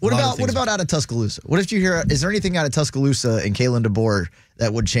line. What about out of Tuscaloosa? What if you hear? Is there anything out of Tuscaloosa and Kalen DeBoer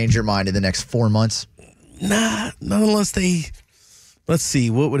that would change your mind in the next 4 months? Nah, not unless they. Let's see.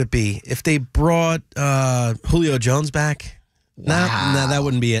 What would it be if they brought Julio Jones back? Wow. Nah, that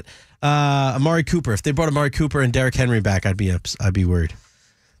wouldn't be it. Amari Cooper. If they brought Amari Cooper and Derrick Henry back, I'd be worried.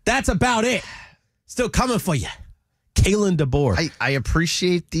 That's about it. Still coming for you. Kalen DeBoer. I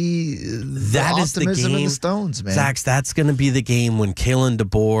appreciate the optimism in the Stones, man. Zax, that's going to be the game when Kalen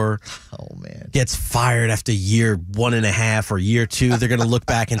DeBoer gets fired after year 1.5 or year 2. They're going to look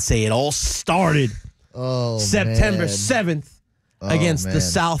back and say it all started September 7th against the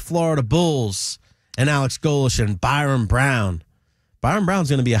South Florida Bulls and Alex Golesh and Byron Brown. Byron Brown's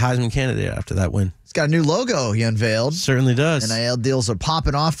going to be a Heisman candidate after that win. He's got a new logo he unveiled. Certainly does. NIL deals are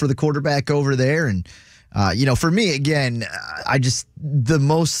popping off for the quarterback over there, and for me, again,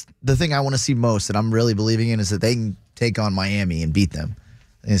 the thing I want to see most that I'm really believing in is that they can take on Miami and beat them.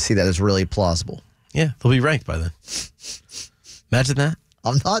 And see that as really plausible. Yeah, they'll be ranked by then. Imagine that.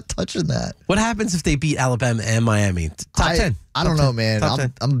 I'm not touching that. What happens if they beat Alabama and Miami? Top 10. I don't know, man.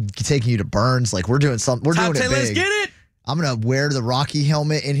 I'm taking you to Burns. Like, we're doing something. We're Top doing 10, it big. let's get it. I'm going to wear the Rocky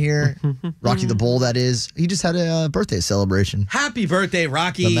helmet in here. Rocky the Bull, that is. He just had a birthday celebration. Happy birthday,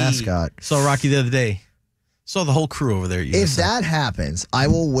 Rocky. The mascot. Saw Rocky the other day. Saw the whole crew over there. At USF. If that happens, I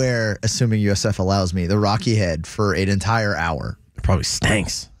will wear, assuming USF allows me, the Rocky head for an entire hour. It probably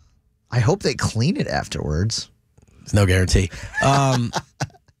stinks. I hope they clean it afterwards. There's no guarantee.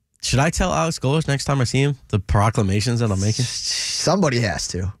 Should I tell Alex Golesh next time I see him the proclamations that I'm making? Somebody has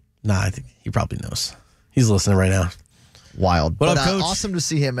to. Nah, I think he probably knows. He's listening right now. Wild. What but up, Coach? Awesome to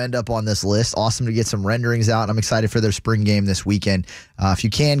see him end up on this list. Awesome to get some renderings out. I'm excited for their spring game this weekend. If you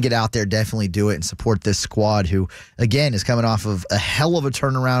can get out there, definitely do it and support this squad who, again, is coming off of a hell of a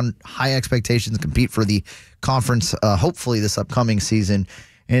turnaround, high expectations, compete for the conference, hopefully this upcoming season.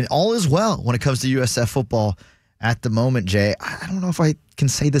 And all is well when it comes to USF football at the moment, Jay. I don't know if I can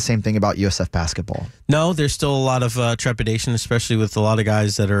say the same thing about USF basketball. No, there's still a lot of trepidation, especially with a lot of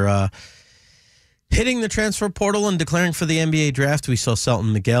guys that are hitting the transfer portal and declaring for the NBA draft. We saw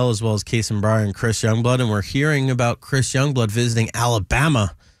Selton Miguel as well as Kason Breyer and Chris Youngblood, and we're hearing about Chris Youngblood visiting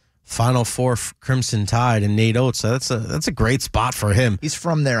Alabama, Final Four Crimson Tide, and Nate Oates. So that's a great spot for him. He's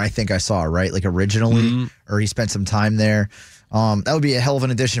from there, I think I saw, right? Like originally, or he spent some time there. That would be a hell of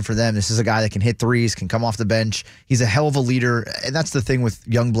an addition for them. This is a guy that can hit threes, can come off the bench. He's a hell of a leader, and that's the thing with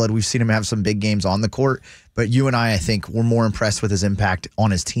Youngblood. We've seen him have some big games on the court, but you and I think, were more impressed with his impact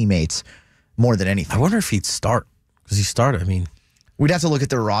on his teammates more than anything. I wonder if he'd start, because he started. I mean, we'd have to look at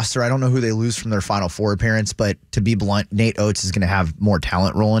their roster. I don't know who they lose from their Final Four appearance, but to be blunt, Nate Oates is going to have more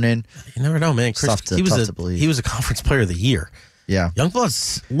talent rolling in. You never know, man. Chris, Tough to believe. He was a Conference Player of the Year. Yeah.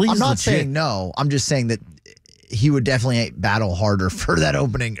 Youngblood's I'm not legit. saying no. I'm just saying that he would definitely battle harder for that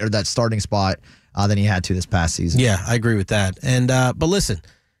opening or that starting spot than he had to this past season. Yeah, I agree with that. And but listen,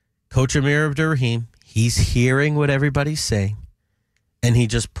 Coach Amir Abdur-Rahim, he's hearing what everybody's saying, and he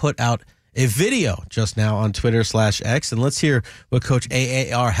just put out a video just now on Twitter/X, and let's hear what Coach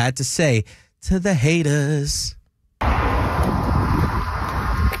AAR had to say to the haters.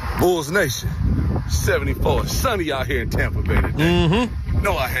 Bulls Nation, 74, sunny out here in Tampa Bay today. You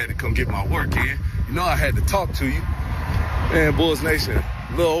know I had to come get my work in. You know I had to talk to you. Man, Bulls Nation,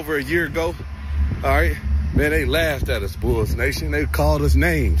 a little over a year ago, all right, man, they laughed at us, Bulls Nation. They called us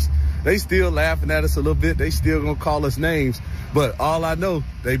names. They still laughing at us a little bit. They still gonna call us names. But all I know,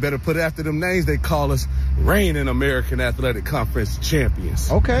 they better put after them names. They call us reigning American Athletic Conference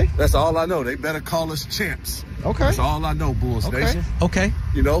champions. Okay. That's all I know. They better call us champs. Okay. That's all I know, Bulls Nation. Okay.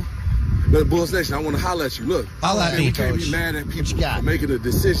 You know, but Bulls Nation, I want to holler at you. Look, holler at me, we can't be mad at people for making a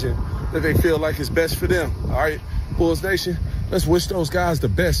decision that they feel like is best for them. All right, Bulls Nation, let's wish those guys the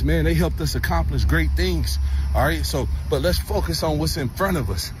best, man. They helped us accomplish great things. All right, so, but let's focus on what's in front of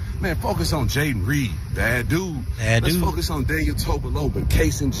us. Man, focus on Jaden Reed, bad dude. Let's focus on Daniel Tobaloba,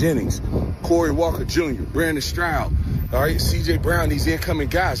 Kason Jennings, Corey Walker Jr., Brandon Stroud, all right, C.J. Brown, these incoming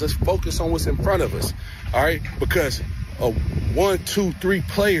guys. Let's focus on what's in front of us, all right, because 1, 2, 3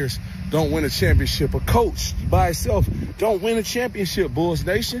 players don't win a championship. A coach by itself don't win a championship, Bulls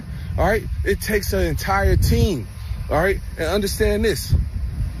Nation. All right? It takes an entire team. All right? And understand this.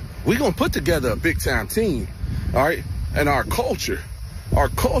 We're going to put together a big-time team. All right? And our culture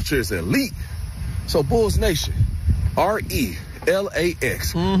is elite. So, Bulls Nation,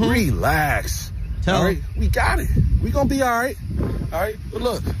 RELAX. Relax. All right? We got it. We're going to be all right. All right? But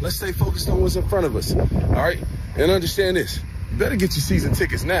look, let's stay focused on what's in front of us. All right? And understand this. You better get your season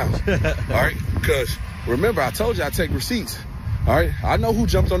tickets now. All right? Because remember, I told you I take receipts. All right? I know who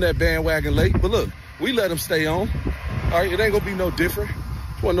jumped on that bandwagon late, but look, we let them stay on. All right? It ain't going to be no different.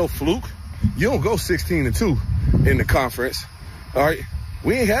 It wasn't no fluke. You don't go 16-2 in the conference. All right?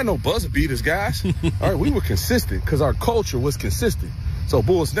 We ain't had no buzzer beaters, guys. All right? We were consistent because our culture was consistent. So,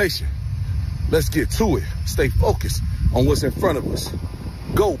 Bulls Nation, let's get to it. Stay focused on what's in front of us.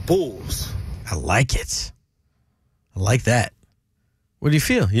 Go Bulls. I like it. I like that. What do you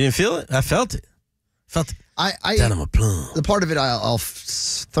feel? You didn't feel it? I felt it. Felt it. The part of it I'll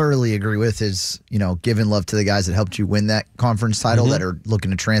thoroughly agree with is, giving love to the guys that helped you win that conference title that are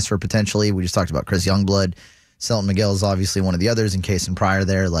looking to transfer potentially. We just talked about Chris Youngblood. Selton Miguel is obviously one of the others in case and prior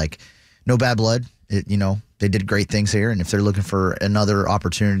there. Like, no bad blood. They did great things here. And if they're looking for another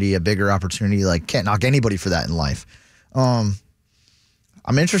opportunity, a bigger opportunity, like, can't knock anybody for that in life. I'm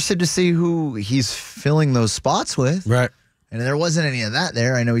interested to see who he's filling those spots with. Right. And there wasn't any of that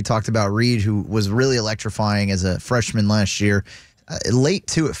there. I know we talked about Reed, who was really electrifying as a freshman last year. Late,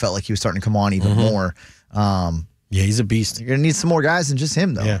 too, it felt like he was starting to come on even more. Yeah, he's a beast. You're going to need some more guys than just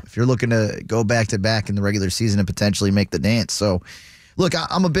him, though, Yeah. if you're looking to go back-to-back in the regular season and potentially make the dance. So, look,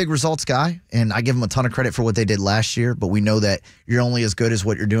 I'm a big results guy, and I give them a ton of credit for what they did last year, but we know that you're only as good as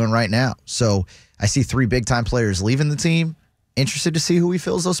what you're doing right now. So I see 3 big-time players leaving the team. Interested to see who he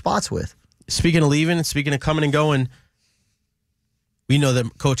fills those spots with. Speaking of leaving, speaking of coming and going, we know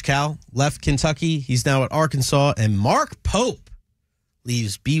that Coach Cal left Kentucky. He's now at Arkansas. And Mark Pope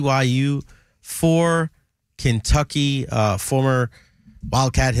leaves BYU for Kentucky, former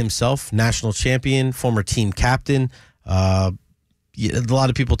Wildcat himself, national champion, former team captain. A lot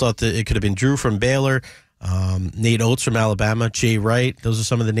of people thought that it could have been Drew from Baylor, Nate Oates from Alabama, Jay Wright. Those are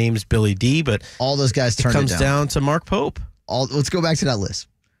some of the names, Billy D. But all those guys turned it down. It comes down to Mark Pope. Let's go back to that list.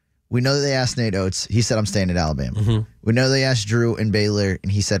 We know that they asked Nate Oates. He said, I'm staying at Alabama. We know they asked Drew in Baylor,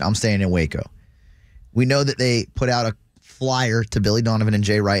 and he said, I'm staying in Waco. We know that they put out a flyer to Billy Donovan and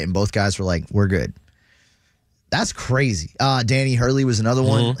Jay Wright, and both guys were like, we're good. That's crazy. Danny Hurley was another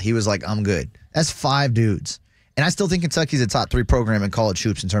one. He was like, I'm good. That's 5 dudes. And I still think Kentucky's a top 3 program in college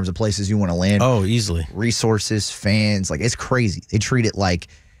hoops in terms of places you want to land. Oh, easily. Resources, fans. Like, it's crazy. They treat it like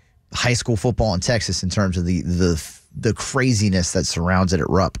high school football in Texas in terms of the craziness that surrounds it at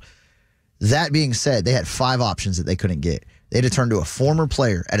Rupp. That being said, they had 5 options that they couldn't get. They had to turn to a former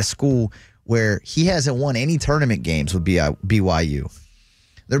player at a school where he hasn't won any tournament games with BYU.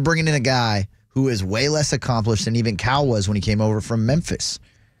 They're bringing in a guy who is way less accomplished than even Cal was when he came over from Memphis.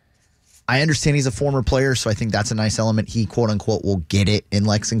 I understand he's a former player, so I think that's a nice element. He, quote-unquote, will get it in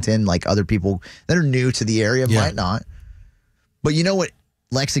Lexington, like other people that are new to the area might not. But you know what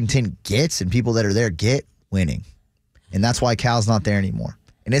Lexington gets and people that are there get? Winning. And that's why Cal's not there anymore.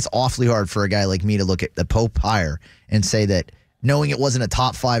 And it's awfully hard for a guy like me to look at the Pope hire and say that knowing it wasn't a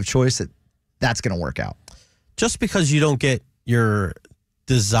top 5 choice, that's going to work out. Just because you don't get your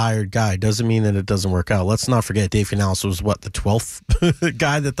desired guy doesn't mean that it doesn't work out. Let's not forget Dave Canales was, the 12th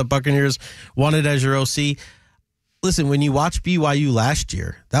guy that the Buccaneers wanted as your OC. Listen, when you watch BYU last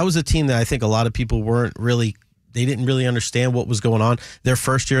year, that was a team that I think a lot of people they didn't really understand what was going on. Their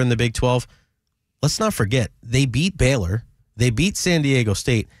first year in the Big 12. Let's not forget, they beat Baylor. They beat San Diego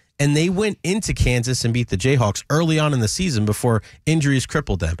State, and they went into Kansas and beat the Jayhawks early on in the season before injuries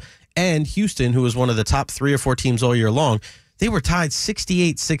crippled them. And Houston, who was one of the top 3 or 4 teams all year long, they were tied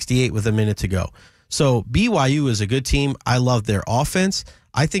 68-68 with a minute to go. So BYU is a good team. I love their offense.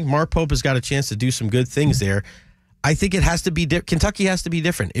 I think Mark Pope has got a chance to do some good things there. I think it has to be Kentucky has to be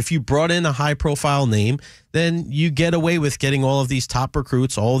different. If you brought in a high-profile name, then you get away with getting all of these top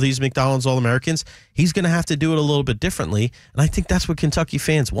recruits, all of these McDonald's All-Americans. He's going to have to do it a little bit differently, and I think that's what Kentucky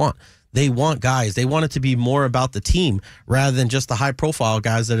fans want. They want guys. They want it to be more about the team rather than just the high-profile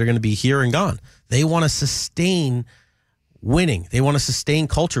guys that are going to be here and gone. They want to sustain winning. They want to sustain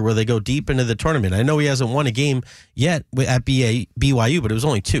culture where they go deep into the tournament. I know he hasn't won a game yet at BYU, but it was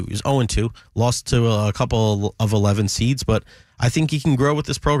only 2. He was 0-2, lost to a couple of 11 seeds, but I think he can grow with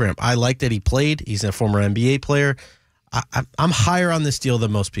this program. I like that he played. He's a former NBA player. I'm higher on this deal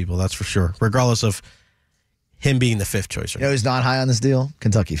than most people, that's for sure, regardless of him being the 5th choice. You know who's not high on this deal?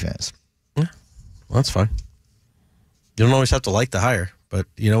 Kentucky fans. Yeah, well, that's fine. You don't always have to like the hire. But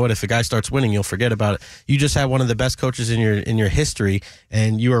you know what? If a guy starts winning, you'll forget about it. You just had one of the best coaches in your history,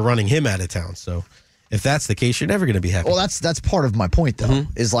 and you are running him out of town. So if that's the case, you're never going to be happy. Well, that's part of my point, though,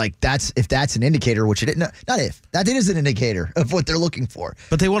 is like if that's an indicator, which it not if that is an indicator of what they're looking for.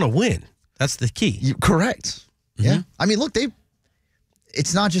 But they want to win. That's the key. Correct. Yeah. I mean, look,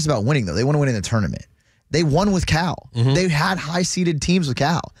 it's not just about winning, though. They want to win in the tournament. They won with Cal. They had high-seeded teams with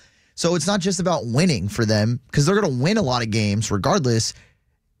Cal. So it's not just about winning for them, because they're going to win a lot of games regardless.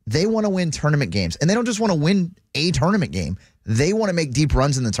 They want to win tournament games. And they don't just want to win a tournament game. They want to make deep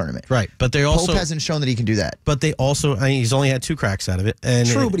runs in the tournament. Right. But they also Pope hasn't shown that he can do that. But they also, he's only had 2 cracks out of it. And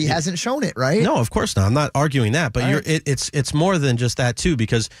True, but he hasn't shown it, right? No, of course not. I'm not arguing that. But it's more than just that, too,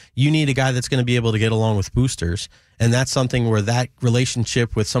 because you need a guy that's going to be able to get along with boosters. And that's something where that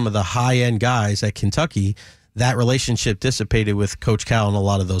relationship with some of the high-end guys at Kentucky, that relationship dissipated with Coach Cal and a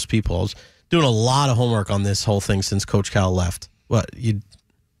lot of those people. I was doing a lot of homework on this whole thing since Coach Cal left. What?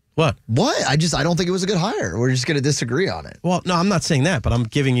 I don't think it was a good hire. We're just going to disagree on it. Well, no, I'm not saying that, but I'm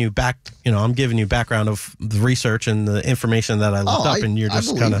giving you background of the research and the information that I looked up, and you're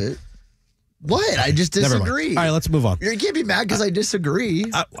just kind of. What? I just disagree. All right, let's move on. You can't be mad because I disagree.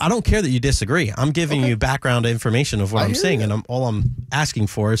 I don't care that you disagree. I'm giving you background information of what I'm saying, and all I'm asking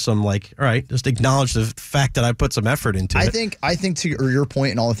for is some, all right, just acknowledge the fact that I put some effort into it. I think to your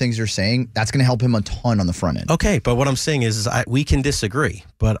point and all the things you're saying, that's going to help him a ton on the front end. Okay, but what I'm saying is we can disagree,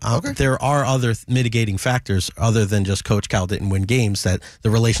 but there are other mitigating factors other than just Coach Cal didn't win games, that the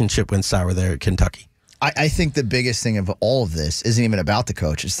relationship went sour there at Kentucky. I think the biggest thing of all of this isn't even about the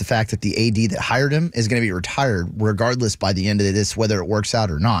coach. It's the fact that the AD that hired him is going to be retired regardless by the end of this, whether it works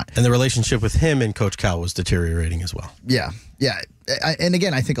out or not. And the relationship with him and Coach Cal was deteriorating as well. Yeah. And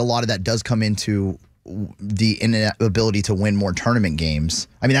again, I think a lot of that does come into the inability to win more tournament games.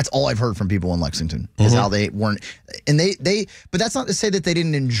 I mean, that's all I've heard from people in Lexington is how they weren't. And but that's not to say that they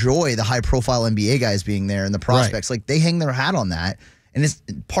didn't enjoy the high-profile NBA guys being there and the prospects. Like, they hang their hat on that. And it's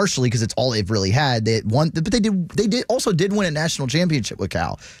partially because it's all they've really had. They won, but they did win a national championship with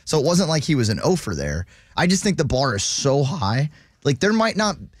Cal. So it wasn't like he was an oafer there. I just think the bar is so high. Like, there might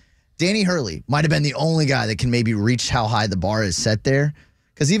not. Danny Hurley might have been the only guy that can maybe reach how high the bar is set there.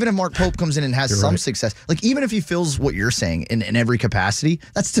 Because even if Mark Pope comes in and has some success, like even if he feels what you're saying in every capacity,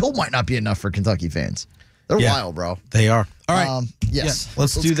 that still might not be enough for Kentucky fans. They're wild, bro. They are. All right. Yes. Yeah,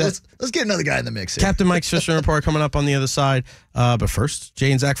 let's do that. Let's get another guy in the mix here. Captain Mike's Fishing Report coming up on the other side. But first,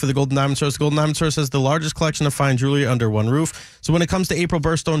 Jay and Zach for the Golden Diamond Source. The Golden Diamond Source has the largest collection of fine jewelry under one roof. So when it comes to April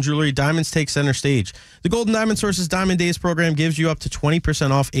birthstone jewelry, diamonds take center stage. The Golden Diamond Source's Diamond Days program gives you up to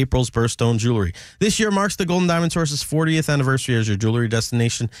 20% off April's birthstone jewelry. This year marks the Golden Diamond Source's 40th anniversary as your jewelry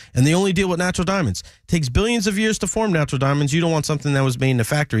destination, and the only deal with natural diamonds. It takes billions of years to form natural diamonds. You don't want something that was made in a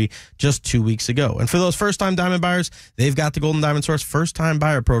factory just 2 weeks ago. And for those first-time diamond buyers, they've got the Golden Diamond Source First-Time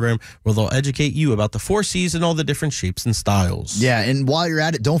Buyer Program, where they'll educate you about the 4 C's and all the different shapes and styles. Yeah, and while you're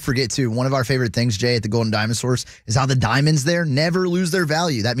at it, don't forget, too, one of our favorite things, Jay, at the Golden Diamond Source is how the diamonds there never lose their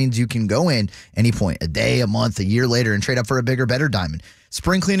value. That means you can go in any point, a day, a month, a year later, and trade up for a bigger, better diamond.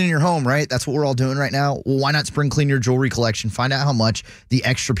 Spring cleaning your home, right? That's what we're all doing right now. Well, why not spring clean your jewelry collection? Find out how much the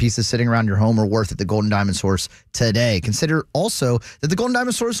extra pieces sitting around your home are worth at the Golden Diamond Source today. Consider also that the Golden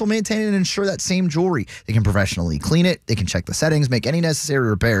Diamond Source will maintain and ensure that same jewelry. They can professionally clean it. They can check the settings, make any necessary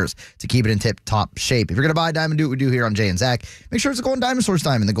repairs to keep it in tip-top shape. If you're going to buy a diamond, do what we do here on Jay and Zach. Make sure it's a Golden Diamond Source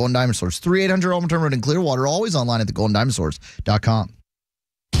diamond. The Golden Diamond Source, 3800 Almaturn Road in Clearwater. Always online at thegoldendiamondsource.com.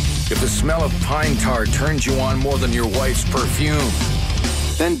 If the smell of pine tar turns you on more than your wife's perfume,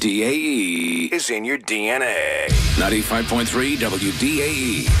 then DAE is in your DNA. 95.3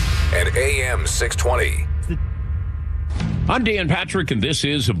 WDAE at AM 620. I'm Dan Patrick, and this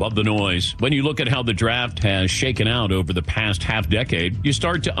is Above the Noise. When you look at how the draft has shaken out over the past half decade, you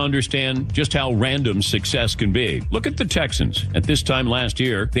start to understand just how random success can be. Look at the Texans. At this time last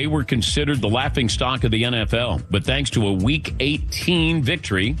year, they were considered the laughingstock of the NFL. But thanks to a Week 18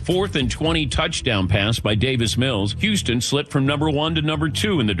 victory, 4th and 20 touchdown pass by Davis Mills, Houston slipped from number 1 to number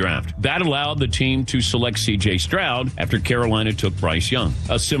 2 in the draft. That allowed the team to select C.J. Stroud after Carolina took Bryce Young.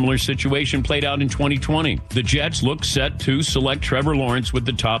 A similar situation played out in 2020. The Jets looked set to select Trevor Lawrence with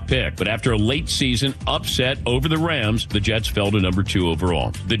the top pick. But after a late season upset over the Rams, the Jets fell to number 2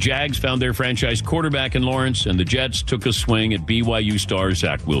 overall. The Jags found their franchise quarterback in Lawrence, and the Jets took a swing at BYU star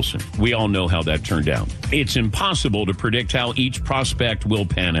Zach Wilson. We all know how that turned out. It's impossible to predict how each prospect will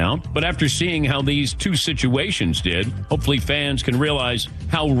pan out, but after seeing how these two situations did, hopefully fans can realize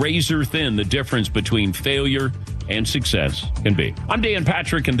how razor thin the difference between failure and success can be. I'm Dan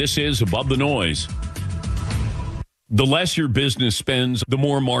Patrick, and this is Above the Noise. The less your business spends, the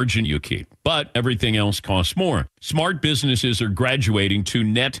more margin you keep. but everything else costs more. Smart businesses are graduating to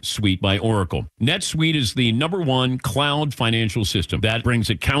NetSuite by Oracle. NetSuite is the #1 cloud financial system that brings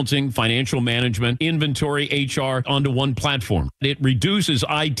accounting, financial management, inventory, HR onto one platform. It reduces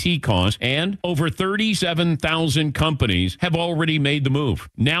IT costs, and over 37,000 companies have already made the move.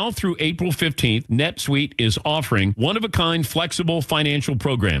 Now through April 15th, NetSuite is offering one-of-a-kind flexible financial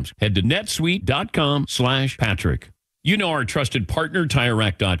programs. Head to netsuite.com/Patrick. You know our trusted partner,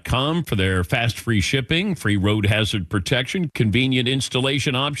 TireRack.com, for their fast free shipping, free road hazard protection, convenient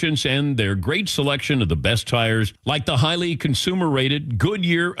installation options, and their great selection of the best tires, like the highly consumer-rated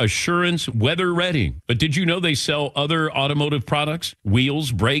Goodyear Assurance Weather Ready. But did you know they sell other automotive products?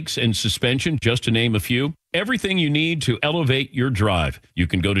 Wheels, brakes, and suspension, just to name a few. Everything you need to elevate your drive. You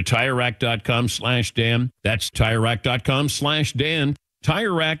can go to TireRack.com/Dan. That's TireRack.com/Dan.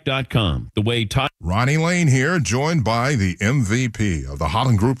 TireRack.com, the way Ronnie Lane here, joined by the MVP of the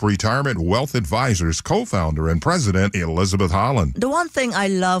Holland Group Retirement Wealth Advisors, co-founder and president, Elizabeth Holland. The one thing I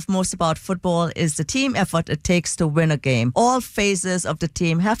love most about football is the team effort it takes to win a game. All phases of the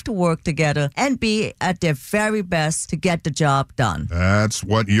team have to work together and be at their very best to get the job done. That's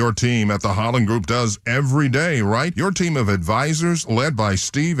what your team at the Holland Group does every day, right? Your team of advisors, led by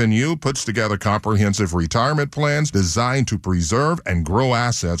Steve and you, puts together comprehensive retirement plans designed to preserve and grow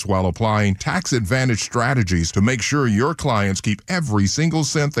assets while applying tax-advantage strategies to make sure your clients keep every single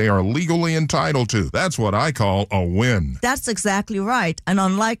cent they are legally entitled to. That's what I call a win. That's exactly right. And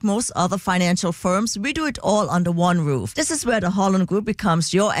unlike most other financial firms, we do it all under one roof. This is where the Holland Group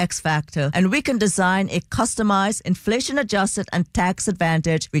becomes your X factor, and we can design a customized, inflation-adjusted, and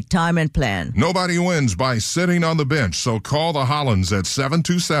tax-advantage retirement plan. Nobody wins by sitting on the bench, so call the Hollands at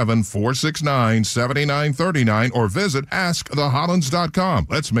 727-469-7939 or visit AskTheHollands.com.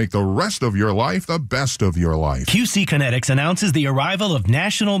 Let's make the rest of your life the best of your life. QC Kinetics announces the arrival of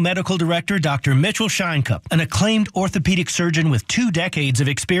National Medical Director Dr. Mitchell Scheinkup, an acclaimed orthopedic surgeon with 2 decades of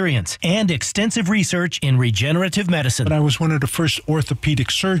experience and extensive research in regenerative medicine. But I was one of the first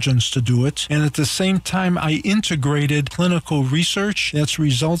orthopedic surgeons to do it, and at the same time I integrated clinical research that's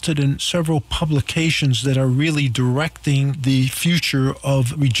resulted in several publications that are really directing the future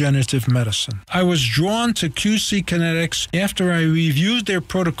of regenerative medicine. I was drawn to QC Kinetics after I reviewed their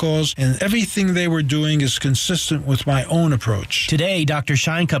protocols, and everything they were doing is consistent with my own approach. Today, Dr.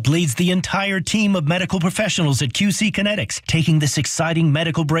 Scheinkup leads the entire team of medical professionals at QC Kinetics, taking this exciting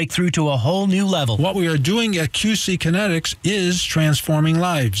medical breakthrough to a whole new level. What we are doing at QC Kinetics is transforming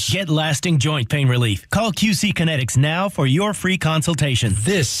lives. Get lasting joint pain relief. Call QC Kinetics now for your free consultation.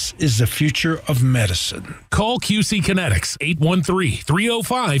 This is the future of medicine. Call QC Kinetics,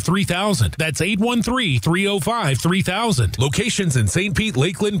 813-305-3000. That's 813-305-3000. Locations in St. Pete,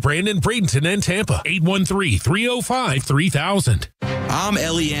 Lakeland, Brandon, Bradenton, and Tampa. 813-305-3000. I'm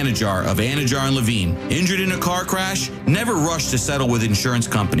Ellie Anajar of Anajar and Levine. Injured in a car crash? Never rush to settle with insurance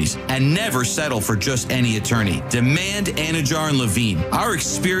companies, and never settle for just any attorney. Demand Anajar and Levine. Our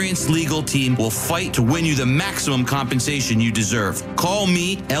experienced legal team will fight to win you the maximum compensation you deserve. Call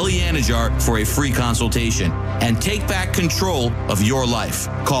me, Ellie Anajar, for a free consultation and take back control of your life.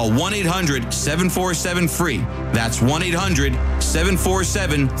 Call 1-800-747-FREE. That's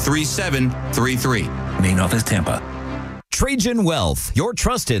 1-800-747-3733. Main office, Tampa. Trajan Wealth, your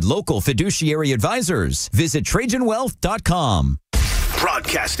trusted local fiduciary advisors. Visit TrajanWealth.com.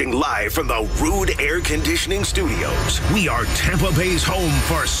 Broadcasting live from the Rude Air Conditioning Studios, we are Tampa Bay's home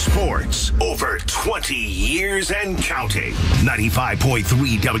for sports. Over 20 years and counting.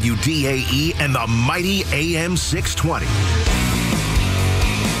 95.3 WDAE and the mighty AM 620.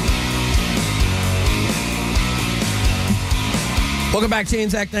 Welcome back to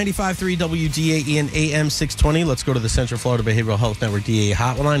Anzac 95.3 WDAE and AM 620. Let's go to the Central Florida Behavioral Health Network DA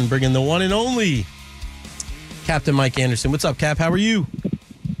hotline and bring in the one and only Captain Mike Anderson. What's up, Cap? How are you?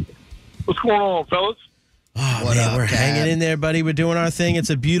 What's going on, fellas? Oh, man, we're hanging in there, buddy. We're doing our thing. It's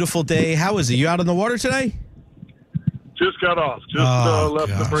a beautiful day. How is it? You out on the water today? Just got off. Just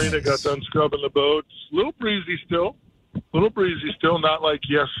left the marina, got done scrubbing the boats. A little breezy still. Not like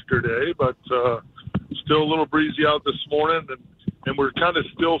yesterday, but still a little breezy out this morning. And we're kind of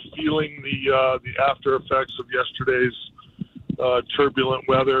still feeling the after effects of yesterday's turbulent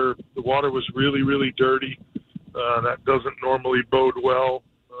weather. The water was really, really dirty. That doesn't normally bode well,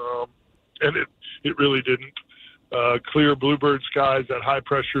 and it really didn't. Clear bluebird skies, that high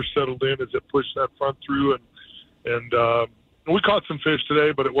pressure settled in as it pushed that front through, and we caught some fish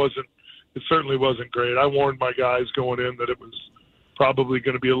today, but it certainly wasn't great. I warned my guys going in that it was probably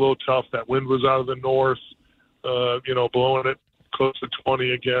going to be a little tough. That wind was out of the north, blowing it close to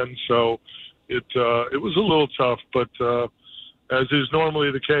 20 again, so it was a little tough, but as is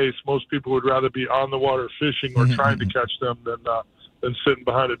normally the case, most people would rather be on the water fishing or trying to catch them than sitting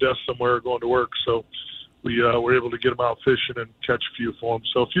behind a desk somewhere or going to work. So we were able to get them out fishing and catch a few for them.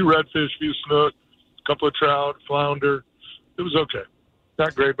 So a few redfish, a few snook, a couple of trout, flounder. It was okay.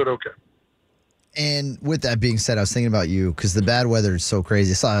 Not great, but okay. And with that being said, I was thinking about you because the bad weather is so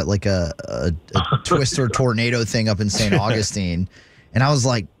crazy. I saw like a twister tornado thing up in St. Augustine, and I was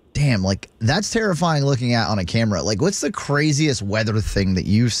like, damn, like that's terrifying looking at on a camera. Like, what's the craziest weather thing that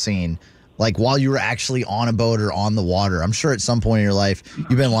you've seen, like while you were actually on a boat or on the water? I'm sure at some point in your life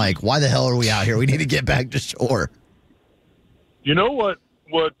you've been like, why the hell are we out here? We need to get back to shore. You know what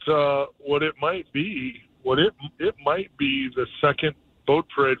it might be? It might be the second boat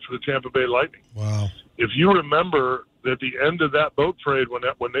parade for the Tampa Bay Lightning. Wow. If you remember at the end of that boat parade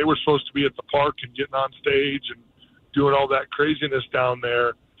when they were supposed to be at the park and getting on stage and doing all that craziness down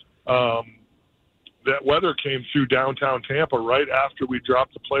there, that weather came through downtown Tampa right after we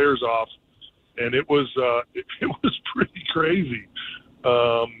dropped the players off, and it was pretty crazy.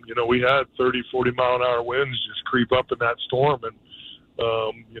 We had 30, 40 mile an hour winds just creep up in that storm, and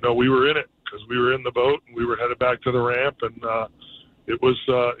we were in it because we were in the boat and we were headed back to the ramp, and it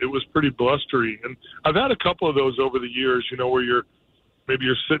was pretty blustery. And I've had a couple of those over the years, where you're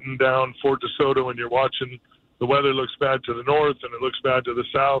sitting down Fort DeSoto and you're watching the weather looks bad to the north and it looks bad to the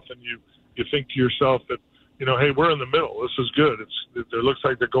south, and you think to yourself that, hey, we're in the middle. This is good. It looks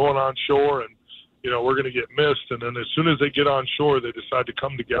like they're going on shore, and we're going to get missed. And then as soon as they get on shore, they decide to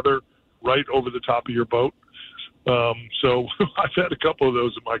come together right over the top of your boat. So I've had a couple of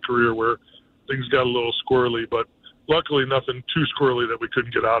those in my career where things got a little squirrely, but luckily nothing too squirrely that we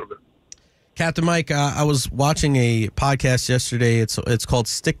couldn't get out of it. Captain Mike, I was watching a podcast yesterday. It's called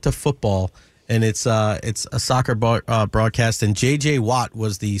Stick to Football, and it's a soccer broadcast, and J.J. Watt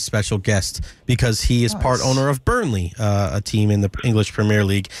was the special guest because he is part owner of Burnley, a team in the English Premier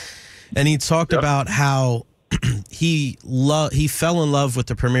League. And he talked about how he fell in love with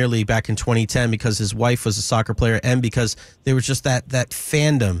the Premier League back in 2010 because his wife was a soccer player and because there was just that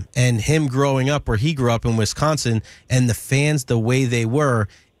fandom, and him growing up where he grew up in Wisconsin and the fans the way they were,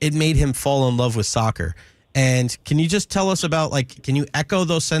 it made him fall in love with soccer. And can you just tell us about, can you echo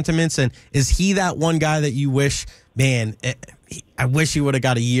those sentiments? And is he that one guy that you wish, man, I wish he would have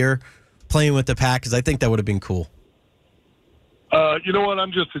got a year playing with the Pack, because I think that would have been cool. You know what?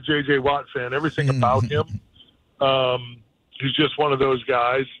 I'm just a J.J. Watt fan. Everything about him. He's just one of those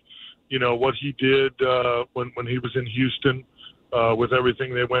guys. What he did when he was in Houston with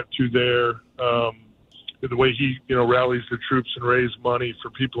everything they went through there, the way he rallies the troops and raises money for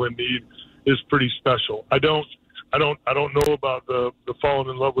people in need is pretty special. I don't know about the falling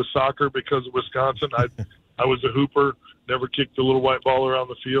in love with soccer because of Wisconsin. I was a hooper. Never kicked the little white ball around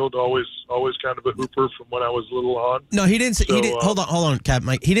the field. Always kind of a hooper from when I was little on. No, he didn't. Hold on, Cap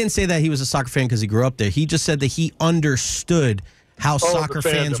Mike. He didn't say that he was a soccer fan because he grew up there. He just said that he understood how soccer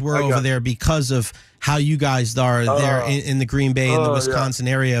fans were over there because of how you guys are there in the Green Bay and the Wisconsin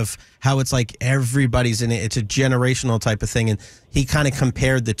area, of how it's like everybody's in it. It's a generational type of thing, and he kind of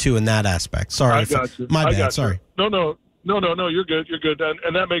compared the two in that aspect. Sorry, I got you. My bad. Sorry. No. You're good. You're good,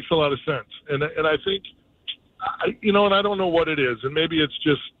 and that makes a lot of sense. And I think. And I don't know what it is, and maybe it's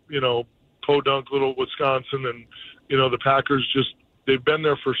just podunk little Wisconsin, and the Packers they've been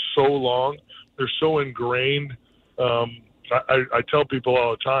there for so long, they're so ingrained. I tell people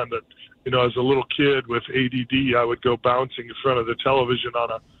all the time that as a little kid with ADD, I would go bouncing in front of the television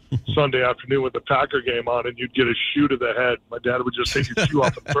on a Sunday afternoon with the Packer game on, and you'd get a shoe to the head. My dad would just take your shoe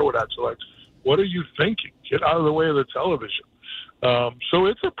off and throw it at you, like, what are you thinking? Get out of the way of the television. So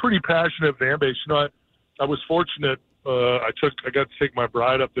it's a pretty passionate fan base. I was fortunate. I got to take my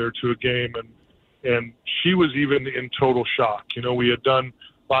bride up there to a game, and she was even in total shock. We had done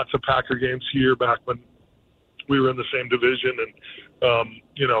lots of Packer games here back when we were in the same division, and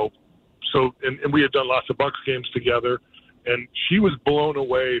and we had done lots of Bucs games together, and she was blown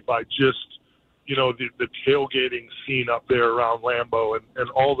away by just the tailgating scene up there around Lambeau and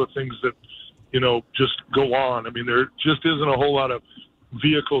all the things that just go on. I mean, there just isn't a whole lot of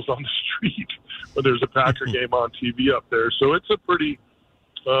vehicles on the street when there's a Packer game on TV up there. So it's a pretty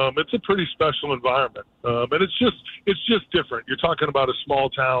special environment. And it's just different. You're talking about a small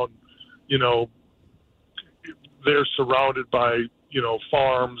town, they're surrounded by,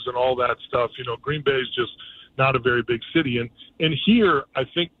 farms and all that stuff. Green Bay is just not a very big city. And here, I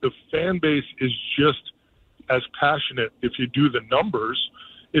think the fan base is just as passionate if you do the numbers.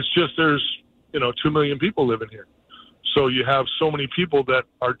 It's just there's, 2 million people living here. So you have so many people that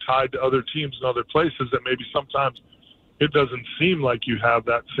are tied to other teams and other places that maybe sometimes it doesn't seem like you have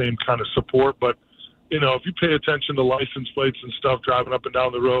that same kind of support. But, if you pay attention to license plates and stuff driving up and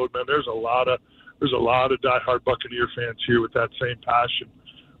down the road, man, there's a lot of diehard Buccaneer fans here with that same passion.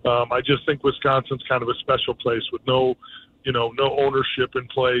 I just think Wisconsin's kind of a special place with no ownership in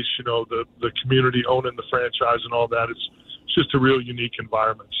place, the community owning the franchise and all that. It's just a real unique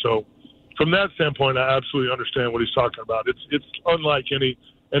environment. So from that standpoint, I absolutely understand what he's talking about. It's unlike any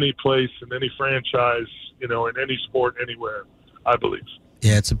place and any franchise, in any sport anywhere, I believe.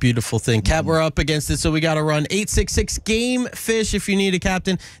 Yeah, it's a beautiful thing. Cap, we're up against it, so we got to run 866-GAME-FISH if you need a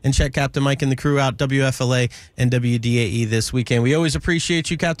captain, and check Captain Mike and the crew out, WFLA and WDAE this weekend. We always appreciate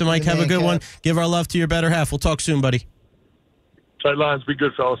you, Captain Mike. Have a good one. Give our love to your better half. We'll talk soon, buddy. Tight lines. Be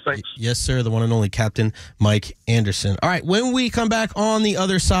good, fellas. Thanks. Yes, sir. The one and only Captain Mike Anderson. All right, when we come back on the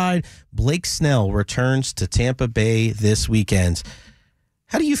other side, Blake Snell returns to Tampa Bay this weekend.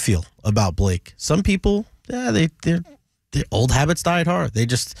 How do you feel about Blake? Some people, their old habits died hard. They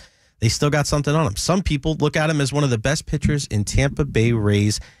still got something on them. Some people look at him as one of the best pitchers in Tampa Bay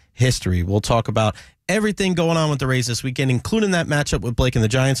Rays history. We'll talk about everything going on with the Rays this weekend, including that matchup with Blake and the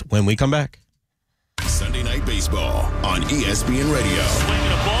Giants when we come back. Sunday Night Baseball on ESPN Radio.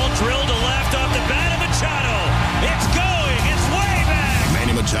 Swinging a ball drilled to left off the bat of Machado. It's going. It's way back.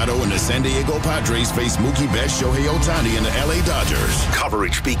 Manny Machado and the San Diego Padres face Mookie Betts, Shohei Ohtani, and the LA Dodgers.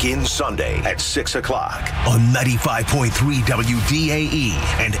 Coverage begins Sunday at 6 o'clock on 95.3 WDAE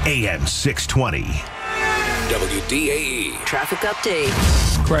and AM 620. WDAE. Traffic update.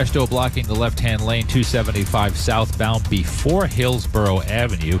 Crash still blocking the left-hand lane 275 southbound before Hillsborough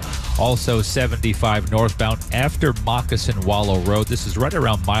Avenue. Also 75 northbound after Moccasin Wallow Road. This is right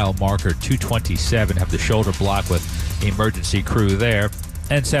around mile marker 227. Have the shoulder block with emergency crew there.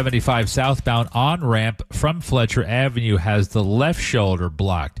 And 75 southbound on-ramp from Fletcher Avenue has the left shoulder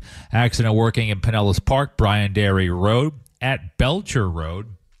blocked. Accident working in Pinellas Park, Brian Dairy Road, at Belcher Road.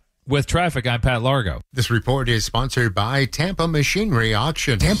 With traffic, I'm Pat Largo. This report is sponsored by Tampa Machinery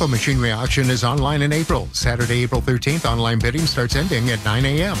Auction. Tampa Machinery Auction is online in April. Saturday, April 13th, online bidding starts ending at 9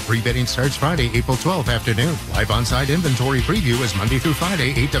 a.m. Pre-bidding starts Friday, April 12th afternoon. Live on-site inventory preview is Monday through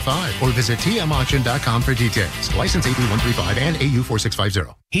Friday, 8 to 5. Or visit tmauction.com for details. License AB135 and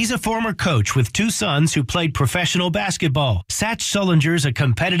AU4650. He's a former coach with two sons who played professional basketball. Satch Sullinger's a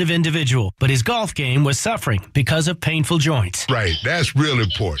competitive individual, but his golf game was suffering because of painful joints. Right, that's real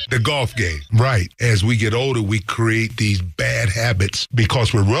important. The golf game. Right. As we get older, we create these bad habits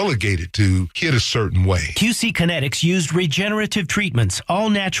because we're relegated to hit a certain way. QC Kinetics used regenerative treatments, all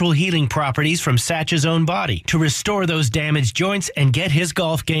natural healing properties from Satch's own body to restore those damaged joints and get his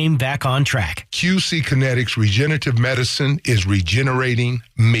golf game back on track. QC Kinetics regenerative medicine is regenerating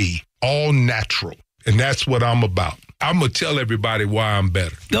me, all natural. And that's what I'm about. I'm going to tell everybody why I'm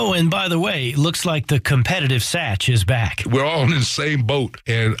better. Oh, and by the way, looks like the competitive Satch is back. We're all in the same boat,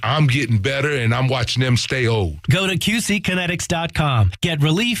 and I'm getting better, and I'm watching them stay old. Go to QCkinetics.com. Get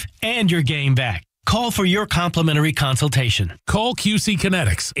relief and your game back. Call for your complimentary consultation. Call QC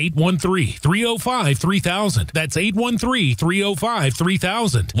Kinetics, 813-305-3000. That's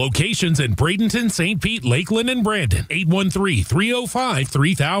 813-305-3000. Locations in Bradenton, St. Pete, Lakeland, and Brandon.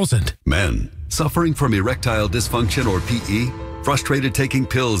 813-305-3000. Men, suffering from erectile dysfunction or PE? Frustrated taking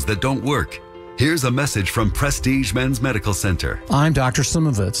pills that don't work? Here's a message from Prestige Men's Medical Center. I'm Dr.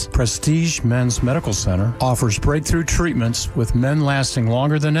 Simovitz. Prestige Men's Medical Center offers breakthrough treatments with men lasting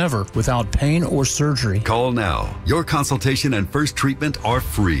longer than ever without pain or surgery. Call now. Your consultation and first treatment are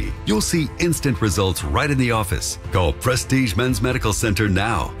free. You'll see instant results right in the office. Call Prestige Men's Medical Center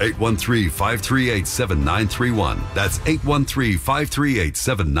now. 813-538-7931. That's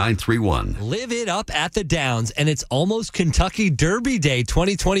 813-538-7931. Live it up at the Downs, and it's almost Kentucky Derby Day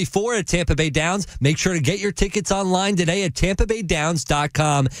 2024 at Tampa Bay Downs. Make sure to get your tickets online today at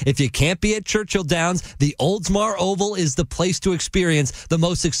TampaBayDowns.com. If you can't be at Churchill Downs, the Oldsmar Oval is the place to experience the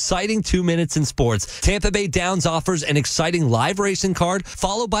most exciting 2 minutes in sports. Tampa Bay Downs offers an exciting live racing card,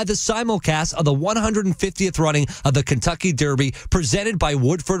 followed by the simulcast of the 150th running of the Kentucky Derby, presented by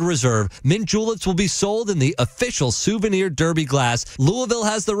Woodford Reserve. Mint juleps will be sold in the official souvenir Derby glass. Louisville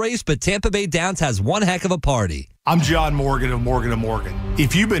has the race, but Tampa Bay Downs has one heck of a party. I'm John Morgan of Morgan & Morgan.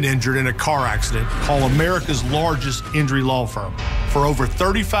 If you've been injured in a car accident, call America's largest injury law firm. For over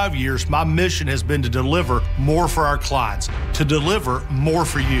 35 years, my mission has been to deliver more for our clients, to deliver more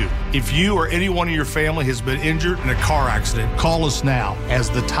for you. If you or anyone in your family has been injured in a car accident, call us now,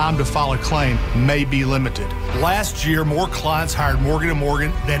 as the time to file a claim may be limited. Last year, more clients hired Morgan &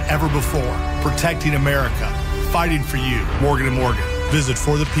 Morgan than ever before, protecting America, fighting for you. Morgan & Morgan. Visit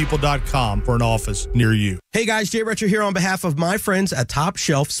forthepeople.com for an office near you. Hey guys, Jay Retcher here on behalf of my friends at Top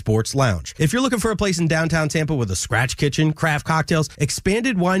Shelf Sports Lounge. If you're looking for a place in downtown Tampa with a scratch kitchen, craft cocktails,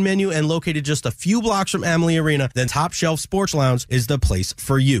 expanded wine menu, and located just a few blocks from Amalie Arena, then Top Shelf Sports Lounge is the place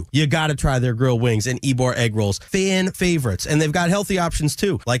for you. You gotta try their grilled wings and Ybor egg rolls, fan favorites. And they've got healthy options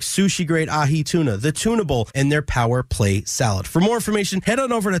too, like sushi-grade ahi tuna, the tuna bowl, and their Power Play salad. For more information, head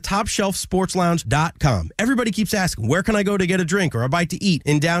on over to TopShelfSportsLounge.com. Everybody keeps asking, where can I go to get a drink or a bite to eat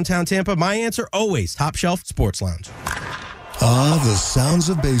in downtown Tampa? My answer, always Top Shelf Sports Lounge. Ah, the sounds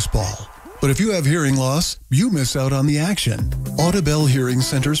of baseball. But if you have hearing loss, you miss out on the action. Audibel Hearing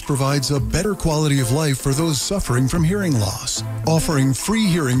Centers provides a better quality of life for those suffering from hearing loss, offering free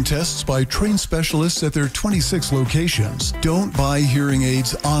hearing tests by trained specialists at their 26 locations. Don't buy hearing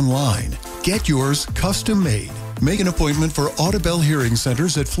aids online. Get yours custom made. Make an appointment for Audibel Hearing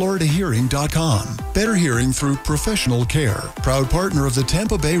Centers at floridahearing.com. Better hearing through professional care. Proud partner of the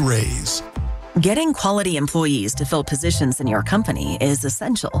Tampa Bay Rays. Getting quality employees to fill positions in your company is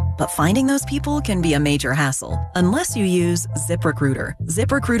essential, but finding those people can be a major hassle unless you use ZipRecruiter.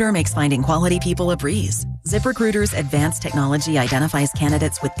 ZipRecruiter makes finding quality people a breeze. ZipRecruiter's advanced technology identifies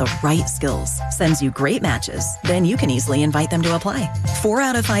candidates with the right skills, sends you great matches, then you can easily invite them to apply. 4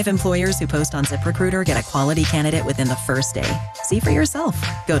 out of 5 employers who post on ZipRecruiter get a quality candidate within the first day. See for yourself.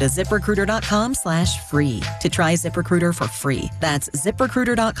 Go to ZipRecruiter.com/free to try ZipRecruiter for free. That's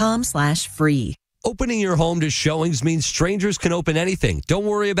ZipRecruiter.com/free. Opening your home to showings means strangers can open anything. Don't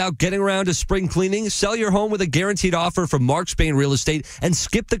worry about getting around to spring cleaning. Sell your home with a guaranteed offer from Mark Spain Real Estate and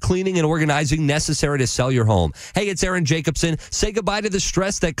skip the cleaning and organizing necessary to sell your home. Hey, it's Aaron Jacobson. Say goodbye to the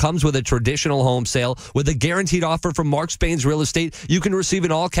stress that comes with a traditional home sale. With a guaranteed offer from Mark Spain's Real Estate, you can receive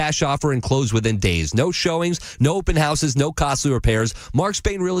an all-cash offer and close within days. No showings, no open houses, no costly repairs. Mark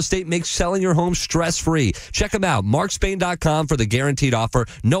Spain Real Estate makes selling your home stress-free. Check them out, markspain.com for the guaranteed offer.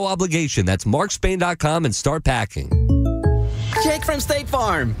 No obligation. That's markspain.com and start packing. Jake from State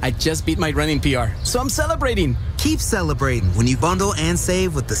Farm. I just beat my running PR, so I'm celebrating. Keep celebrating when you bundle and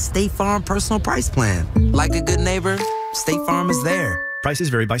save with the State Farm Personal Price Plan. Like a good neighbor, State Farm is there. Prices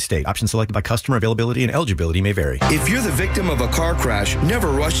vary by state. Options selected by customer. Availability and eligibility may vary. If you're the victim of a car crash, never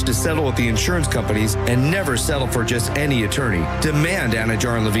rush to settle with the insurance companies and never settle for just any attorney. Demand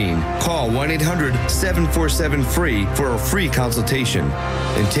Anajar Levine. Call 1-800-747-FREE for a free consultation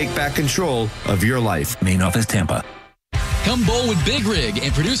and take back control of your life. Main office, Tampa. Come bowl with Big Rig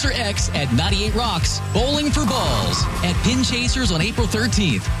and Producer X at 98 Rocks, Bowling for Balls, at Pin Chasers on April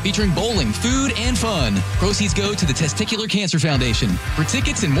 13th, featuring bowling, food, and fun. Proceeds go to the Testicular Cancer Foundation. For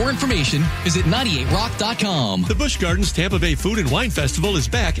tickets and more information, visit 98rock.com. The Busch Gardens Tampa Bay Food and Wine Festival is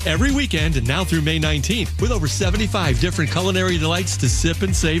back every weekend and now through May 19th, with over 75 different culinary delights to sip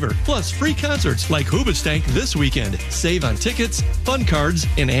and savor. Plus, free concerts like Hoobastank this weekend. Save on tickets, fun cards,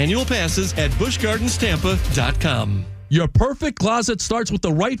 and annual passes at buschgardenstampa.com. Your perfect closet starts with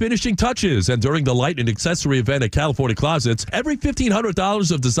the right finishing touches. And during the light and accessory event at California Closets, every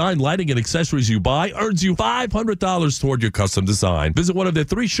 $1,500 of design lighting and accessories you buy earns you $500 toward your custom design. Visit one of their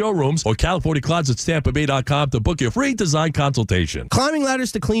 3 showrooms or CaliforniaClosetsTampaBay.com to book your free design consultation. Climbing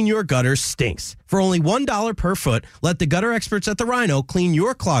ladders to clean your gutters stinks. For only $1 per foot, let the gutter experts at the Rhino clean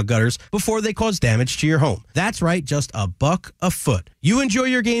your clogged gutters before they cause damage to your home. That's right, just $1 a foot. You enjoy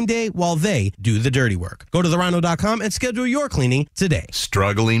your game day while they do the dirty work. Go to therhino.com and schedule your cleaning today.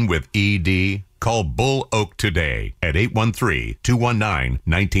 Struggling with ED? Call Bull Oak today at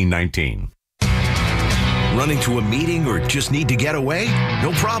 813-219-1919. Running to a meeting or just need to get away?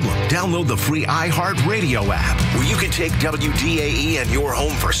 No problem. Download the free iHeartRadio app, where you can take WDAE and your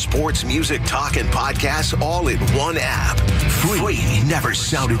home for sports, music, talk, and podcasts all in one app. Free never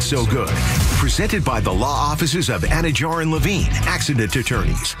sounded so good. Presented by the law offices of Anajar and Levine, accident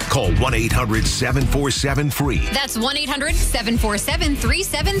attorneys. Call 1-800-747-FREE. That's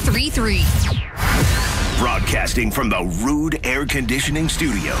 1-800-747-3733. Broadcasting from the Rude Air Conditioning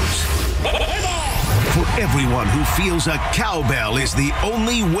Studios. For everyone who feels a cowbell is the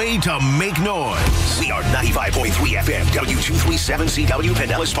only way to make noise. We are 95.3 FM, W237CW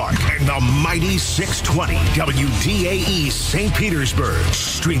Pinellas Park, and the mighty 620 WDAE St. Petersburg.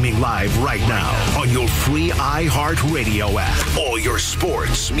 Streaming live right now on your free iHeartRadio app. All your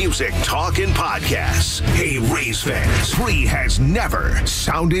sports, music, talk, and podcasts. Hey, Rays fans, free has never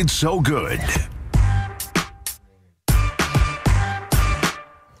sounded so good.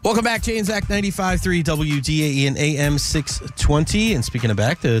 Welcome back, Jay and Zach, 95.3 WDAE and AM 620. And speaking of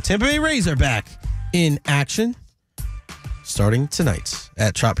back, the Tampa Bay Rays are back in action starting tonight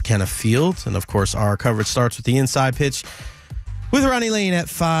at Tropicana Field. And, of course, our coverage starts with the inside pitch With Ronnie Lane at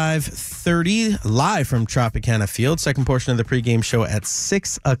 5:30, live from Tropicana Field. Second portion of the pregame show at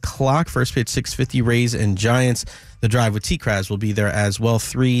 6 o'clock. First pitch, 6:50, Rays and Giants. The Drive with T-Kraz will be there as well,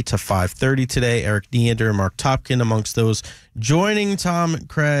 3 to 5:30 today. Eric Neander and Mark Topkin amongst those joining Tom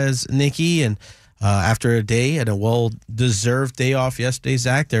Krasnicki. And after a day and a well-deserved day off yesterday,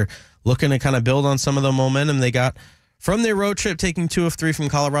 Zach, they're looking to kind of build on some of the momentum they got from their road trip, taking 2 of 3 from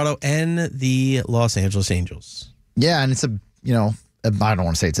Colorado and the Los Angeles Angels. Yeah, and it's I don't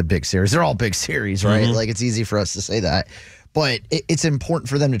want to say it's a big series. They're all big series, right? Mm-hmm. Like, it's easy for us to say that. But it's important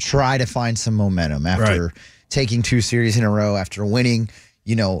for them to try to find some momentum after taking 2 series in a row, after winning,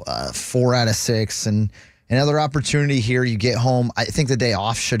 4 out of 6. And another opportunity here, you get home. I think the day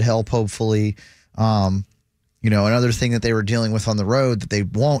off should help, hopefully. Another thing that they were dealing with on the road that they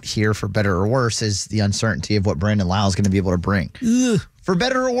won't hear, for better or worse, is the uncertainty of what Brandon Lau is going to be able to bring. Ugh. For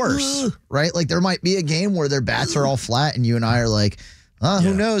better or worse, right? Like, there might be a game where their bats are all flat and you and I are like,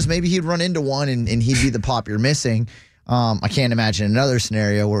 who knows? Maybe he'd run into one and he'd be the pop you're missing. I can't imagine another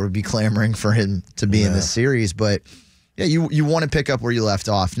scenario where we'd be clamoring for him to be in this series. But, yeah, you want to pick up where you left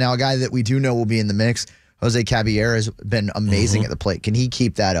off. Now, a guy that we do know will be in the mix, Jose Caballero, has been amazing at the plate. Can he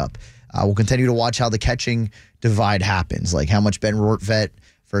keep that up? We'll continue to watch how the catching divide happens, like how much Ben Rortvedt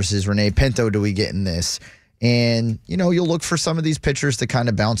versus Rene Pinto do we get in this. And, you'll look for some of these pitchers to kind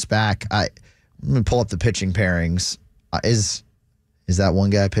of bounce back. I'm going to pull up the pitching pairings. Is that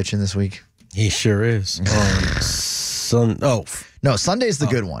one guy pitching this week? He sure is. No, Sunday's the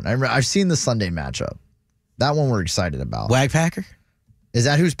good one. I've seen the Sunday matchup. That one we're excited about. Wagpacker? Is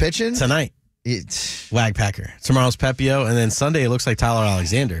that who's pitching? Tonight. Wagpacker. Tomorrow's Pepio, and then Sunday it looks like Tyler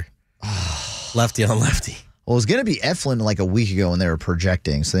Alexander. Lefty on lefty. Well, it was going to be Eflin like a week ago when they were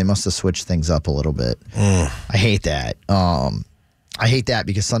projecting, so they must have switched things up a little bit. I hate that. I hate that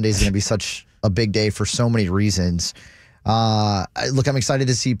because Sunday's going to be such a big day for so many reasons. I'm excited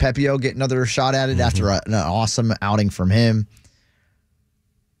to see Pepio get another shot at it after an awesome outing from him.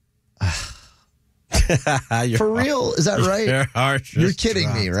 For real? Is that right? You're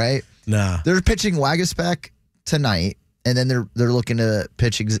kidding me, right? No. They're pitching Waguespack tonight, and then they're looking to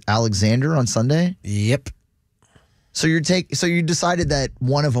pitch Alexander on Sunday? Yep. So you decided that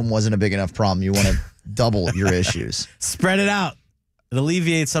one of them wasn't a big enough problem. You want to double your issues. Spread it out. It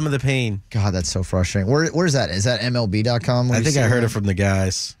alleviates some of the pain. God, that's so frustrating. Where's that? Is that MLB.com? I think I heard it from the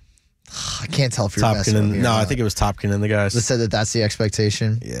guys. I can't tell if you're messing with me or No, not. I think it was Topkin and the guys. That said that's the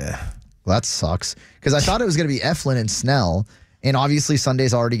expectation? Yeah. Well, that sucks. Because I thought it was going to be Eflin and Snell. And obviously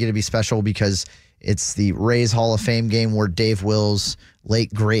Sunday's already going to be special because it's the Rays Hall of Fame game where Dave Wills,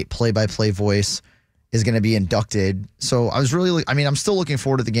 late great play-by-play voice, is going to be inducted. So I'm still looking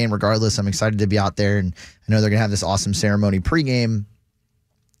forward to the game regardless. I'm excited to be out there, and I know they're going to have this awesome ceremony pregame.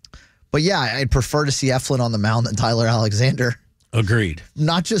 But yeah, I'd prefer to see Eflin on the mound than Tyler Alexander. Agreed.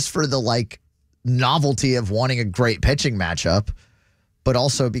 Not just for the novelty of wanting a great pitching matchup, but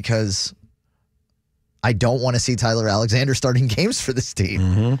also because I don't want to see Tyler Alexander starting games for this team.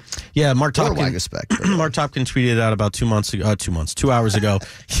 Mm-hmm. Yeah, Mark Topkin. Mark Topkin tweeted out about 2 hours ago.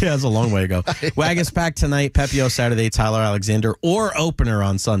 Yeah, it's a long way ago. Waguespack tonight, Pepio Saturday, Tyler Alexander, or opener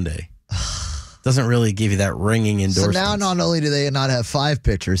on Sunday. Doesn't really give you that ringing endorsement. So now not only do they not have 5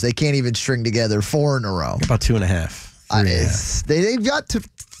 pitchers, they can't even string together 4 in a row. About 2.5. They've got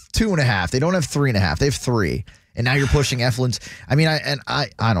 2.5. They don't have 3.5. They have 3. And now you're pushing Eflin's.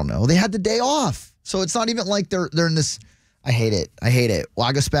 I don't know. They had the day off. So it's not even like they're in this. I hate it.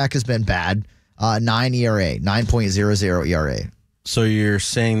 Waguespack has been bad. 9 ERA, 9.00 ERA. So you're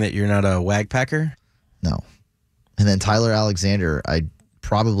saying that you're not a Wagpacker? No. And then Tyler Alexander,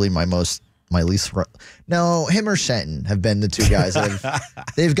 probably my least. No, him or Shenton have been the 2 guys that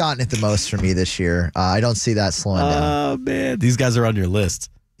they've gotten it the most for me this year. I don't see that slowing down. Oh, man. These guys are on your list.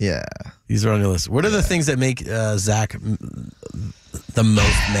 Yeah. These are on your list. What are the things that make Zach the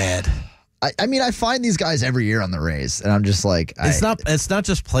most mad? I find these guys every year on the Rays, and I'm just like... It's not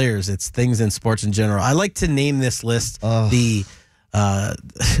just players. It's things in sports in general. I like to name this list the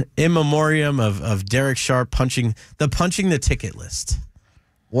in memoriam of Derek Sharp punching the ticket list.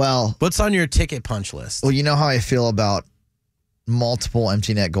 Well... What's on your ticket punch list? Well, you know how I feel about multiple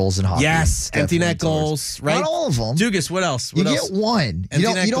empty net goals in hockey. Yes, empty net goals, right? Not all of them. Dugas, what else? You get one.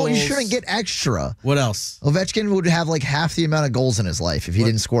 You shouldn't get extra. What else? Ovechkin would have half the amount of goals in his life if he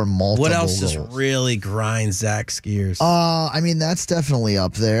didn't score multiple goals. What else just really grinds Zach's gears? That's definitely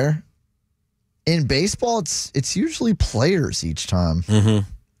up there. In baseball, it's usually players each time.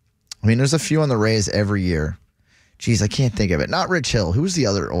 Mm-hmm. There's a few on the Rays every year. Jeez, I can't think of it. Not Rich Hill. Who's the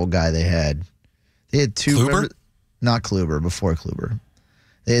other old guy they had? They had 2. Kluber? Not Kluber, before Kluber.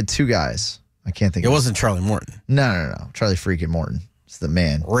 They had 2 guys. I can't think. It wasn't Charlie Morton. No. Charlie freaking Morton. It's the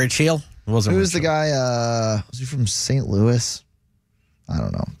man. Rich Hill? It wasn't. Who was the guy? Was he from St. Louis? I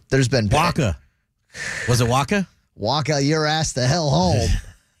don't know. There's been Waka. Was it Waka? Waka, your ass the hell home.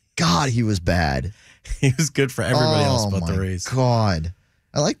 God, he was bad. He was good for everybody else but the Rays. God.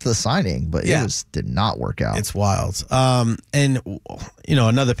 I liked the signing, but it did not work out. It's wild. And,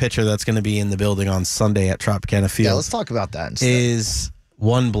 another pitcher that's going to be in the building on Sunday at Tropicana Field. Yeah, let's talk about that instead. Is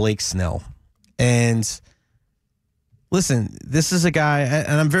one Blake Snell. And listen, this is a guy,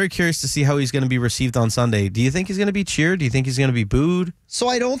 and I'm very curious to see how he's going to be received on Sunday. Do you think he's going to be cheered? Do you think he's going to be booed? So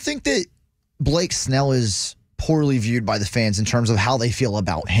I don't think that Blake Snell is poorly viewed by the fans in terms of how they feel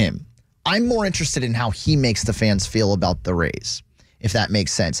about him. I'm more interested in how he makes the fans feel about the Rays, if that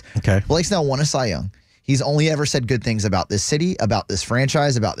makes sense. Okay. Blake Snell won a Cy Young. He's only ever said good things about this city, about this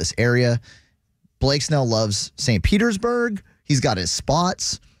franchise, about this area. Blake Snell loves St. Petersburg. He's got his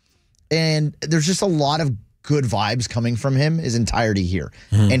spots. And there's just a lot of good vibes coming from him his entirety here.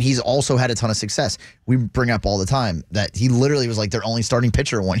 Mm-hmm. And he's also had a ton of success. We bring up all the time that he literally was like their only starting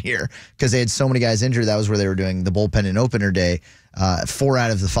pitcher one year because they had so many guys injured. That was where they were doing the bullpen and opener day, 4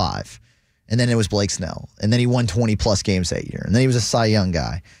 out of the 5. And then it was Blake Snell. And then he won 20-plus games that year. And then he was a Cy Young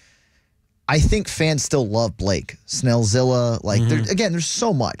guy. I think fans still love Blake. Snellzilla. Like, there's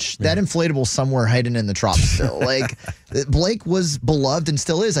so much. Yeah. That inflatable somewhere hidden in the trop still. Like, Blake was beloved and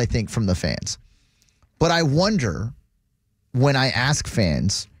still is, I think, from the fans. But I wonder, when I ask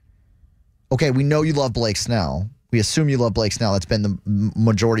fans, okay, we know you love Blake Snell. We assume you love Blake Snell. That's been the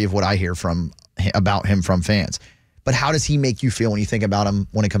majority of what I hear about him from fans. But how does he make you feel when you think about him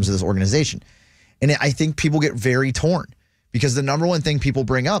when it comes to this organization? And I think people get very torn because the number one thing people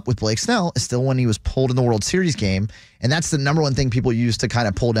bring up with Blake Snell is still when he was pulled in the World Series game. And that's the number one thing people use to kind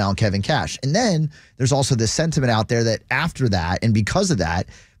of pull down Kevin Cash. And then there's also this sentiment out there that after that, and because of that,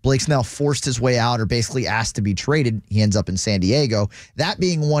 Blake Snell forced his way out or basically asked to be traded. He ends up in San Diego. That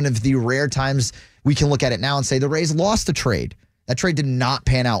being one of the rare times we can look at it now and say the Rays lost the trade. That trade did not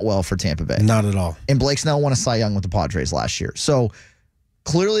pan out well for Tampa Bay. Not at all. And Blake Snell won a Cy Young with the Padres last year. So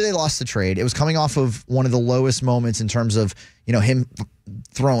clearly they lost the trade. It was coming off of one of the lowest moments in terms of, him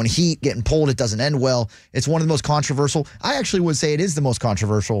throwing heat, getting pulled. It doesn't end well. It's one of the most controversial. I actually would say it is the most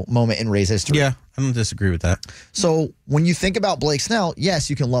controversial moment in Rays history. Yeah, I don't disagree with that. So when you think about Blake Snell, yes,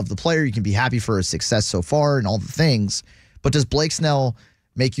 you can love the player. You can be happy for his success so far and all the things. But does Blake Snell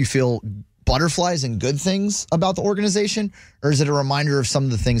make you feel butterflies and good things about the organization? Or is it a reminder of some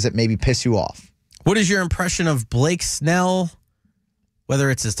of the things that maybe piss you off? What is your impression of Blake Snell, whether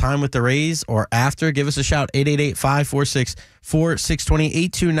it's his time with the Rays or after? Give us a shout, 888-546-4620,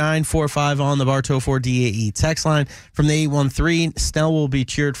 829-45 on the Bartow 4 DAE text line. From the 813, Snell will be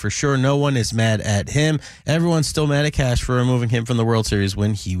cheered for sure. No one is mad at him. Everyone's still mad at Cash for removing him from the World Series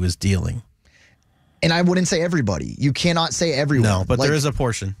when he was dealing. And I wouldn't say everybody. You cannot say everyone. No, but there is a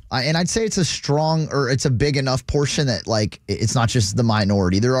portion. And I'd say it's a big enough portion that, it's not just the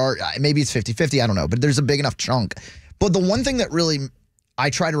minority. There are, maybe it's 50-50, I don't know, but there's a big enough chunk. But the one thing that really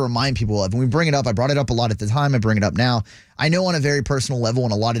I try to remind people of, and we bring it up, I brought it up a lot at the time, I bring it up now. I know on a very personal level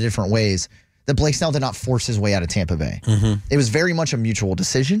in a lot of different ways that Blake Snell did not force his way out of Tampa Bay. Mm-hmm. It was very much a mutual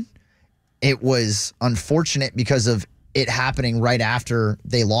decision. It was unfortunate because of it happening right after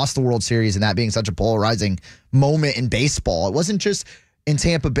they lost the World Series and that being such a polarizing moment in baseball. It wasn't just in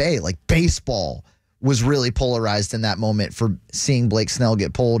Tampa Bay. Baseball was really polarized in that moment for seeing Blake Snell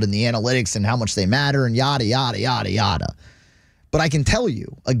get pulled and the analytics and how much they matter and yada, yada, yada, yada. But I can tell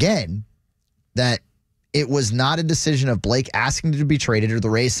you, again, that it was not a decision of Blake asking to be traded or the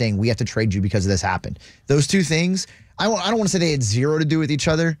Rays saying, we have to trade you because this happened. Those two things, I don't want to say they had zero to do with each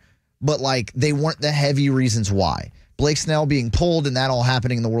other, but they weren't the heavy reasons why. Blake Snell being pulled and that all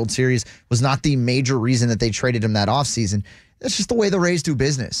happening in the World Series was not the major reason that they traded him that offseason. That's just the way the Rays do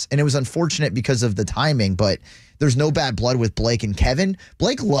business. And it was unfortunate because of the timing, but there's no bad blood with Blake and Kevin.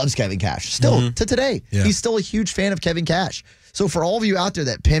 Blake loves Kevin Cash still to today. Yeah. He's still a huge fan of Kevin Cash. So for all of you out there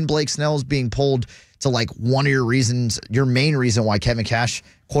that pin Blake Snell's being pulled to one of your reasons, your main reason why Kevin Cash,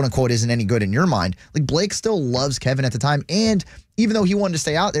 quote unquote, isn't any good in your mind, Blake still loves Kevin at the time. And even though he wanted to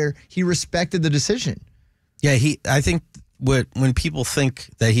stay out there, he respected the decision. Yeah, I think when people think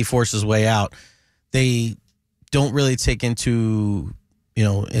that he forced his way out, they don't really take into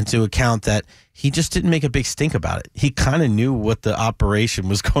account that he just didn't make a big stink about it. He kind of knew what the operation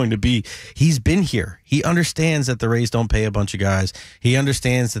was going to be. He's been here. He understands that the Rays don't pay a bunch of guys. He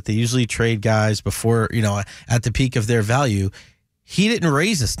understands that they usually trade guys before, at the peak of their value. He didn't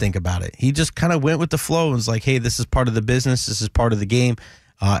raise a stink about it. He just kind of went with the flow and was like, hey, this is part of the business. This is part of the game.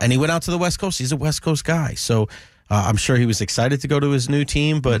 And he went out to the West Coast. He's a West Coast guy. So I'm sure he was excited to go to his new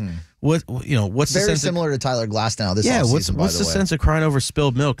team, but what's the Very sense similar to Tyler Glasnow this yeah, offseason, what's the sense of crying over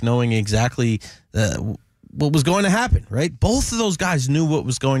spilled milk, knowing exactly what was going to happen, right? Both of those guys knew what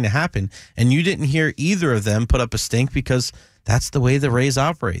was going to happen, and you didn't hear either of them put up a stink because that's the way the Rays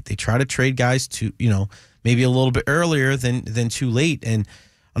operate. They try to trade guys to, maybe a little bit earlier than too late, and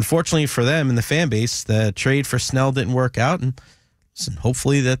unfortunately for them and the fan base, the trade for Snell didn't work out, and listen,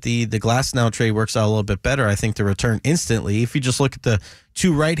 hopefully that the Glasnow trade works out a little bit better. I think the return instantly, if you just look at the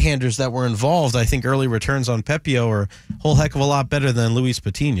two right-handers that were involved, I think early returns on Pepio are a whole heck of a lot better than Luis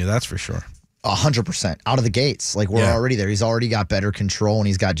Patino, that's for sure. 100% out of the gates. Like, we're already there. He's already got better control, and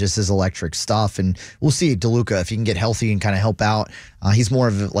he's got just his electric stuff. And we'll see DeLuca if he can get healthy and kind of help out. He's more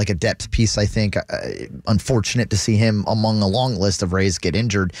of a depth piece, I think. Unfortunate to see him among a long list of Rays get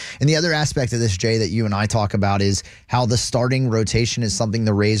injured. And the other aspect of this, Jay, that you and I talk about is how the starting rotation is something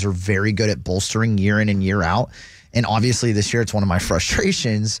the Rays are very good at bolstering year in and year out. And obviously this year it's one of my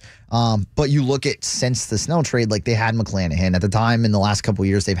frustrations. But you look at since the Snell trade, they had McClanahan. At the time in the last couple of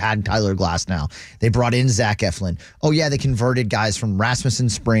years, they've had Tyler Glasnow. They brought in Zach Eflin. Oh, yeah, they converted guys from Rasmussen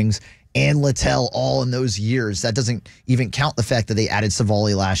Springs and Littell all in those years. That doesn't even count the fact that they added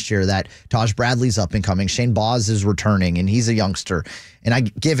Savali last year, that Taj Bradley's up and coming. Shane Boz is returning, and he's a youngster.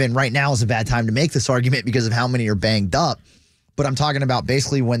 And given right now is a bad time to make this argument because of how many are banged up. But I'm talking about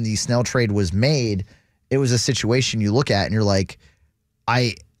basically when the Snell trade was made, it was a situation you look at and you're like,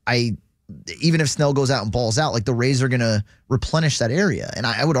 even if Snell goes out and balls out, the Rays are going to replenish that area. And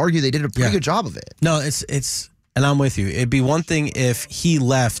I would argue they did a pretty good job of it. No, it's and I'm with you. It'd be one thing if he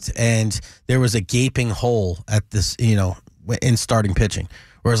left and there was a gaping hole at this, in starting pitching.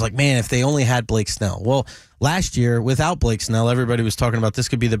 Whereas man, if they only had Blake Snell. Well, last year, without Blake Snell, everybody was talking about this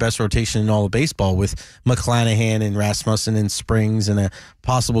could be the best rotation in all of baseball with McClanahan and Rasmussen and Springs and a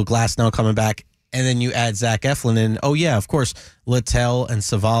possible Glasnow coming back. And then you add Zach Eflin, and oh yeah, of course, Littell and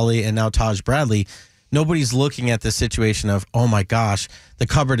Savali and now Taj Bradley. Nobody's looking at the situation of, oh my gosh, the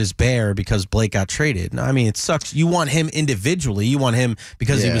cupboard is bare because Blake got traded. No, I mean, it sucks. You want him individually. You want him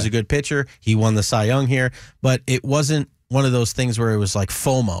because he was a good pitcher. He won the Cy Young here. But it wasn't one of those things where it was like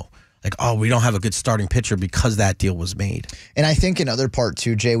FOMO. Oh, we don't have a good starting pitcher because that deal was made. And I think another part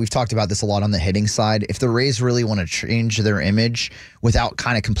too, Jay, we've talked about this a lot on the hitting side. If the Rays really want to change their image without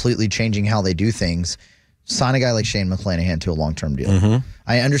kind of completely changing how they do things, sign a guy like Shane McClanahan to a long-term deal.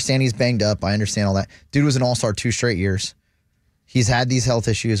 I understand he's banged up. I understand all that. Dude was an all-star 2 straight years. He's had these health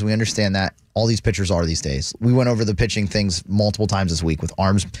issues. We understand that. All these pitchers are these days. We went over the pitching things multiple times this week with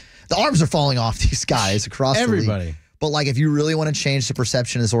arms. The arms are falling off these guys across everybody. The league. But if you really want to change the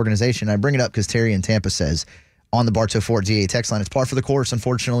perception of this organization, I bring it up because Terry in Tampa says on the Bartow Ford DA text line, it's par for the course,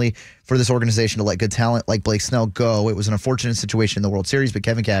 unfortunately, for this organization to let good talent like Blake Snell go. It was an unfortunate situation in the World Series, but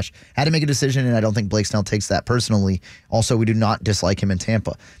Kevin Cash had to make a decision, and I don't think Blake Snell takes that personally. Also, we do not dislike him in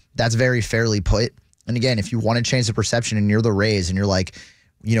Tampa. That's very fairly put. And again, if you want to change the perception and you're the Rays and you're like,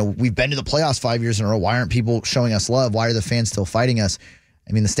 we've been to the playoffs 5 years in a row. Why aren't people showing us love? Why are the fans still fighting us?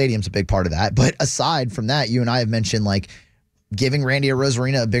 I mean, the stadium's a big part of that. But aside from that, you and I have mentioned giving Randy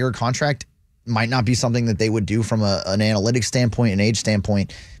Arozarena a bigger contract might not be something that they would do from an analytics standpoint, an age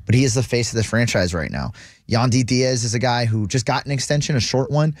standpoint, but he is the face of this franchise right now. Yandy Diaz is a guy who just got an extension, a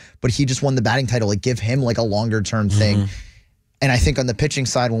short one, but he just won the batting title. Give him a longer-term thing. And I think on the pitching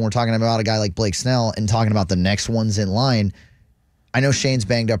side, when we're talking about a guy like Blake Snell and talking about the next ones in line, I know Shane's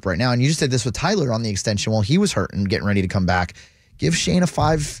banged up right now, and you just did this with Tyler on the extension while he was hurt and getting ready to come back. Give Shane a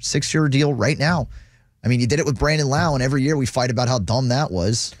 5-6 year deal right now. I mean, you did it with Brandon Lau, and every year we fight about how dumb that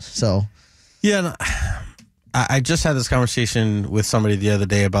was. So, yeah, no, I just had this conversation with somebody the other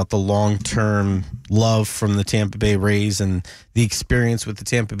day about the long-term love from the Tampa Bay Rays and the experience with the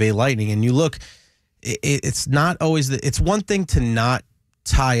Tampa Bay Lightning. And you look, it's not always it's one thing to not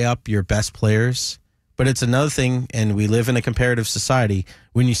tie up your best players, but it's another thing, and we live in a comparative society,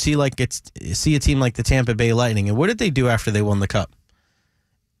 when you see see a team like the Tampa Bay Lightning. And what did they do after they won the Cup?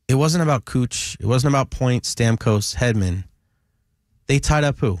 It wasn't about Cooch. It wasn't about Point, Stamkos, Hedman. They tied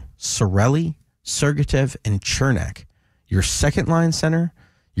up who? Cirelli, Sergachev, and Chernak. Your second line center,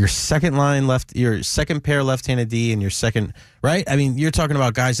 your second line left, your second pair left-handed D, and your second, right? I mean, you're talking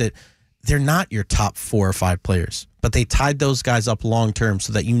about guys that they're not your top 4 or 5 players, but they tied those guys up long-term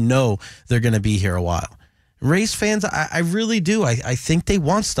so that they're going to be here a while. Rays fans, I really do. I think they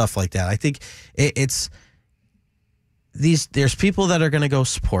want stuff like that. I think there's people that are going to go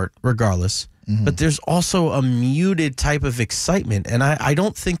support regardless, but there's also a muted type of excitement, and I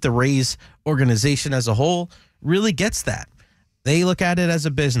don't think the Rays organization as a whole really gets that. They look at it as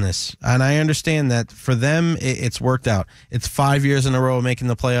a business, and I understand that for them, it's worked out. It's 5 years in a row of making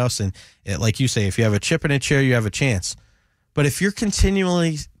the playoffs, and like you say, if you have a chip in a chair, you have a chance. But if you're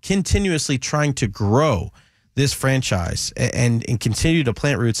continuously trying to grow this franchise and continue to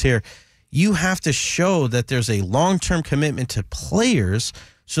plant roots here, you have to show that there's a long-term commitment to players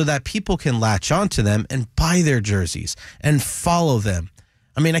so that people can latch onto them and buy their jerseys and follow them.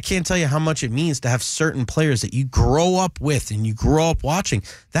 I mean, I can't tell you how much it means to have certain players that you grow up with and you grow up watching.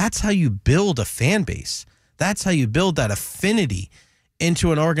 That's how you build a fan base. That's how you build that affinity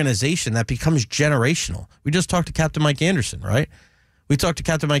into an organization that becomes generational. We just talked to Captain Mike Anderson, right? We talked to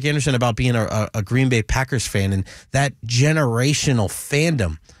Captain Mike Anderson about being a Green Bay Packers fan and that generational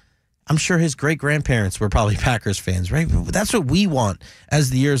fandom. I'm sure his great-grandparents were probably Packers fans, right? That's what we want as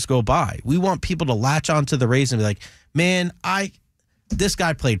the years go by. We want people to latch onto the Rays and be like, man, this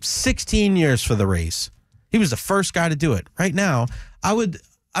guy played 16 years for the Rays. He was the first guy to do it. Right now,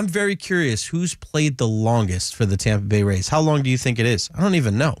 I'm very curious who's played the longest for the Tampa Bay Rays. How long do you think it is? I don't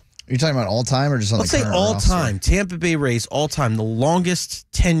even know. Are you talking about all time or just on Let's the say current all roster? time. Tampa Bay Rays all time, the longest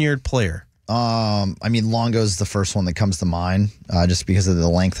tenured player. I mean, Longo's the first one that comes to mind, just because of the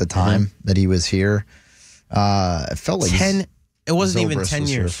length of time that he was here. It felt like 10. It wasn't even Zobrist 10 was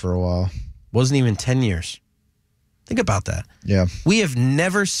here years for a while. Wasn't even 10 years. Think about that. Yeah. We have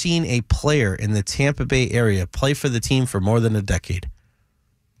never seen a player in the Tampa Bay area play for the team for more than a decade.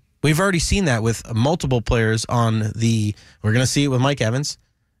 We've already seen that with multiple players on the. We're going to see it with Mike Evans,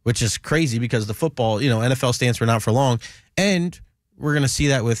 which is crazy because the football, NFL stands for not for long, and we're going to see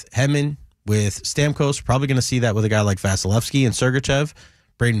that with Hedman, with Stamkos. Probably going to see that with a guy like Vasilevsky and Sergachev,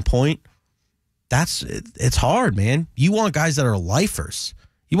 Braden Point. It's hard, man. You want guys that are lifers.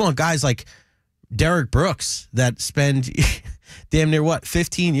 You want guys like Derek Brooks that spend damn near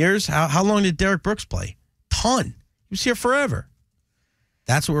 15 years? How long did Derek Brooks play? Ton. He was here forever.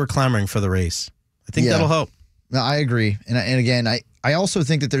 That's what we're clamoring for the Rays. I think that'll help. No, I agree. And again, I also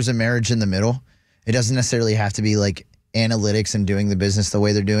think that there's a marriage in the middle. It doesn't necessarily have to be like analytics and doing the business the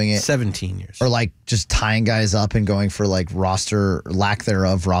way they're doing it. 17 years. Or like just tying guys up and going for like lack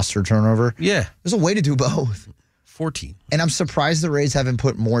thereof roster turnover. Yeah. There's a way to do both. 14. And I'm surprised the Rays haven't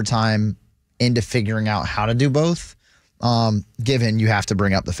put more time into figuring out how to do both, given you have to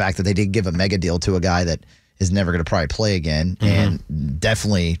bring up the fact that they did give a mega deal to a guy that is never going to probably play again. And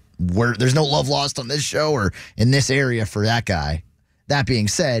definitely there's no love lost on this show or in this area for that guy. That being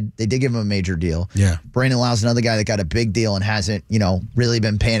said, they did give him a major deal. Yeah. Brandon Lau's another guy that got a big deal and hasn't, really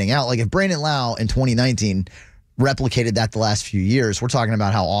been panning out. Like if Brandon Lau in 2019 replicated that the last few years, we're talking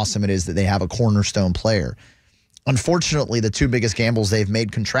about how awesome it is that they have a cornerstone player. Unfortunately, the two biggest gambles they've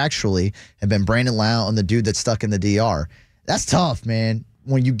made contractually have been Brandon Lau and the dude that's stuck in the DR. That's tough, man,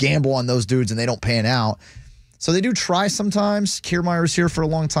 when you gamble on those dudes and they don't pan out. So they do try sometimes. Kiermaier's here for a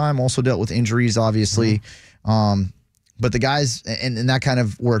long time, also dealt with injuries, obviously. But the guys, and that kind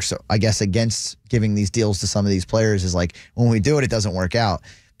of works, I guess, against giving these deals to some of these players is like, when we do it, it doesn't work out.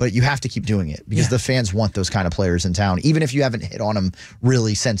 But you have to keep doing it because the fans want those kind of players in town, even if you haven't hit on them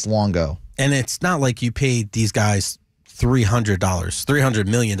really since Longo. And it's not like you paid these guys $300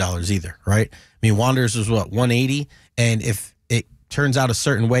 million either, right? I mean, Wanderers was what, 180? And if it turns out a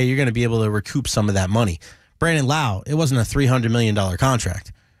certain way, you're going to be able to recoup some of that money. Brandon Lau, it wasn't a $300 million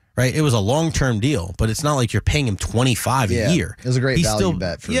contract, right? It was a long-term deal, but it's not like you're paying him $25 a year. It was a great value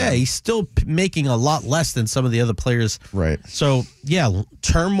bet for them. He's still making a lot less than some of the other players. Right. So,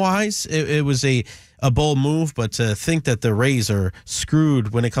 term-wise, it was a bold move, but to think that the Rays are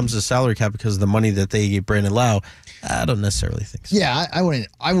screwed when it comes to salary cap because of the money that they gave Brandon Lau, I don't necessarily think so. Yeah, I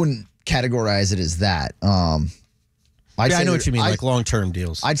wouldn't categorize it as that. I know what you mean, like long-term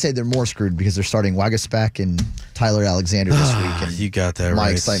deals. I'd say they're more screwed because they're starting Waguespack and Tyler Alexander this week. And you got that my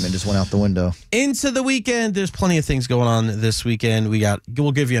right. excitement just went out the window. Into the weekend, there's plenty of things going on this weekend.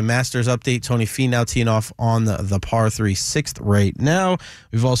 We'll give you a Masters update. Tony Finau teeing off on the par 3 6th right now.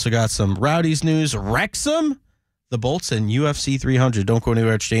 We've also got some Rowdies news. Wrexham, the Bolts, and UFC 300. Don't go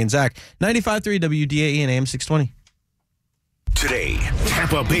anywhere. It's Jay and Zach. 95.3 WDAE and AM 620. Today,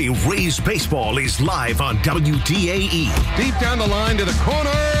 Tampa Bay Rays baseball is live on WDAE. Deep down the line to the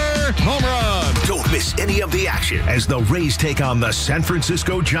corner, home run. Don't miss any of the action as the Rays take on the San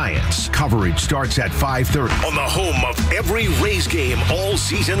Francisco Giants. Coverage starts at 5:30 on the home of every Rays game all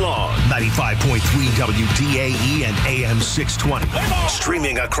season long. 95.3 WDAE and AM 620.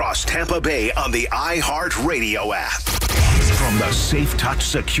 Streaming across Tampa Bay on the iHeartRadio app. From the Safe Touch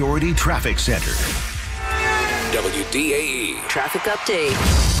Security Traffic Center. WDAE. Traffic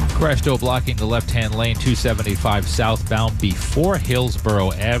update. Crash tow blocking the left-hand lane 275 southbound before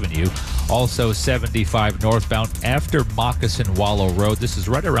Hillsborough Avenue. Also 75 northbound after Moccasin Wallow Road. This is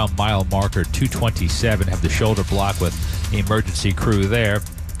right around mile marker 227. Have the shoulder block with emergency crew there.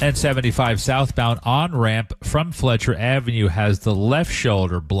 And 75 southbound on-ramp from Fletcher Avenue has the left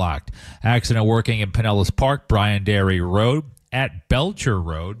shoulder blocked. Accident working in Pinellas Park, Bryan Dairy Road, at Belcher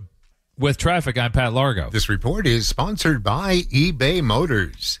Road. With traffic, I'm Pat Largo. This report is sponsored by eBay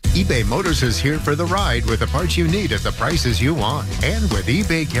Motors. eBay Motors is here for the ride with the parts you need at the prices you want. And with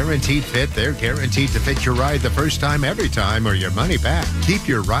eBay Guaranteed Fit, they're guaranteed to fit your ride the first time, every time, or your money back. Keep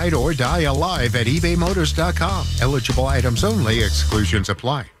your ride or die alive at ebaymotors.com. Eligible items only. Exclusions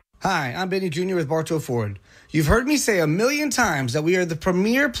apply. Hi, I'm Benny Jr. with Bartow Ford. You've heard me say a million times that we are the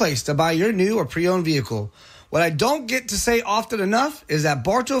premier place to buy your new or pre-owned vehicle. What I don't get to say often enough is that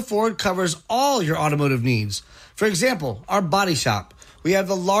Bartow Ford covers all your automotive needs. For example, our body shop. We have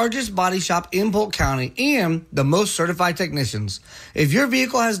the largest body shop in Polk County and the most certified technicians. If your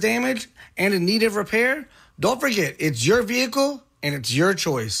vehicle has damage and in need of repair, don't forget it's your vehicle and it's your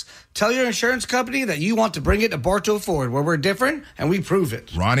choice. Tell your insurance company that you want to bring it to Bartow Ford, where we're different and we prove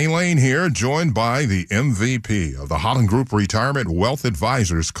it. Ronnie Lane here, joined by the MVP of the Holland Group Retirement Wealth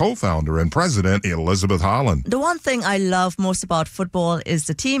Advisors, co-founder and president, Elizabeth Holland. The one thing I love most about football is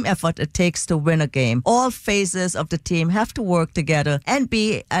the team effort it takes to win a game. All phases of the team have to work together and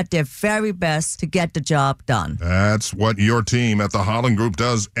be at their very best to get the job done. That's what your team at the Holland Group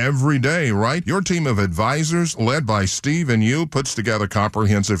does every day, right? Your team of advisors, led by Steve and you, puts together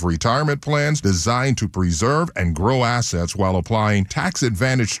comprehensive retirement plans designed to preserve and grow assets while applying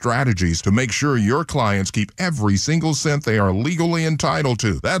tax-advantaged strategies to make sure your clients keep every single cent they are legally entitled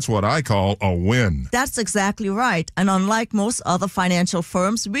to. That's what I call a win. That's exactly right. And unlike most other financial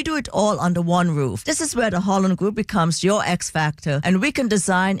firms, we do it all under one roof. This is where the Holland Group becomes your X factor, and we can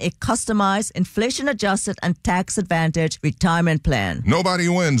design a customized, inflation-adjusted, and tax-advantaged retirement plan. Nobody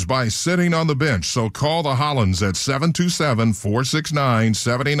wins by sitting on the bench, so call the Hollands at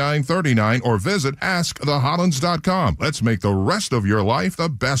 727-469-7939 or visit AskTheHollands.com. Let's make the rest of your life the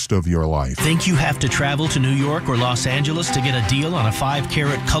best of your life. Think you have to travel to New York or Los Angeles to get a deal on a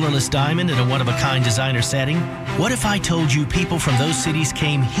 5-carat colorless diamond in a one-of-a-kind designer setting? What if I told you people from those cities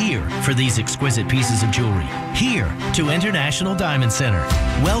came here for these exquisite pieces of jewelry? Here to International Diamond Center.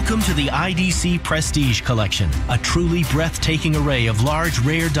 Welcome to the IDC Prestige Collection, a truly breathtaking array of large,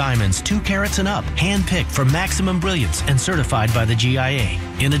 rare diamonds, 2 carats and up, handpicked for maximum brilliance and certified by the GIA.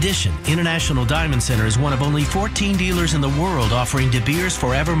 In addition, International Diamond Center is one of only 14 dealers in the world offering De Beers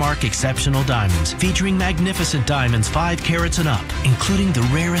Forevermark Exceptional Diamonds, featuring magnificent diamonds 5 carats and up, including the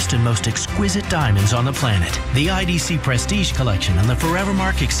rarest and most exquisite diamonds on the planet. The IDC Prestige Collection and the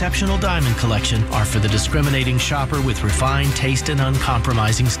Forevermark Exceptional Diamond Collection are for the discriminating shopper with refined taste and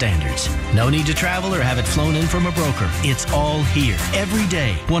uncompromising standards. No need to travel or have it flown in from a broker. It's all here. Every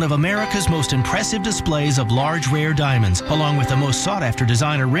day, one of America's most impressive displays of large, rare diamonds, along with the most sought-after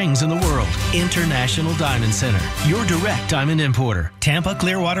designer rings in the world. International Diamond Center, your direct diamond importer. Tampa,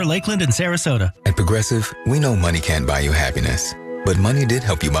 Clearwater, Lakeland, and Sarasota. At Progressive, we know money can't buy you happiness, but money did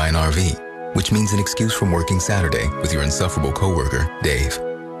help you buy an RV, which means an excuse from working Saturday with your insufferable coworker, Dave.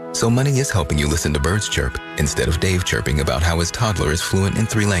 So money is helping you listen to birds chirp instead of Dave chirping about how his toddler is fluent in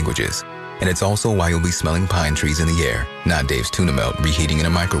 3 languages. And it's also why you'll be smelling pine trees in the air, not Dave's tuna melt reheating in a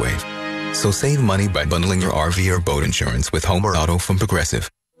microwave. So save money by bundling your RV or boat insurance with home or auto from Progressive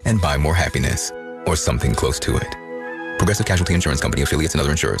and buy more happiness, or something close to it. Progressive Casualty Insurance Company, affiliates, and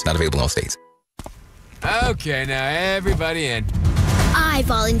other insurers. Not available in all states. Okay, now everybody in. I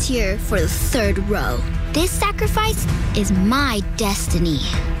volunteer for the 3rd row. This sacrifice is my destiny.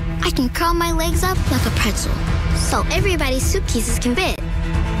 I can curl my legs up like a pretzel, so everybody's suitcases can fit.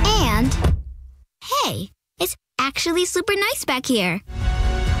 And, hey, it's actually super nice back here.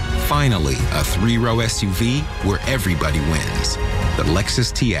 Finally, a 3-row SUV where everybody wins. The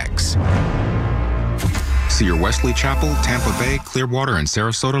Lexus TX. See your Wesley Chapel, Tampa Bay, Clearwater, and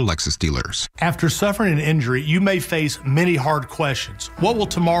Sarasota Lexus dealers. After suffering an injury, you may face many hard questions. What will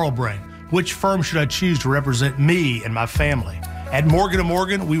tomorrow bring? Which firm should I choose to represent me and my family? At Morgan &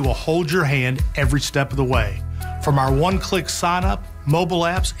 Morgan, we will hold your hand every step of the way. From our one-click sign-up, mobile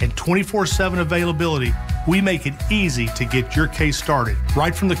apps, and 24/7 availability, we make it easy to get your case started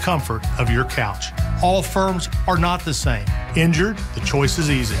right from the comfort of your couch. All firms are not the same. Injured? The choice is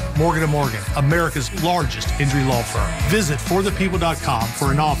easy. Morgan & Morgan, America's largest injury law firm. Visit forthepeople.com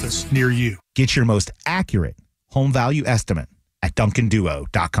for an office near you. Get your most accurate home value estimate at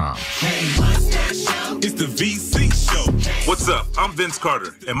DuncanDuo.com. It's the VC Show. What's up? I'm Vince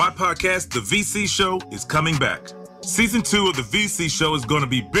Carter, and my podcast, The VC Show, is coming back. Season 2 of the VC show is going to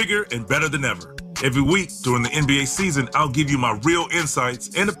be bigger and better than ever. Every week during the NBA season, I'll give you my real insights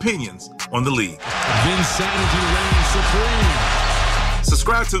and opinions on the league. Vinsanity reigns supreme.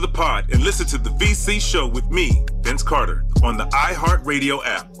 Subscribe to the pod and listen to the VC show with me, Vince Carter, on the iHeartRadio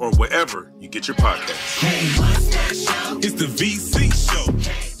app or wherever you get your podcasts. Hey, what's that show? It's the VC show.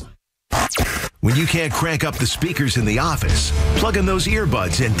 When you can't crank up the speakers in the office, plug in those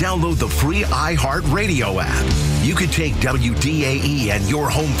earbuds and download the free iHeartRadio app. You could take WDAE and your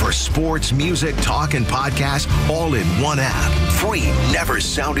home for sports, music, talk, and podcasts all in one app. Free never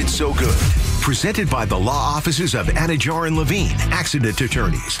sounded so good. Presented by the law offices of Anajar and Levine, accident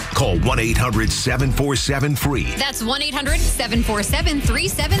attorneys. Call 1-800-747-FREE. That's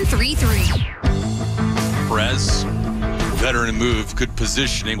 1-800-747-3733. Perez, veteran move, good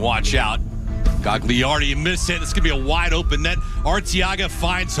positioning, watch out. Gagliardi missed it. It's going to be a wide open net. Arteaga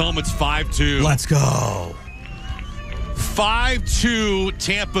finds home. It's 5-2. Let's go. 5-2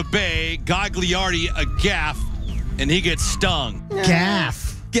 Tampa Bay. Gagliardi a gaff, and he gets stung.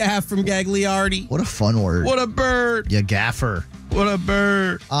 Gaff. Gaff from Gagliardi. What a fun word. What a bird. Yeah, gaffer. What a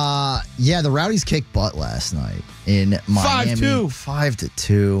bird. Yeah, the Rowdies kicked butt last night in Miami.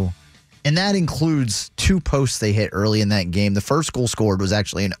 5-2. And that includes 2 posts they hit early in that game. The first goal scored was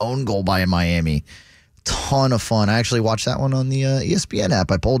actually an own goal by Miami. Ton of fun. I actually watched that one on the ESPN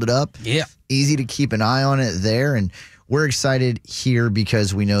app. I pulled it up. Yeah. Easy to keep an eye on it there. And we're excited here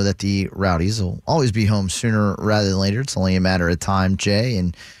because we know that the Rowdies will always be home sooner rather than later. It's only a matter of time, Jay.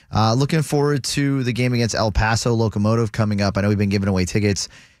 And looking forward to the game against El Paso Locomotive coming up. I know we've been giving away tickets.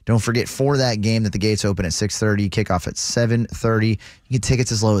 Don't forget, for that game, that the gates open at 6:30, kickoff at 7:30. You get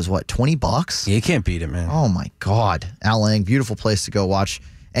tickets as low as, what, $20? Yeah, you can't beat it, man. Oh, my God. Al Lang, beautiful place to go watch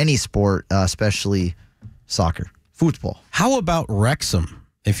any sport, especially soccer, football. How about Wrexham?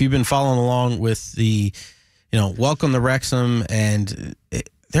 If you've been following along with the, welcome to Wrexham, and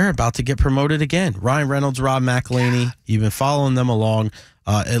they're about to get promoted again. Ryan Reynolds, Rob McElhaney, you've been following them along.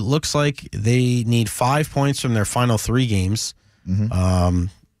 It looks like they need 5 points from their final 3 games.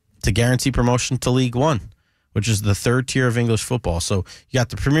 To guarantee promotion to League One, which is the 3rd tier of English football. So you got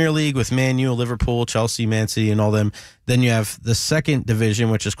the Premier League with Man U, Liverpool, Chelsea, Man City, and all them. Then you have the 2nd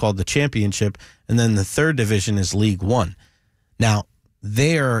division, which is called the Championship, and then the 3rd division is League One. Now,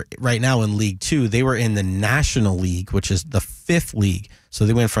 they are right now in League 2. They were in the National League, which is the 5th league. So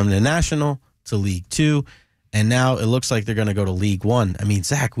they went from the National to League 2. And now it looks like they're going to go to League One. I mean,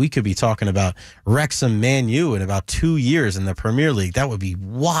 Zach, we could be talking about Wrexham Man U in about 2 years in the Premier League. That would be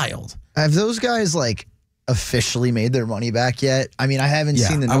wild. Have those guys, officially made their money back yet? I mean, I haven't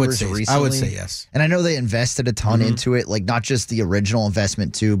seen the numbers recently. I would say yes. And I know they invested a ton into it, not just the original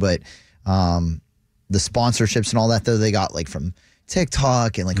investment too, but the sponsorships and all that, though, they got, from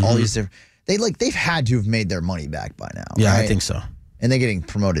TikTok and, all these different... They've had to have made their money back by now, Yeah, right? I think so. And they're getting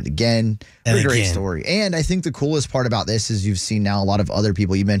promoted again. What a great story. And I think the coolest part about this is you've seen now a lot of other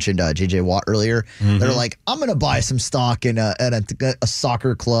people. You mentioned J.J. Watt earlier. They're like, I'm going to buy some stock in a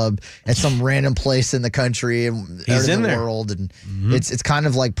soccer club at some random place in the country and in the world. And it's kind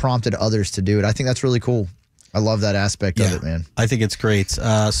of prompted others to do it. I think that's really cool. I love that aspect of it, man. I think it's great.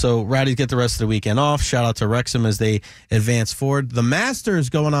 So Rowdies get the rest of the weekend off. Shout out to Wrexham as they advance forward. The Masters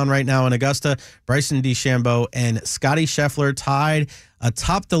going on right now in Augusta. Bryson DeChambeau and Scotty Scheffler tied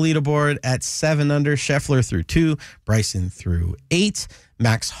atop the leaderboard at 7 under. Scheffler through 2, Bryson through 8.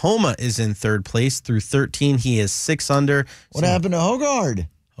 Max Homa is in 3rd place through 13. He is 6 under. What happened to Hogard?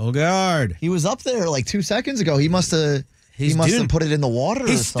 He was up there 2 seconds ago. He must have put it in the water or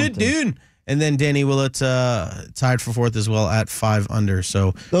something. He stood dune. And then Danny Willett tied for 4th as well at 5 under.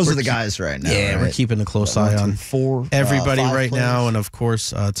 So those are the guys right now. Yeah, right? We're keeping a close eye on everybody right now. And of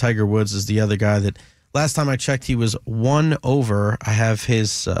course, Tiger Woods is the other guy that last time I checked, he was 1 over. I have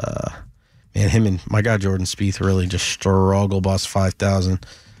his him and my guy Jordan Spieth really just struggle bust 5,000.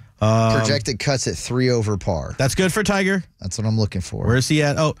 Projected cuts at 3 over par. That's good for Tiger. That's what I'm looking for. Where's he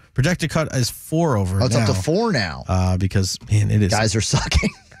at? Oh, projected cut is 4 over. Oh, it's up to 4 now. Because it is. Guys are sucking.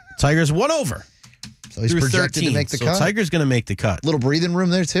 Tiger's 1 over. So he's projected 13. to make the cut. Tiger's going to make the cut. Little breathing room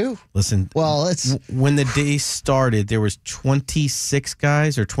there too. Listen. Well, it's when the day started, there was 26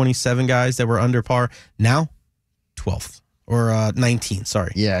 guys or 27 guys that were under par. Now, 12th or 19.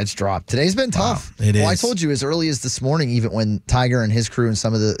 Sorry. Yeah, it's dropped. Today's been tough. It is. I told you as early as this morning, even when Tiger and his crew and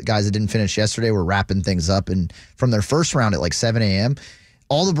some of the guys that didn't finish yesterday were wrapping things up, and from their first round at 7 a.m.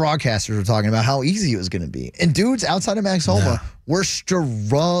 all the broadcasters were talking about how easy it was going to be. And dudes outside of Max Homa were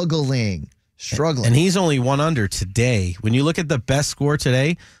struggling. And he's only 1 under today. When you look at the best score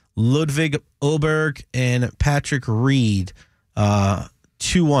today, Ludwig Oberg and Patrick Reed,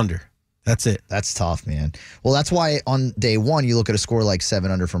 2 under. That's it. That's tough, man. Well, that's why on day one, you look at a score like 7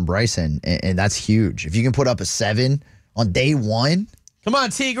 under from Bryson, and that's huge. If you can put up a 7 on day one. Come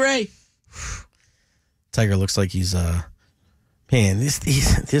on, Tigre. Tiger looks like he's, man,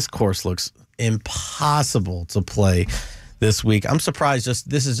 this course looks impossible to play this week. I'm surprised.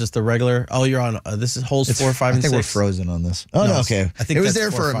 This is just the regular. Oh, you're on. This is holes 4, 5, and 6. I think we're frozen on this. Oh no, okay. I think it was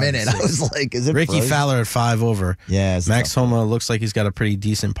there for a minute. I was like, is it Ricky frozen? Fowler at 5 over? Yeah. Max Homa looks like he's got a pretty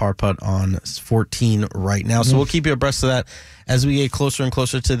decent par putt on 14 right now. So we'll keep you abreast of that as we get closer and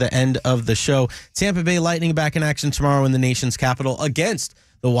closer to the end of the show. Tampa Bay Lightning back in action tomorrow in the nation's capital against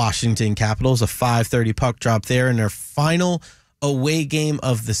the Washington Capitals. A 5:30 puck drop there in their final away game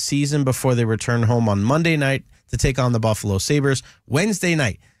of the season before they return home on Monday night to take on the Buffalo Sabres. Wednesday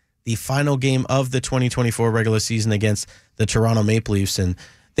night, the final game of the 2024 regular season against the Toronto Maple Leafs. And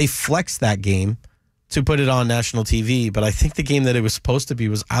they flexed that game to put it on national TV, but I think the game that it was supposed to be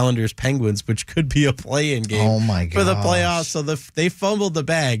was Islanders-Penguins, which could be a play-in game for the playoffs. So they fumbled the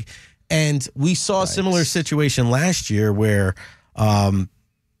bag. And we saw a similar situation last year where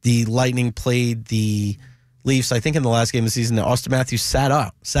the Lightning played the Leafs, I think in the last game of the season, Austin Matthews sat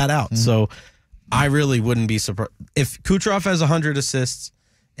out. So I really wouldn't be surprised. If Kucherov has 100 assists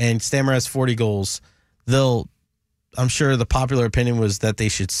and Stammer has 40 goals, I'm sure the popular opinion was that they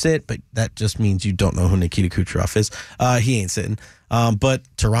should sit, but that just means you don't know who Nikita Kucherov is. He ain't sitting. But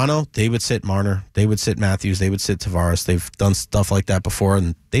Toronto, they would sit Marner. They would sit Matthews. They would sit Tavares. They've done stuff like that before,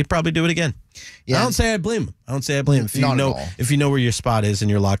 and they'd probably do it again. Yeah. I don't say I blame him. If you know where your spot is and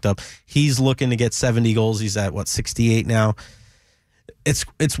you're locked up. He's looking to get 70 goals. He's at, 68 now?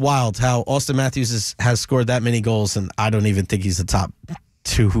 It's wild how Austin Matthews has scored that many goals, and I don't even think he's the top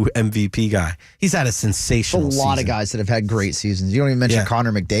 2 MVP guy. He's had a sensational season. A lot of guys that have had great seasons. You don't even mention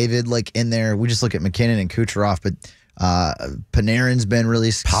Connor McDavid in there. We just look at McKinnon and Kucherov, but Panarin's been really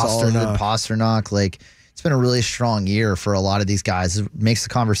solid. Pasternak. It's been a really strong year for a lot of these guys. It makes the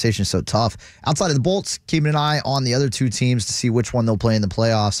conversation so tough. Outside of the Bolts, keeping an eye on the other 2 teams to see which one they'll play in the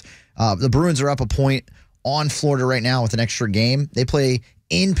playoffs. The Bruins are up a point on Florida right now with an extra game. They play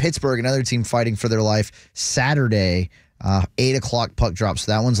in Pittsburgh, another team fighting for their life, Saturday, 8 o'clock puck drop.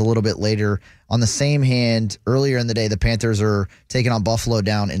 So that one's a little bit later. On the same hand, earlier in the day, the Panthers are taking on Buffalo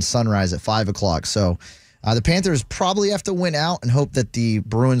down in Sunrise at 5 o'clock. So the Panthers probably have to win out and hope that the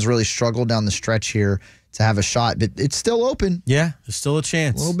Bruins really struggle down the stretch here to have a shot. But it's still open. Yeah, there's still a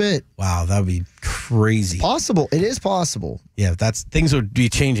chance. A little bit. Wow, that would be crazy. Possible. It is possible. Yeah, things would be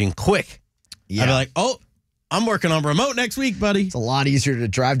changing quick. Yeah. I'd be like, oh, I'm working on remote next week, buddy. It's a lot easier to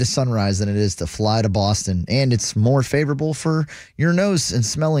drive to Sunrise than it is to fly to Boston. And it's more favorable for your nose and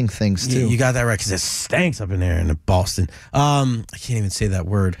smelling things, too. You got that right, because it stinks up in there in Boston. I can't even say that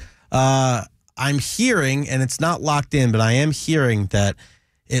word. I'm hearing, and it's not locked in, but I am hearing that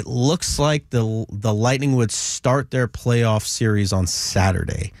it looks like the Lightning would start their playoff series on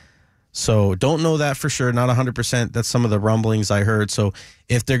Saturday. So don't know that for sure, not 100%. That's some of the rumblings I heard. So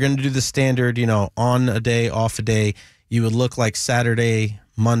if they're going to do the standard, on a day, off a day, you would look like Saturday,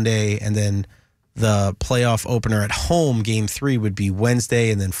 Monday, and then the playoff opener at home, game 3, would be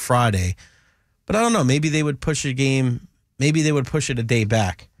Wednesday and then Friday. But I don't know. Maybe they would push a game. Maybe they would push it a day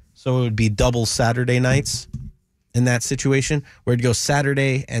back. So it would be double Saturday nights in that situation, where it'd go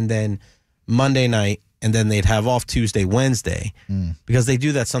Saturday and then Monday night, and then they'd have off Tuesday, Wednesday, because they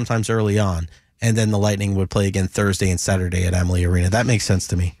do that sometimes early on. And then the Lightning would play again Thursday and Saturday at Amalie Arena. That makes sense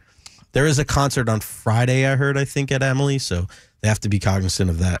to me. There is a concert on Friday, I think, at Amalie, so they have to be cognizant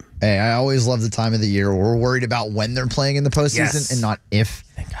of that. Hey, I always love the time of the year where we're worried about when they're playing in the postseason and not if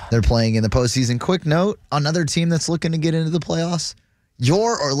they're playing in the postseason. Quick note, another team that's looking to get into the playoffs,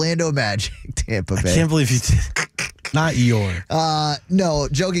 your Orlando Magic, Tampa Bay. I can't believe you did. Not your. No,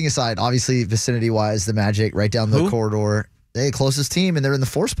 joking aside, obviously vicinity-wise, the Magic right down the corridor. They closest team, and they're in the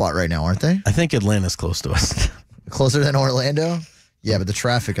 4th spot right now, aren't they? I think Atlanta's close to us. Closer than Orlando? Yeah, but the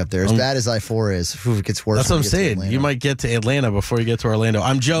traffic up there, as bad as I-4 is, it gets worse. That's what I'm saying. You might get to Atlanta before you get to Orlando.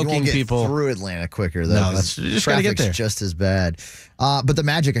 I'm joking, you won't get people. Through Atlanta quicker, though. No, you just got to get there. Just as bad. But the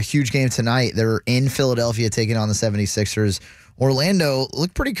Magic, a huge game tonight. They're in Philadelphia taking on the 76ers. Orlando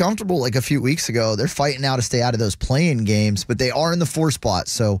looked pretty comfortable a few weeks ago. They're fighting now to stay out of those play-in games, but they are in the 4 spot.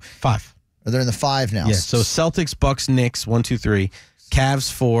 So 5. Or they're in the 5 now. Yeah, so Celtics, Bucks, Knicks, 1, 2, 3.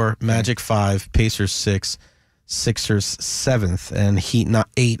 Cavs 4, Magic 5, Pacers 6, Sixers 7th, and Heat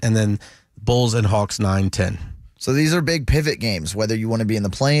 8, and then Bulls and Hawks 9, 10. So these are big pivot games, whether you want to be in the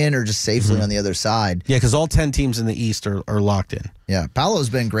play-in or just safely on the other side. Yeah, because all 10 teams in the East are locked in. Yeah, Paolo's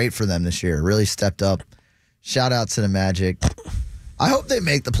been great for them this year. Really stepped up. Shout out to the Magic. I hope they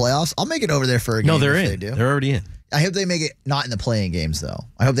make the playoffs. I'll make it over there for a game. No, they're if in. They do. They're already in. I hope they make it not in the playing games, though.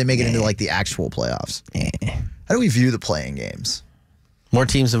 I hope they make it into, like, the actual playoffs. How do we view the playing games? More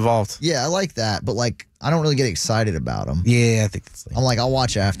teams involved. Yeah, I like that, but, like, I don't really get excited about them. Yeah, I think that's I'm like, I'll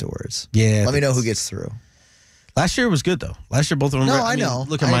watch afterwards. Yeah. Let me know who gets through. Last year was good, though. Last year, both of them. No, I know.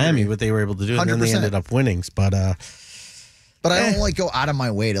 Look at Miami, what they were able to do, and then they ended up winning. But I don't, like, go out of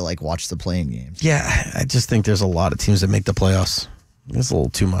my way to, like, watch the playing games. Yeah, I just think there's a lot of teams that make the playoffs. It's a little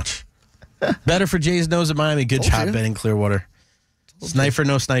too much. Better for Jay's nose at Miami. Good job, Ben in Clearwater. Sniper,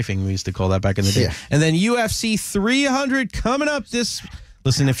 no sniping. We used to call that back in the day. Yeah. And then UFC 300 coming up this.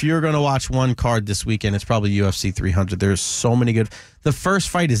 Listen, if you're going to watch one card this weekend, it's probably UFC 300. There's so many good. The first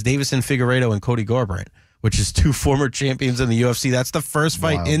fight is Davison Figueiredo and Cody Garbrandt, which is 2 former champions in the UFC. That's the first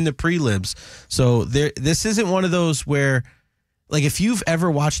fight in the prelims. So this isn't one of those where, like, if you've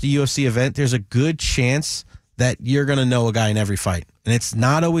ever watched a UFC event, there's a good chance that you're going to know a guy in every fight. And it's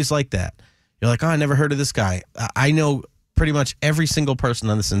not always like that. You're like, oh, I never heard of this guy. I know pretty much every single person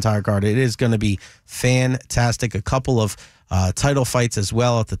on this entire card. It is going to be fantastic. A couple of title fights as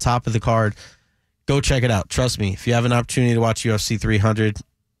well at the top of the card. Go check it out. Trust me, if you have an opportunity to watch UFC 300,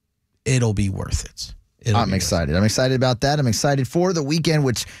 it'll be worth it. I'm excited. I'm excited about that. I'm excited for the weekend,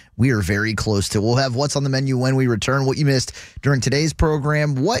 which we are very close to. We'll have what's on the menu when we return, what you missed during today's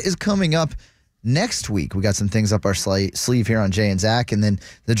program, what is coming up next week. We got some things up our sleeve here on Jay and Zach, and then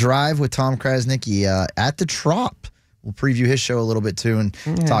the drive with Tom Krasnicki at the Trop. We'll preview his show a little bit too and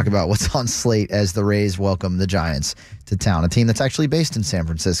talk about what's on slate as the Rays welcome the Giants to town, a team that's actually based in San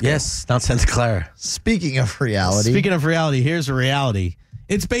Francisco. Yes, not Santa Clara. Speaking of reality, here's a reality.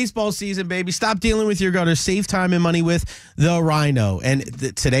 It's baseball season, baby. Stop dealing with your gutters. Save time and money with the Rhino.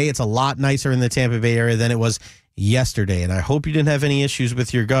 And today it's a lot nicer in the Tampa Bay area than it was yesterday, and I hope you didn't have any issues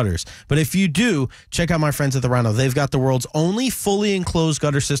with your gutters. But if you do, check out my friends at the Rhino. They've got the world's only fully enclosed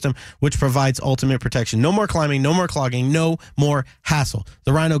gutter system, which provides ultimate protection. No more climbing, no more clogging, no more hassle.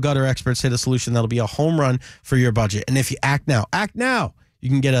 The Rhino gutter experts hit a solution that'll be a home run for your budget. And if you act now, you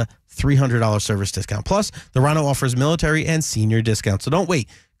can get a $300 service discount. Plus, the Rhino offers military and senior discounts. So don't wait.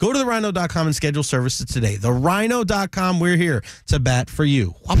 Go to therhino.com and schedule services today. Therhino.com, we're here to bat for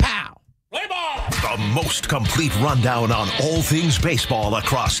you. Wow! The most complete rundown on all things baseball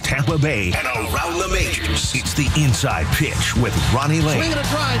across Tampa Bay and around the majors. It's the Inside Pitch with Ronnie Lane. Swinging a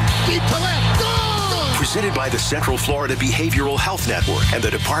drive, deep to left, goal! Presented by the Central Florida Behavioral Health Network and the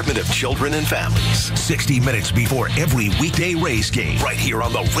Department of Children and Families. 60 minutes before every weekday Rays game. Right here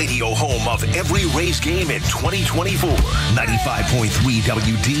on the radio home of every Rays game in 2024. 95.3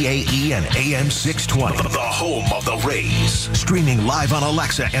 WDAE and AM 620. The home of the Rays. Streaming live on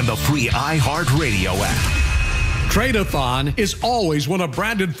Alexa and the free iHeartRadio app. Trade-a-thon is always one of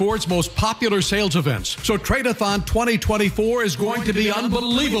Brandon Ford's most popular sales events. So Trade-a-thon 2024 is going to be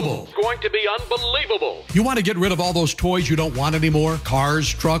unbelievable. You want to get rid of all those toys you don't want anymore? Cars,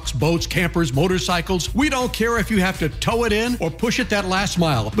 trucks, boats, campers, motorcycles. We don't care if you have to tow it in or push it that last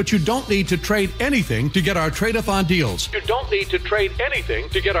mile, but you don't need to trade anything to get our Trade-a-thon deals.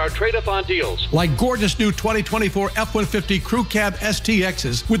 Like gorgeous new 2024 F-150 Crew Cab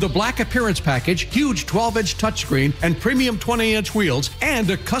STXs with the black appearance package, huge 12-inch touchscreen, and premium 20-inch wheels, and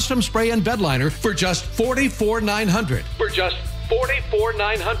a custom spray and bed liner for just $44,900.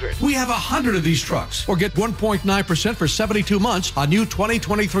 We have 100 of these trucks, or get 1.9% for 72 months on new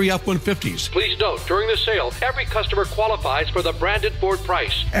 2023 F-150s. Please note, during the sale, every customer qualifies for the Brandon Ford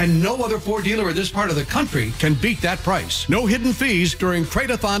price. And no other Ford dealer in this part of the country can beat that price. No hidden fees during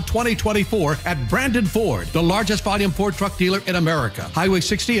Trade-a-thon 2024 at Brandon Ford, the largest volume Ford truck dealer in America. Highway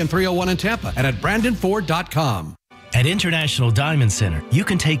 60 and 301 in Tampa, and at BrandonFord.com. At International Diamond Center, you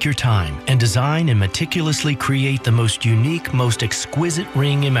can take your time and design and meticulously create the most unique, most exquisite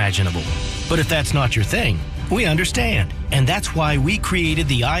ring imaginable. But if that's not your thing, we understand. And that's why we created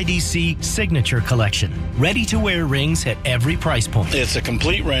the IDC Signature Collection. Ready-to-wear rings at every price point. It's a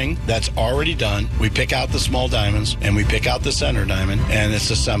complete ring that's already done. We pick out the small diamonds, and we pick out the center diamond, and it's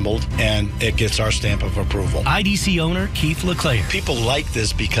assembled, and it gets our stamp of approval. IDC owner Keith LeClaire. People like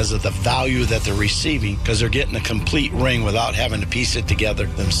this because of the value that they're receiving, because they're getting a complete ring without having to piece it together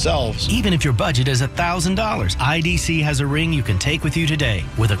themselves. Even if your budget is $1,000, IDC has a ring you can take with you today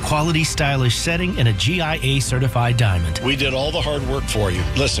with a quality, stylish setting and a GIA-certified diamond. We did all the hard work for you.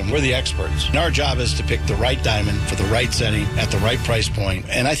 Listen, we're the experts. And our job is to pick the right diamond for the right setting at the right price point.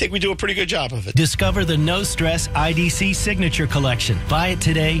 And I think we do a pretty good job of it. Discover the no-stress IDC Signature Collection. Buy it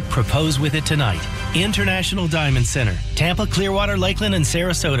today, propose with it tonight. International Diamond Center, Tampa, Clearwater, Lakeland, and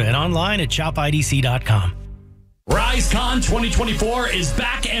Sarasota, and online at shopidc.com. RiseCon 2024 is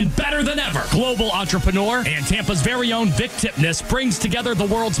back and better than ever. Global entrepreneur and Tampa's very own Vic Tipnis brings together the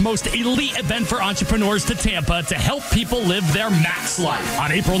world's most elite event for entrepreneurs to Tampa to help people live their max life.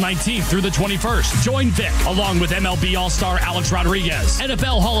 On April 19th through the 21st, join Vic along with MLB All-Star Alex Rodriguez,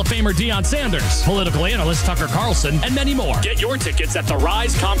 NFL Hall of Famer Deion Sanders, political analyst Tucker Carlson, and many more. Get your tickets at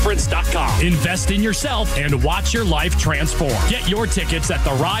theriseconference.com. Invest in yourself and watch your life transform. Get your tickets at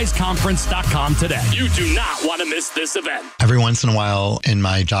theriseconference.com today. You do not want to miss this event. Every once in a while in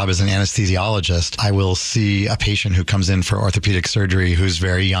my job as an anesthesiologist, I will see a patient who comes in for orthopedic surgery who's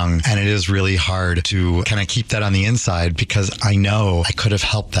very young. And it is really hard to kind of keep that on the inside because I know I could have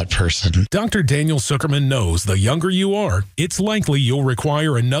helped that person. Dr. Daniel Zuckerman knows the younger you are, it's likely you'll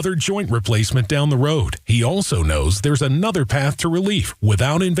require another joint replacement down the road. He also knows there's another path to relief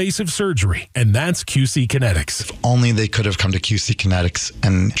without invasive surgery, and that's QC Kinetics. If only they could have come to QC Kinetics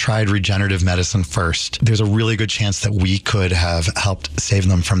and tried regenerative medicine first. There's a really good chance that we could have helped save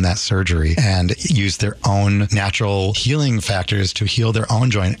them from that surgery and use their own natural healing factors to heal their own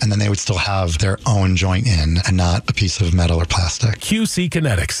joint, and then they would still have their own joint in and not a piece of metal or plastic. QC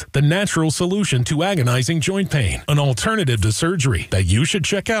Kinetics, the natural solution to agonizing joint pain, an alternative to surgery that you should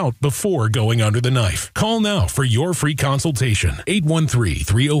check out before going under the knife. Call now for your free consultation.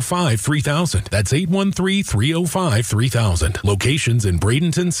 813-305-3000. That's 813-305-3000. Locations in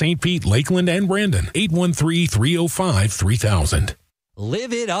Bradenton, St. Pete, Lakeland, and Brandon. 813-305-3000.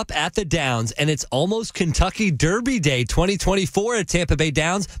 Live it up at the Downs, and it's almost Kentucky Derby Day 2024 at Tampa Bay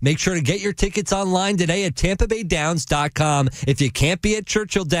Downs. Make sure to get your tickets online today at tampabaydowns.com. If you can't be at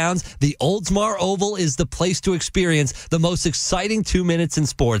Churchill Downs, the Oldsmar Oval is the place to experience the most exciting 2 minutes in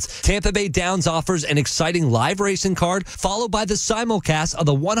sports. Tampa Bay Downs offers an exciting live racing card, followed by the simulcast of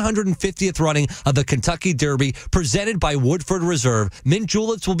the 150th running of the Kentucky Derby, presented by Woodford Reserve. Mint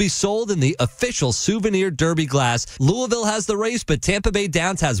juleps will be sold in the official souvenir Derby glass. Louisville has the race, but Tampa Bay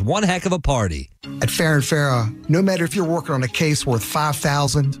Downs has one heck of a party. At Farrah & Farrah, no matter if you're working on a case worth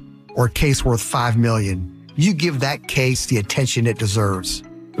 $5,000 or a case worth $5 million, you give that case the attention it deserves.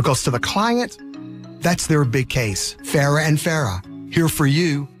 Because to the client, that's their big case. Farrah & Farrah, here for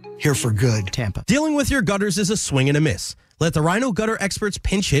you, here for good. Tampa. Dealing with your gutters is a swing and a miss. Let the Rhino Gutter Experts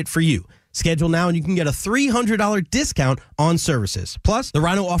pinch hit for you. Schedule now and you can get a $300 discount on services. Plus, the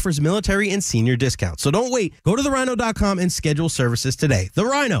Rhino offers military and senior discounts. So don't wait. Go to therhino.com and schedule services today. The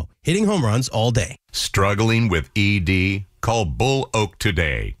Rhino, hitting home runs all day. Struggling with ED? Call Bull Oak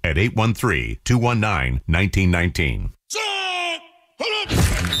today at 813-219-1919.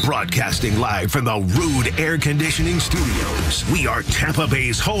 Broadcasting live from the Rude Air Conditioning Studios. We are Tampa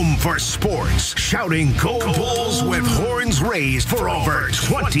Bay's home for sports. Shouting Go Bulls with horns raised for over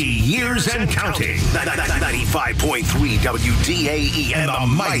 20 years and counting. 95.3 WDAE and the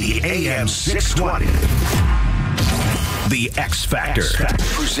mighty AM 620. The X Factor.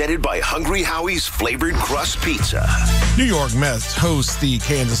 Presented by Hungry Howie's Flavored Crust Pizza. New York Mets host the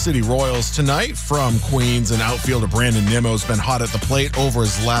Kansas City Royals tonight from Queens, and outfielder Brandon Nimmo's been hot at the plate over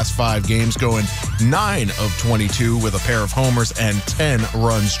his last 5 games, going 9 of 22 with a pair of homers and 10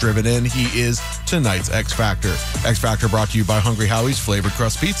 runs driven in. He is tonight's X Factor. X Factor brought to you by Hungry Howie's Flavored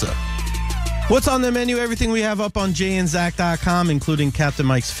Crust Pizza. What's on the menu? Everything we have up on jayandzach.com, including Captain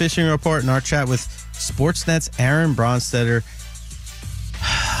Mike's fishing report and our chat with Sportsnet's Aaron Bronstetter.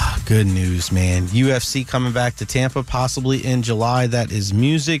 Good news, man. UFC coming back to Tampa, possibly in July. That is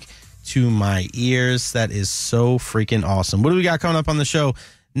music to my ears. That is so freaking awesome. What do we got coming up on the show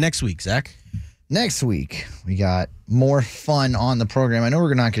next week, Zach? Next week, we got more fun on the program. I know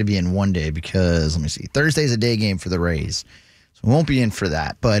we're not going to be in one day because, let me see, Thursday's a day game for the Rays. So we won't be in for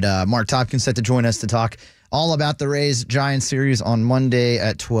that. But Mark Topkins set to join us to talk all about the Rays-Giants series on Monday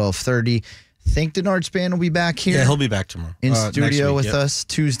at 12:30. Think Denard Span will be back here. Yeah, he'll be back tomorrow. In studio with us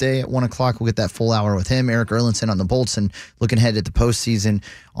Tuesday at 1 o'clock. We'll get that full hour with him. Eric Erlinson on the Bolts, and looking ahead at the postseason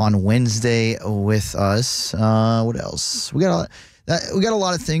on Wednesday with us. What else? We got a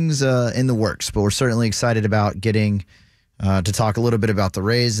lot of things in the works, but we're certainly excited about getting to talk a little bit about the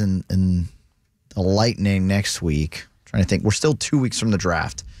Rays and the Lightning next week. Trying to think. We're still 2 weeks from the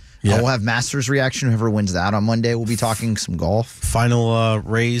draft. Yeah. We'll have Masters reaction. Whoever wins that on Monday. We'll be talking some golf. Final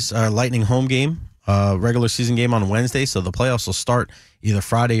Rays Lightning home game, regular season game on Wednesday. So the playoffs will start either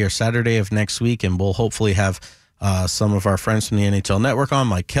Friday or Saturday of next week, and we'll hopefully have some of our friends from the NHL Network on,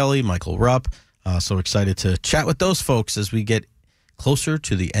 Mike Kelly, Michael Rupp. So excited to chat with those folks as we get closer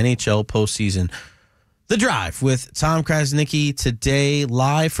to the NHL postseason. The Drive with Tom Krasnicki today,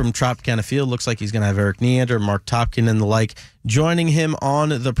 live from Tropicana Field. Looks like he's going to have Eric Neander, Mark Topkin, and the like joining him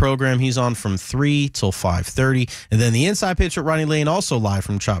on the program. He's on from 3 till 5:30. And then the Inside Pitch at Ronnie Lane, also live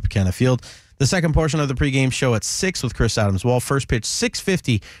from Tropicana Field. The second portion of the pregame show at 6 with Chris Adams. Well, first pitch,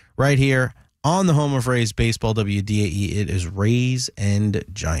 6:50 right here on the home of Rays baseball, WDAE. It is Rays and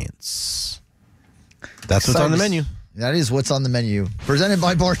Giants. That's what's on the menu. That is what's on the menu. Presented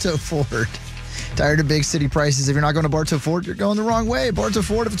by Bartow Ford. Tired of big city prices? If you're not going to Bartow Ford, you're going the wrong way. Bartow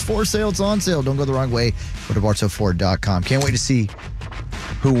Ford, if it's for sale, it's on sale. Don't go the wrong way. Go to BartowFord.com. Can't wait to see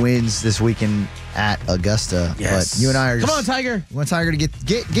who wins this weekend at Augusta. Yes. But you and I are just... Come on, Tiger. We want Tiger to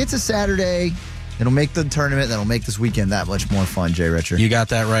get to Saturday. It'll make the tournament. That'll make this weekend that much more fun, Jay Richer. You got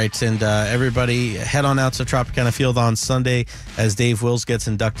that right. And everybody, head on out to Tropicana Field on Sunday as Dave Wills gets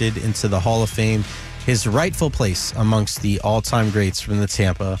inducted into the Hall of Fame. His rightful place amongst the all-time greats from the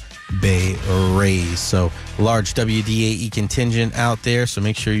Tampa Bay Rays. So, large WDAE contingent out there. So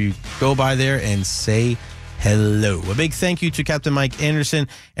make sure you go by there and say hello. A big thank you to Captain Mike Anderson,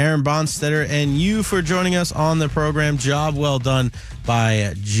 Aaron Bonstetter, and you for joining us on the program. Job well done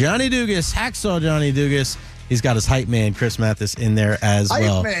by Johnny Dugas, Hacksaw Johnny Dugas. He's got his hype man, Chris Mathis, in there as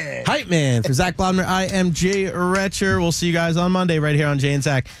well. Hype man. For Zach Blondmer, I am Jay Retcher. We'll see you guys on Monday right here on Jay and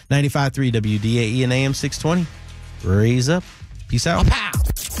Zach, 95.3 WDAE and AM 620. Raise up. Peace out.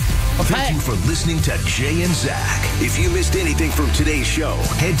 Thank you for listening to Jay and Zach. If you missed anything from today's show,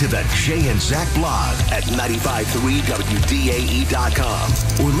 head to the Jay and Zach blog at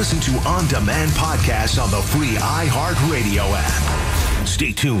 953WDAE.com or listen to on-demand podcasts on the free iHeartRadio app.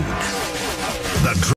 Stay tuned.